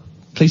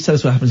 Please tell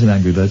us what happens in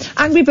Angry Birds.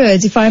 Angry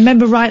Birds, if I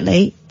remember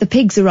rightly, the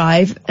pigs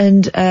arrive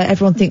and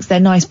everyone thinks they're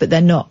nice, but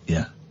they're not.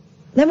 Yeah.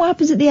 Then what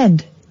happens at the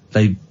end?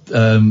 They,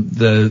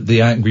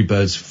 the Angry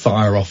Birds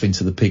fire off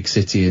into the pig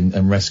city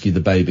and rescue the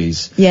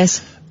babies.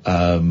 Yes.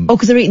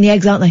 because they're eating the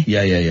eggs, aren't they?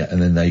 Yeah.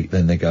 And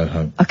then they go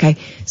home. Okay.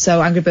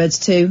 So Angry Birds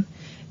 2,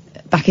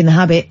 Back in the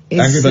Habit. Is,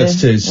 Angry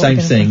Birds 2, same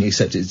thing,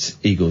 except it's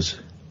eagles.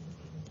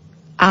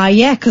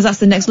 Yeah, because that's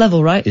the next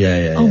level, right?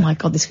 Yeah. Oh my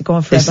God, this could go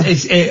on forever.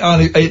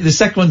 The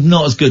second one's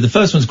not as good. The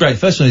first one's great. The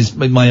first one is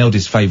my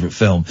eldest favourite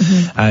film,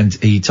 and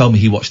he told me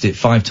he watched it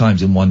 5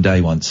 times in one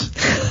day once.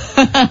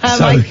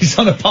 So he's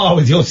on a par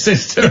with your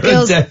sister.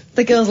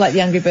 The girls like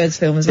the Angry Birds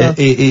film as well.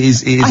 It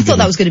is I thought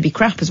that was going to be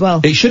crap as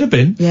well. It should have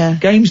been. Yeah.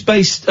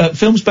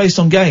 Films based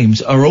on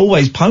games are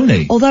always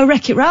pony. Although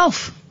Wreck-It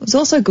Ralph was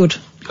also good.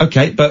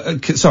 Okay,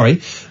 but sorry,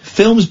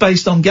 films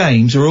based on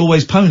games are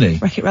always pony.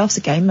 Wreck-It Ralph's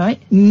a game,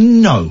 right?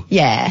 No.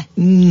 Yeah.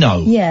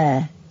 No.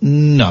 Yeah.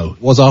 No.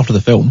 Was after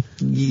the film.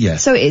 Yeah.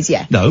 So it is,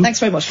 yeah. No. Thanks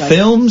very much, guys.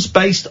 Films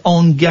based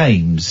on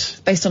games.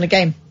 Based on a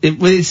game.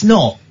 It's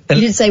not. You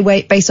didn't say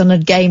based on a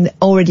game that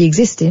already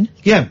existing.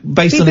 Yeah,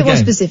 based on a game. Be a bit more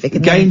specific.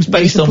 And games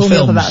then based you on can pull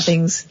films. Me up about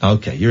things.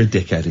 Okay, you're a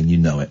dickhead and you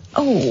know it.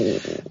 Oh.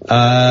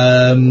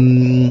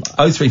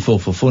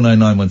 0344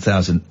 499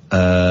 1000.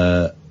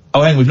 Hang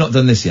on, we've not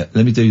done this yet.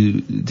 Let me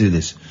do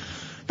this.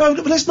 No,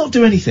 but let's not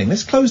do anything.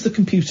 Let's close the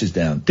computers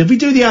down. Did we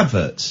do the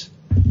adverts?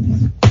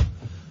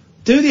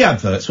 Do the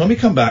adverts. When we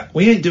come back,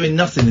 we ain't doing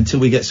nothing until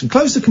we get some.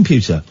 Close the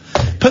computer.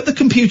 Put the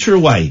computer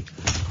away.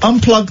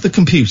 Unplug the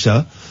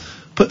computer.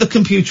 Put the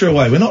computer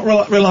away. We're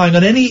not relying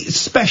on any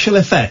special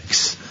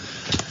effects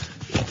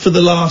for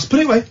the last.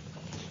 Put it away.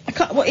 I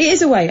can't. Well, it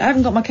is away. I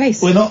haven't got my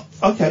case. We're not.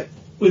 Okay.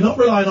 We're not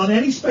relying on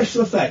any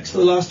special effects for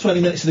the last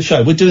 20 minutes of the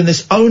show. We're doing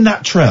this au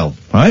naturel,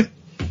 right?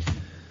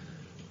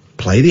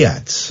 Play the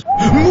ads.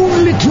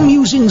 Moonlit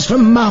musings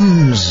from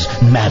mums,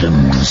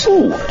 madams,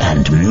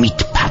 and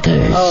meat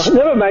packers. Oh,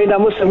 never mind, I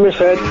must have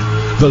misheard.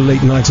 The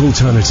Late Night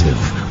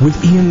Alternative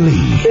with Ian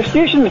Lee. The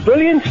station's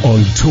brilliant.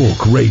 On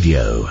Talk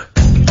Radio.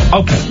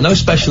 Okay, no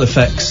special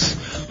effects.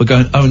 We're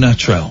going au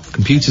naturel.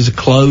 Computers are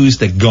closed,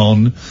 they're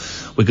gone.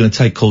 We're going to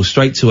take calls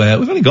straight to air.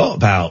 We've only got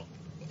about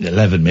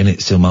 11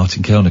 minutes till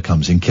Martin Kellner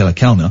comes in, Killer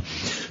Kellner.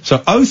 So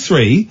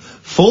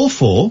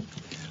 0344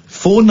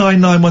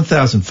 499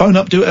 1000. Phone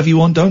up, do whatever you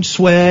want. Don't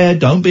swear,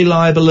 don't be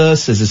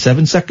libelous. There's a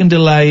 7-second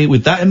delay.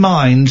 With that in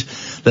mind,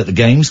 let the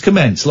games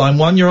commence. Line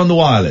 1, you're on the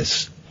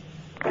wireless.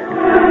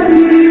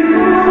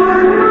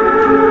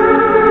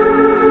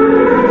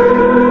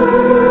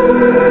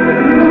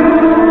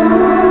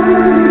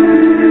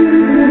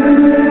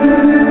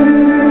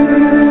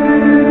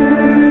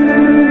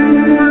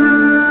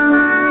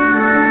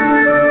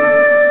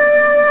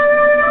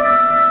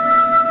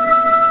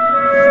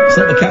 It's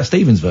not the Cat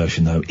Stevens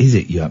version, though, is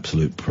it, you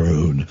absolute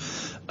prune?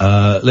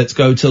 Let's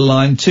go to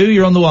line 2.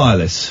 You're on the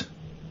wireless.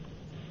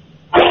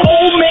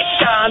 Old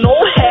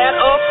MacDonald had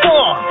a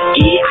farm.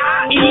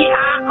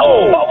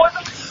 E-I-E-I-O.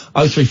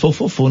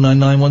 0344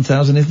 499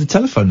 1000 is the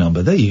telephone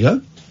number. There you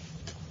go.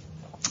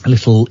 A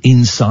little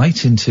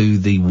insight into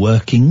the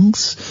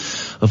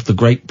workings of the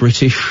Great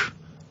British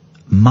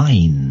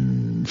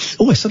Mines.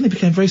 Oh, I suddenly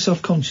became very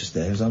self-conscious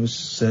there as I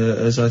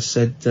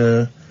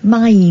said...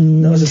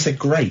 Mine. No, as I said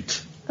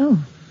great.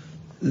 Oh.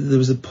 There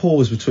was a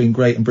pause between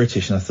great and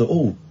British, and I thought,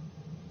 oh,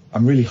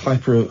 I'm really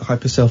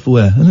hyper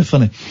self-aware. Isn't it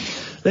funny?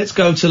 Let's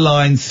go to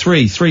line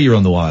 3. 3, you're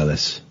on the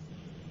wireless.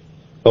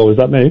 Oh, is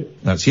that me?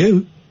 That's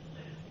you.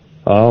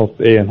 Oh,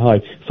 Ian,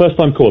 hi. First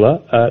time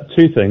caller.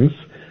 2 things.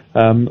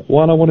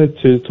 One, I wanted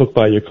to talk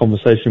about your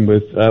conversation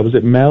with, was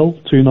it Mel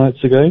 2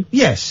 nights ago?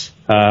 Yes.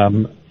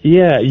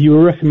 Yeah, you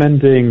were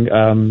recommending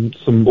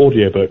some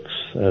audiobooks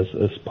as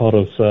part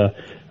of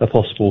a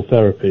possible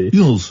therapy.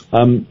 Yes.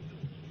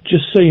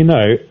 Just so you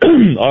know,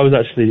 I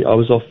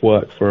was off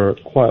work for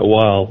quite a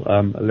while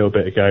a little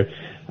bit ago,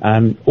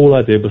 and all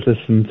I did was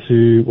listen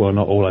to, well,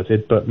 not all I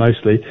did, but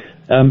mostly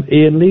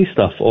Ian Lee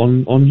stuff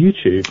on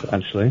YouTube,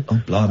 actually,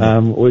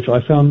 which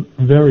I found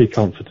very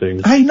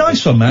comforting. Hey,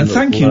 nice one, man.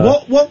 Thank you.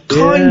 What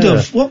kind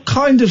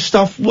of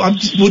stuff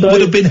would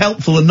have been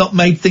helpful and not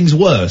made things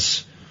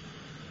worse?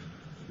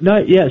 No,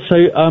 yeah. So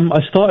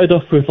I started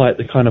off with like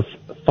the kind of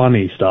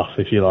funny stuff,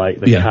 if you like,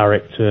 the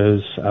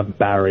characters,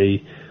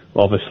 Barry.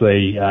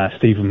 Obviously,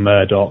 Stephen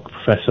Murdoch,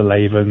 Professor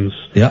Lavens.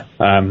 Yeah.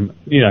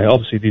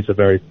 Obviously these are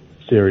very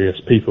serious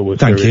people with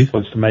serious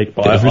points to make,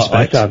 but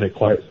I found it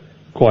quite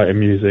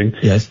amusing.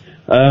 Yes.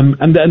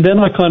 And then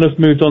I kind of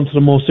moved on to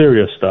the more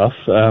serious stuff.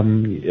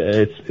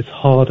 It's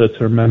harder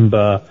to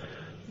remember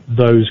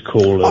those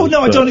callers. Oh no,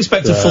 I don't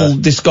expect a full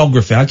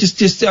discography. I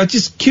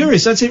just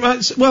curious. That's it,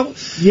 right? Well,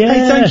 yeah.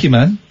 Hey, thank you,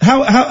 man.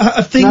 How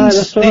have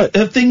things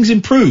have things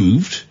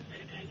improved?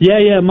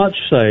 Yeah, much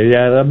so.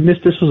 Yeah,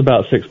 this was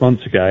about 6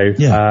 months ago.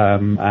 Yeah.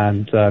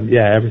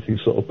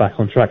 Everything's sort of back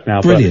on track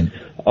now. Brilliant.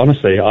 But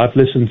honestly, I've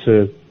listened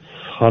to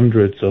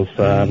hundreds of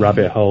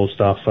rabbit hole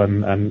stuff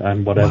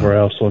and whatever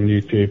else on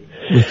YouTube.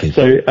 Wicked.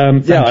 So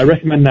I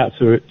recommend that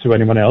to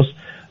anyone else.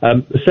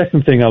 The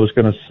second thing I was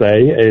going to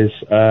say is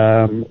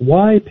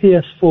why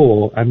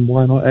PS4 and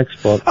why not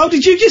Xbox? Oh,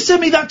 did you just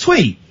send me that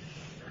tweet?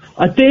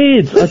 I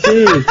did. I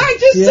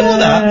just saw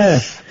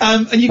that.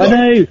 And you got, I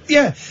know.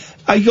 Yeah.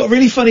 You got a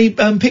really funny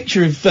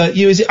picture of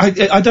you. Is it?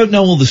 I don't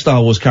know all the Star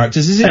Wars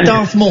characters. Is it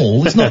Darth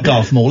Maul? It's not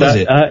Darth Maul, is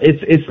it?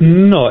 It's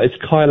not. It's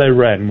Kylo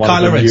Ren.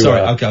 Kylo Ren. Sorry.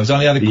 Okay, I was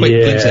only had a quick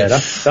glimpse. Yeah,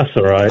 that's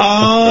all right.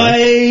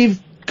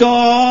 I've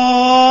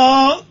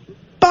got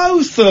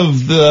both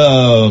of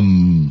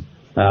them.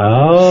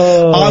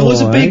 Oh, I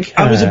was a big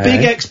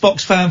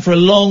Xbox fan for a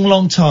long,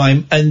 long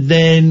time, and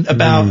then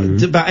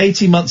about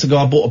 18 months ago,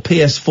 I bought a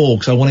PS4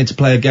 because I wanted to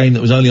play a game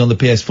that was only on the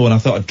PS4, and I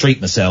thought I'd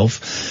treat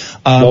myself.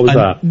 What was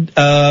that?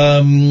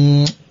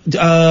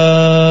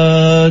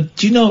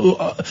 Do you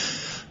know?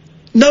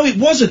 No, it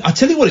wasn't. I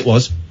tell you what it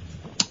was.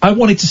 I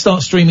wanted to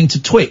start streaming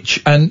to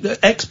Twitch, and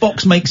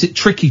Xbox makes it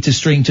tricky to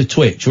stream to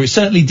Twitch, or it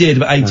certainly did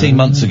about 18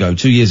 months ago,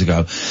 2 years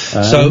ago.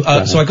 So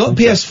I got a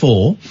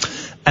PS4.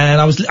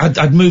 And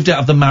I'd moved out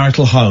of the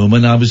marital home,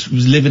 and I was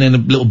living in a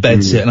little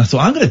bedsit, and I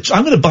thought,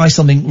 I'm gonna buy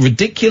something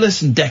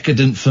ridiculous and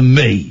decadent for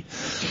me.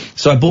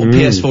 So I bought a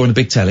PS4 and a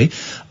big telly.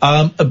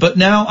 But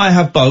now I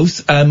have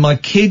both, and my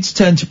kids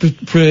tend to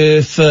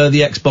prefer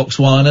the Xbox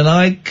One, and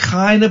I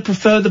kind of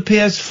prefer the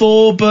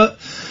PS4, but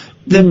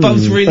they're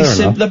both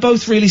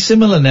really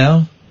similar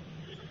now.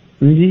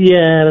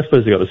 Yeah, I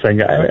suppose they got the same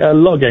game. A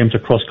lot of games are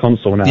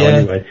cross-console now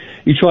anyway.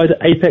 You tried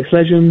Apex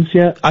Legends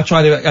yet? I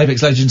tried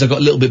Apex Legends. I got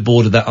a little bit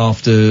bored of that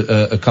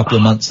after a couple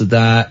of months of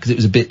that, because it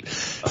was a bit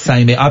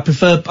samey. I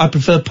prefer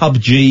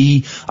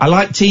PUBG. I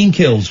like team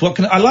kills.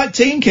 I like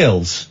team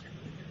kills.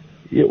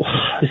 You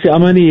see,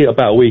 I'm only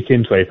about a week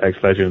into Apex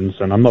Legends,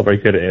 and I'm not very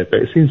good at it, but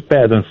it seems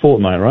better than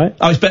Fortnite, right?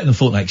 Oh, it's better than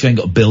Fortnite, because you ain't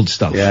got to build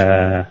stuff.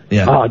 Yeah.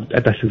 Oh,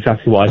 that's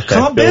exactly what I said.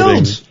 Can't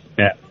build!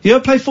 Yeah. You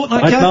ever play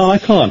Fortnite, Kat? No, I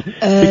can't.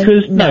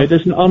 Because,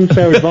 there's an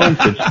unfair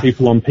advantage to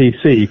people on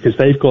PC, because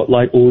they've got,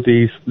 like, all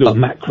these little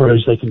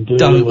macros they can do.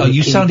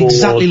 You sound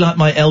exactly like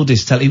my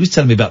eldest. He was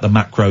telling me about the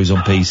macros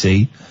on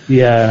PC.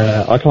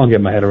 Yeah, I can't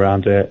get my head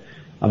around it.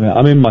 I mean,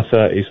 I'm in my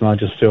 30s, and I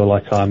just feel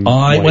like when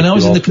I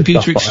was in the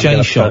computer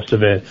exchange shop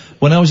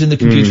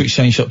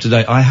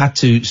today, I had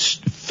to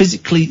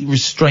physically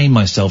restrain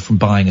myself from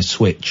buying a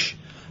Switch.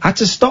 I had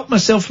to stop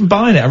myself from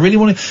buying it. I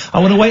want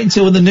to wait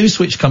until when the new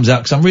Switch comes out,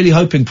 because I'm really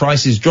hoping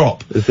prices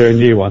drop. Is there a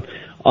new one?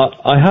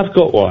 I have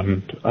got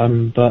one,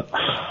 but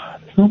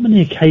there's not many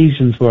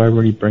occasions where I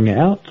really bring it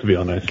out, to be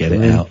honest. Get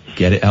it out.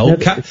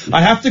 Kat,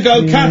 I have to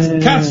go.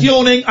 Kat's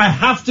yawning. I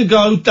have to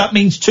go. That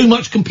means too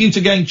much computer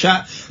game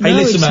chat. Hey,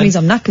 listen, it just means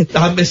I'm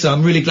knackered. Listen,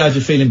 I'm really glad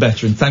you're feeling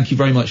better, and thank you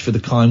very much for the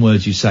kind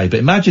words you say. But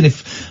imagine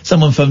if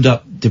someone phoned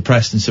up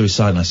depressed and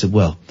suicidal, and I said,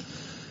 well,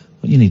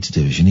 what you need to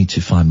do is you need to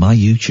find my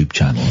YouTube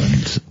channel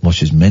and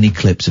watch as many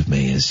clips of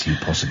me as you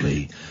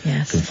possibly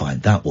can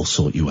find. That will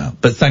sort you out.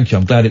 But thank you.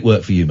 I'm glad it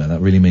worked for you, man. That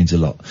really means a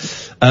lot.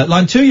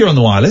 Line 2, you're on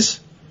the wireless.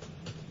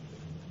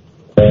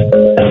 The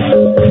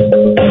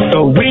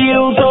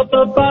wheels of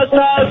the bus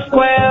are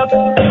square.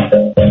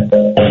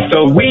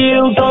 The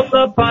wheels of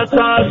the bus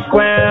are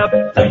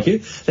square. Thank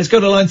you. Let's go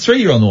to line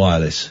 3, you're on the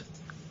wireless.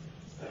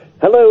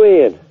 Hello,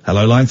 Ian.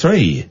 Hello, line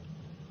 3.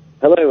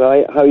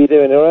 Hello, how are you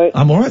doing, alright?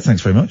 I'm alright,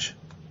 thanks very much.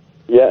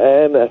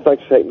 Yeah,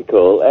 thanks for taking the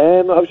call.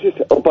 I was just,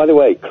 by the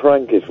way,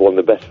 Crank is one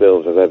of the best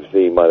films I've ever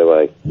seen, by the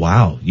way.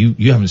 Wow,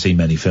 you haven't seen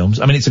many films.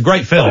 I mean, it's a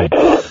great film,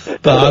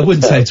 but I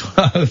wouldn't say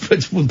I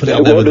wouldn't put it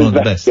up there with one of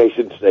the best.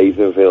 Jason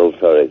Statham film,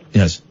 sorry.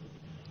 Yes.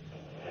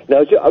 No,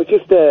 I was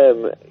just,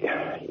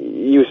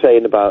 you were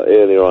saying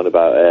earlier on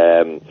about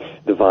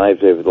the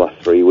vibes over the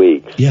last 3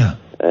 weeks. Yeah.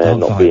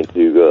 Not being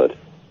too good.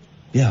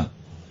 Yeah.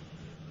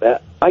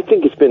 I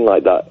think it's been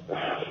like that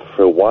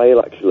for a while,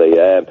 actually.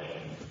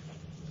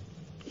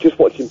 Just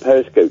watching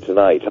Periscope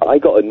tonight, I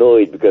got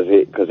annoyed because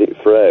it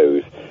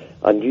froze.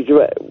 And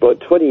but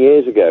 20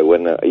 year ago,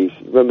 when you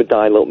remember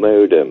dial-up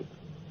modem?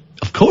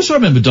 Of course I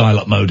remember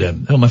dial-up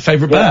modem. They're my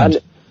favourite band.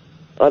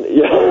 But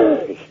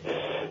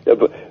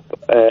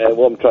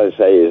what I'm trying to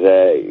say is,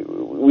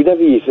 we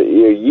never used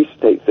to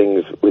take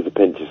things with a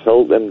pinch of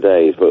salt them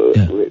days, but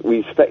we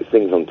expect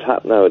things on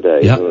tap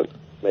nowadays. Yeah.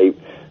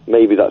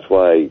 Maybe that's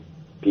why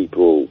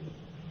people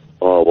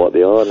are what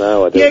they are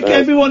now. I don't know.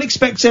 Everyone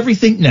expects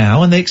everything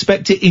now, and they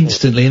expect it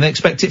instantly, and they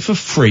expect it for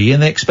free,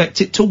 and they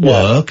expect it to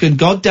work, and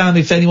goddamn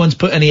if anyone's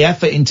put any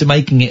effort into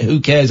making it,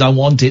 who cares, I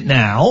want it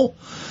now.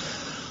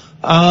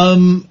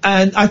 And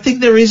I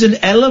think there is an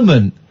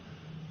element.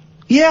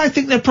 Yeah, I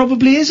think there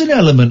probably is an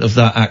element of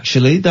that,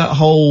 actually, that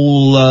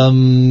whole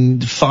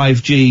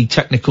 5G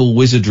technical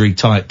wizardry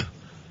type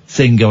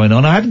thing going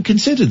on. I hadn't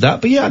considered that,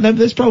 but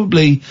there's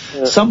probably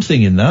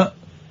something in that.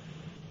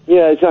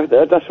 Yeah, exactly.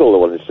 That's all I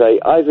wanted to say.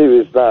 Either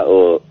it was that,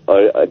 or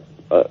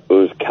it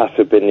was Cass'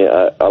 opinion.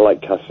 I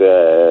like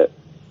Cass'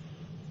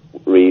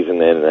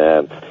 reasoning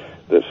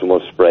that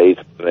someone sprayed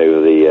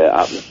over the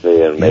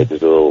atmosphere and made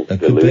us all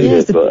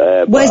deluded.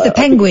 Where's the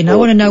penguin? I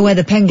want to know where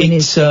the penguin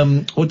is.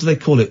 What do they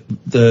call it?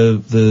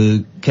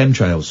 The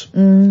chemtrails.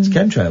 It's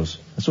chemtrails.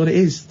 That's what it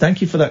is.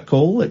 Thank you for that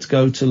call. Let's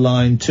go to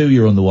line 2.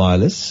 You're on the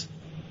wireless.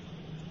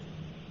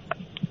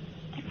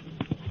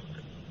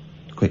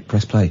 Quick,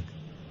 press play.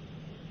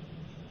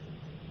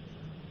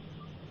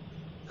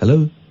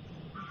 Hello?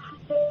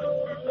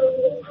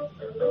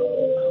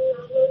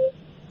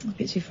 A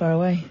bit too far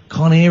away.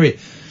 Can't hear it.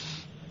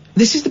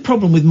 This is the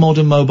problem with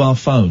modern mobile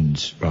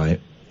phones, right?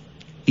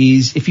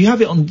 Is if you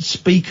have it on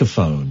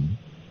speakerphone,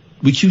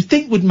 which you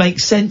think would make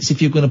sense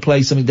if you're going to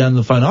play something down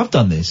the phone. I've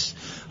done this.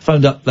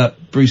 Phoned up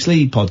that Bruce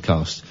Lee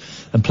podcast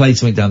and played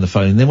something down the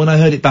phone. And then when I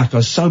heard it back, I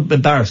was so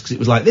embarrassed because it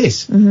was like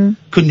this. Couldn't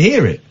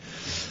hear it.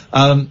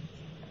 But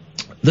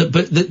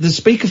the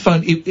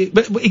speakerphone,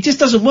 but it just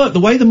doesn't work. The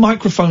way the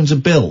microphones are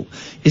built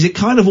is it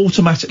kind of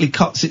automatically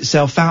cuts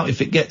itself out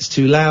if it gets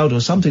too loud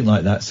or something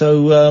like that.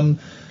 So,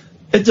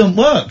 it doesn't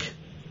work.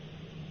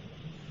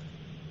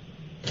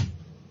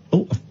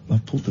 Oh,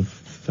 I've pulled the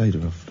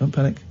fader off. Don't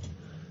panic.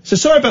 So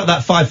sorry about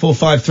that,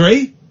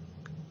 5453.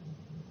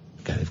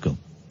 Okay,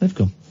 they've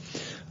gone.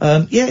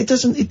 Yeah, it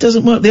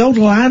doesn't work. The old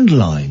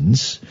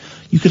landlines,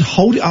 you could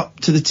hold it up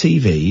to the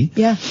TV.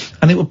 Yeah.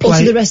 And it would play.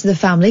 Or to the rest of the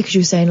family, because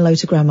you were saying hello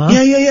to Grandma.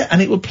 Yeah.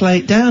 And it would play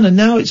it down, and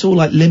now it's all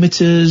like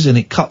limiters, and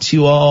it cuts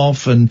you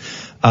off, and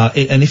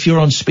if you're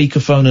on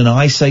speakerphone and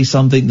I say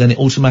something, then it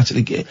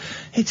automatically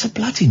it's a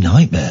bloody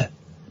nightmare.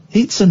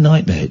 It's a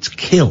nightmare. It's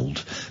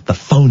killed the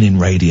phone-in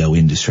radio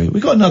industry.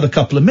 We've got another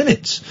couple of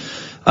minutes.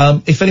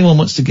 If anyone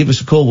wants to give us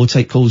a call, we'll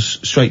take calls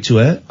straight to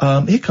air.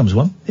 Here comes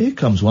one.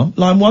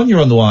 Line 1, you're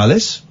on the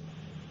wireless.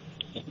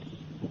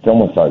 It's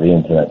almost like the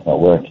internet's not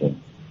working.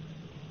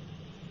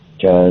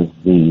 Because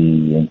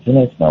the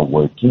internet's not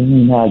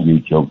working. Are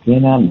you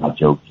joking? I'm not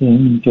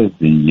joking. Because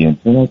the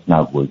internet's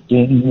not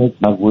working.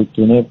 It's not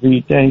working every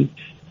day.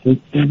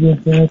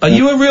 Are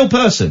you a real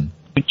person?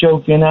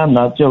 Joking, I'm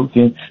not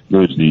joking.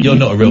 You're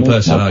not a real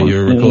person, are you?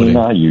 You're recording.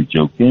 Are you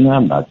joking?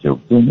 I'm not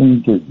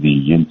joking. Because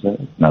the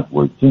internet's not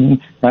working.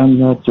 I'm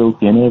not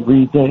joking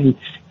every day.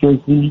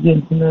 Because the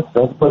internet's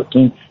not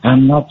working.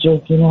 I'm not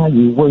joking. Are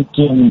you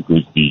working?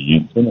 Because the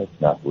internet's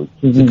not working.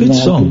 It's a good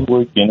song. Are you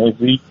working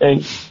every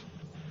day?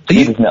 I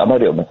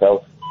made it up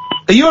myself.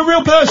 Are you a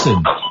real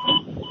person?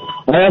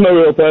 I am a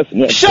real person,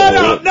 yes. Shut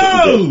up,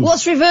 no!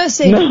 What's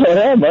reversing? No,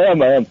 I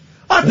am.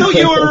 I thought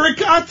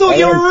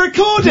you were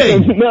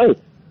recording.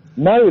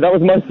 No, that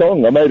was my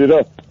song. I made it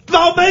up.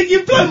 Oh, mate,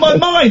 you've blown my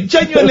mind.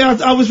 Genuinely,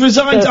 I was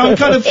resigned. I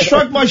kind of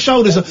shrugged my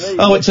shoulders.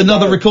 Oh, it's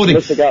another recording.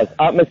 Mr. Gaz.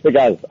 At Mr.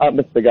 Gaz. At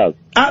Mr. Gaz.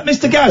 At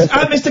Mr. Gaz.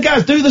 At Mr.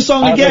 Gaz. Do the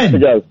song again.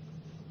 Mr. Gaz.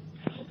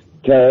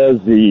 Cause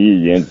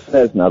the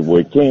internet's not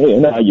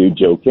working. Are you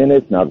joking?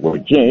 It's not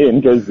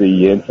working. Cause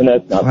the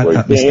internet's not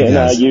working.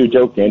 Are you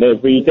joking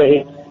every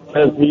day?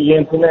 Cause the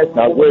internet's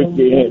not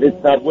working.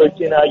 It's not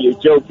working. Are you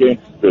joking?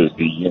 Cause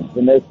the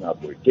internet's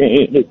not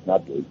working. It's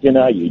not working.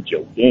 Are you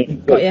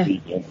joking? Cause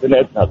the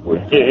internet's not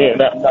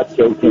working. I'm not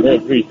joking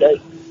every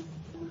day.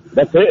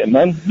 That's it,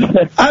 man.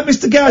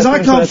 Mr. Gaz,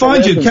 I can't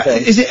find you.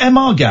 Is it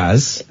MR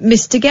Gaz?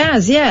 Mr.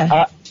 Gaz,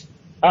 yeah.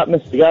 At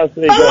Mr. Gaz.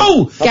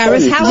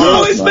 Gareth Howard.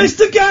 Oh, it's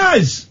Mr.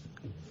 Gaz.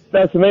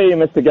 That's me,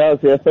 Mr. Gaz.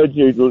 Yeah, I've heard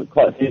you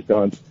quite a few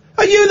times.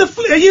 Are you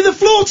the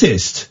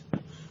flautist?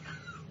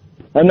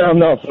 No, I'm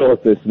not a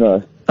flautist,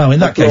 no. Oh,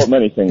 in that case,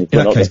 many things. In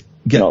that case,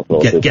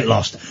 get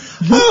lost.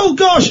 Oh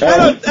gosh,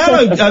 hello,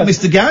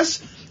 Mr. Gaz.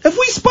 Have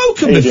we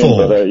spoken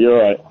before? Brother, you're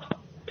right.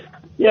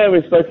 Yeah,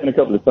 we've spoken a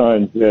couple of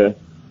times. Yeah.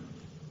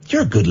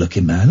 You're a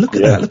good-looking man. Look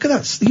at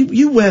that.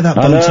 You wear that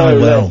bow tie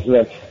well.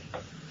 Yes.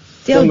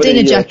 The old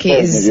dinner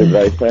jacket is... saying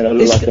I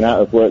look like an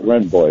out-of-work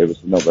rent boy. It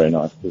was not very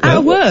nice. Out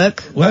of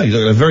work? Well, you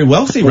look like a very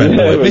wealthy rent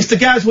boy. Mr.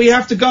 Gaz, we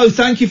have to go.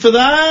 Thank you for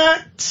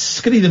that.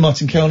 Good evening,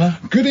 Martin Kellner.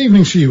 Good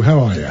evening to you.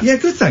 How are you? Yeah,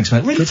 good, thanks,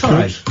 mate. Really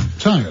tired.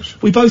 Tired.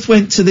 We both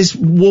went to this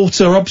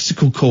water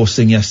obstacle course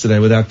thing yesterday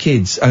with our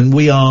kids, and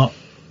we are,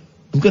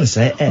 I'm going to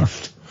say it,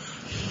 effed.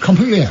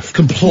 Completely effed.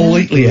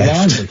 Completely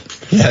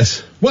effed.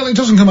 Yes. Well, it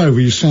doesn't come over.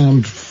 You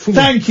sound full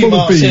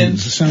of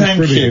beans. It sounds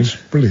brilliant.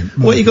 Brilliant.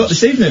 What you got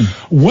this evening?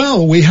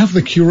 Well, we have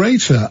the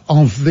curator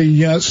of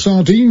the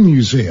Sardine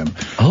Museum.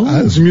 Oh,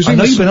 I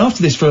know you've been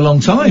after this for a long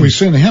time. We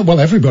certainly have.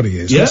 Well, everybody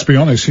is. Yeah. Let's be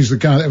honest. He's the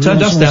guy that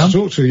everyone wants to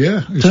talk to.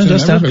 Yeah. Turned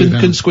us down.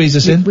 Couldn't squeeze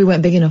us in. We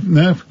weren't big enough.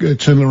 No.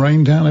 Turn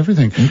Lorraine down.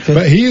 Everything. Okay.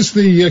 But he is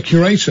the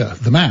curator,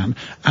 the man,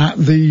 at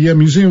the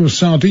Museum of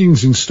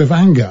Sardines in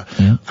Stavanger,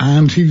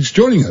 and he's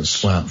joining us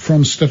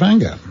from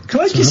Stavanger.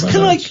 Can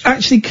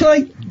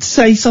I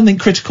say something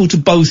critical to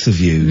both of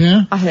you?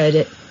 Yeah. I heard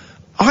it.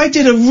 I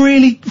did a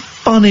really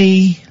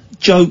funny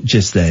joke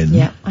just then.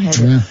 Yeah, I heard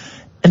it.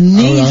 And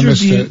neither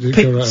of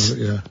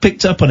you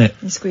picked up on it.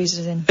 He squeezed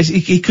us in.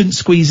 He couldn't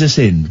squeeze us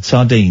in.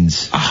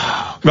 Sardines.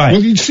 Right.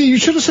 Well, you see, you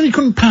should have said he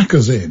couldn't pack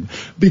us in,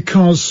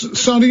 because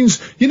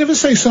sardines, you never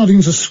say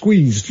sardines are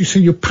squeezed, you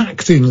say you're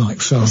packed in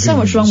like sardines. There's so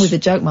much wrong with the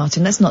joke,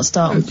 Martin. Let's not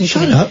start.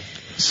 Shut up.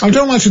 I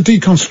don't like to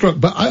deconstruct,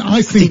 but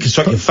I think...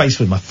 Deconstruct your face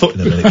with my foot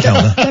in a minute,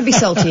 Kellner. Don't be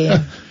salty,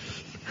 Ian.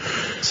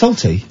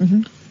 Salty?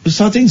 Mm-hmm. But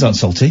sardines aren't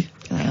salty.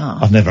 They are.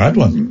 I've never had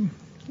one.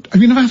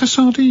 Have you never had a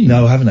sardine?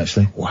 No, I haven't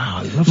actually. Wow,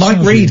 I love Mike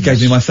sardines. Reed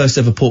gave me my first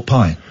ever pork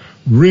pie.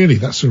 Really?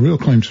 That's a real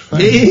claim to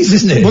fame. It is,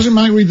 isn't it? Was it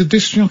Mike Reed the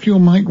disc jockey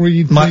or Mike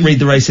Reed Mike Reed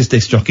the racist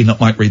disc jockey,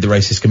 not Mike Reed the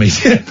racist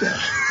comedian.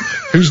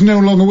 Who's no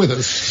longer with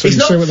us. So He's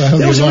not, say what the hell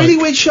there was a like.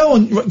 really weird show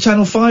on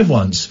Channel 5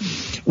 once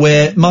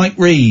where Mike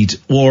Reed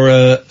wore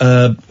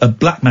a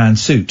black man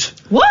suit.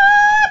 What?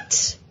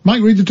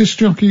 Mike Reed the disc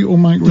jockey or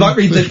Mike Reed? Mike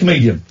Reed the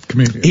comedian.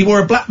 He wore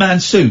a black man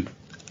suit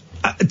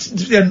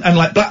and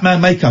like black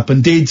man makeup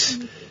and did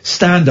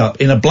stand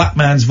up in a black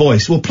man's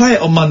voice. We'll play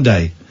it on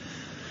Monday.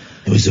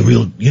 It was a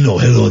real,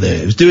 hello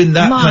there. It was doing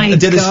that. My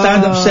did a God.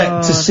 stand-up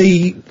set to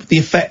see the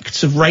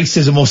effects of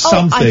racism or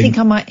something. I think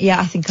I might. Yeah,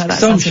 I think that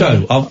Some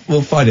sounds show.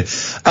 We'll find it.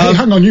 Hey,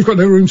 hang on, you've got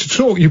no room to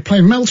talk. You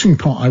play Melting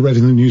Pot, I read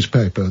in the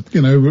newspaper.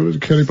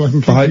 Kelly Black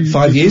and Kinky.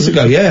 5 years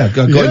ago, yeah.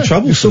 Got in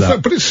trouble for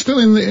that. But it's still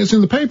in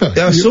the paper.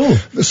 Yeah, I saw.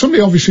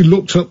 Somebody obviously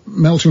looked up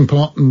Melting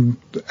Pot and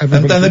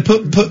everybody... And they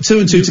put two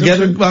and two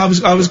together. And I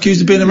was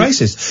accused of being a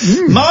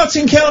racist.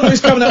 Martin Kellner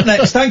is coming up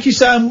next. Thank you,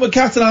 Sam.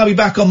 Kath and I will be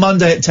back on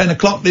Monday at 10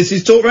 o'clock. This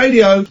is Talk Radio.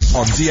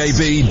 On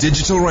DAB,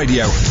 digital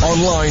radio,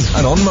 online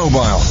and on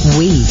mobile.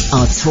 We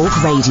are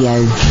Talk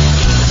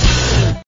Radio.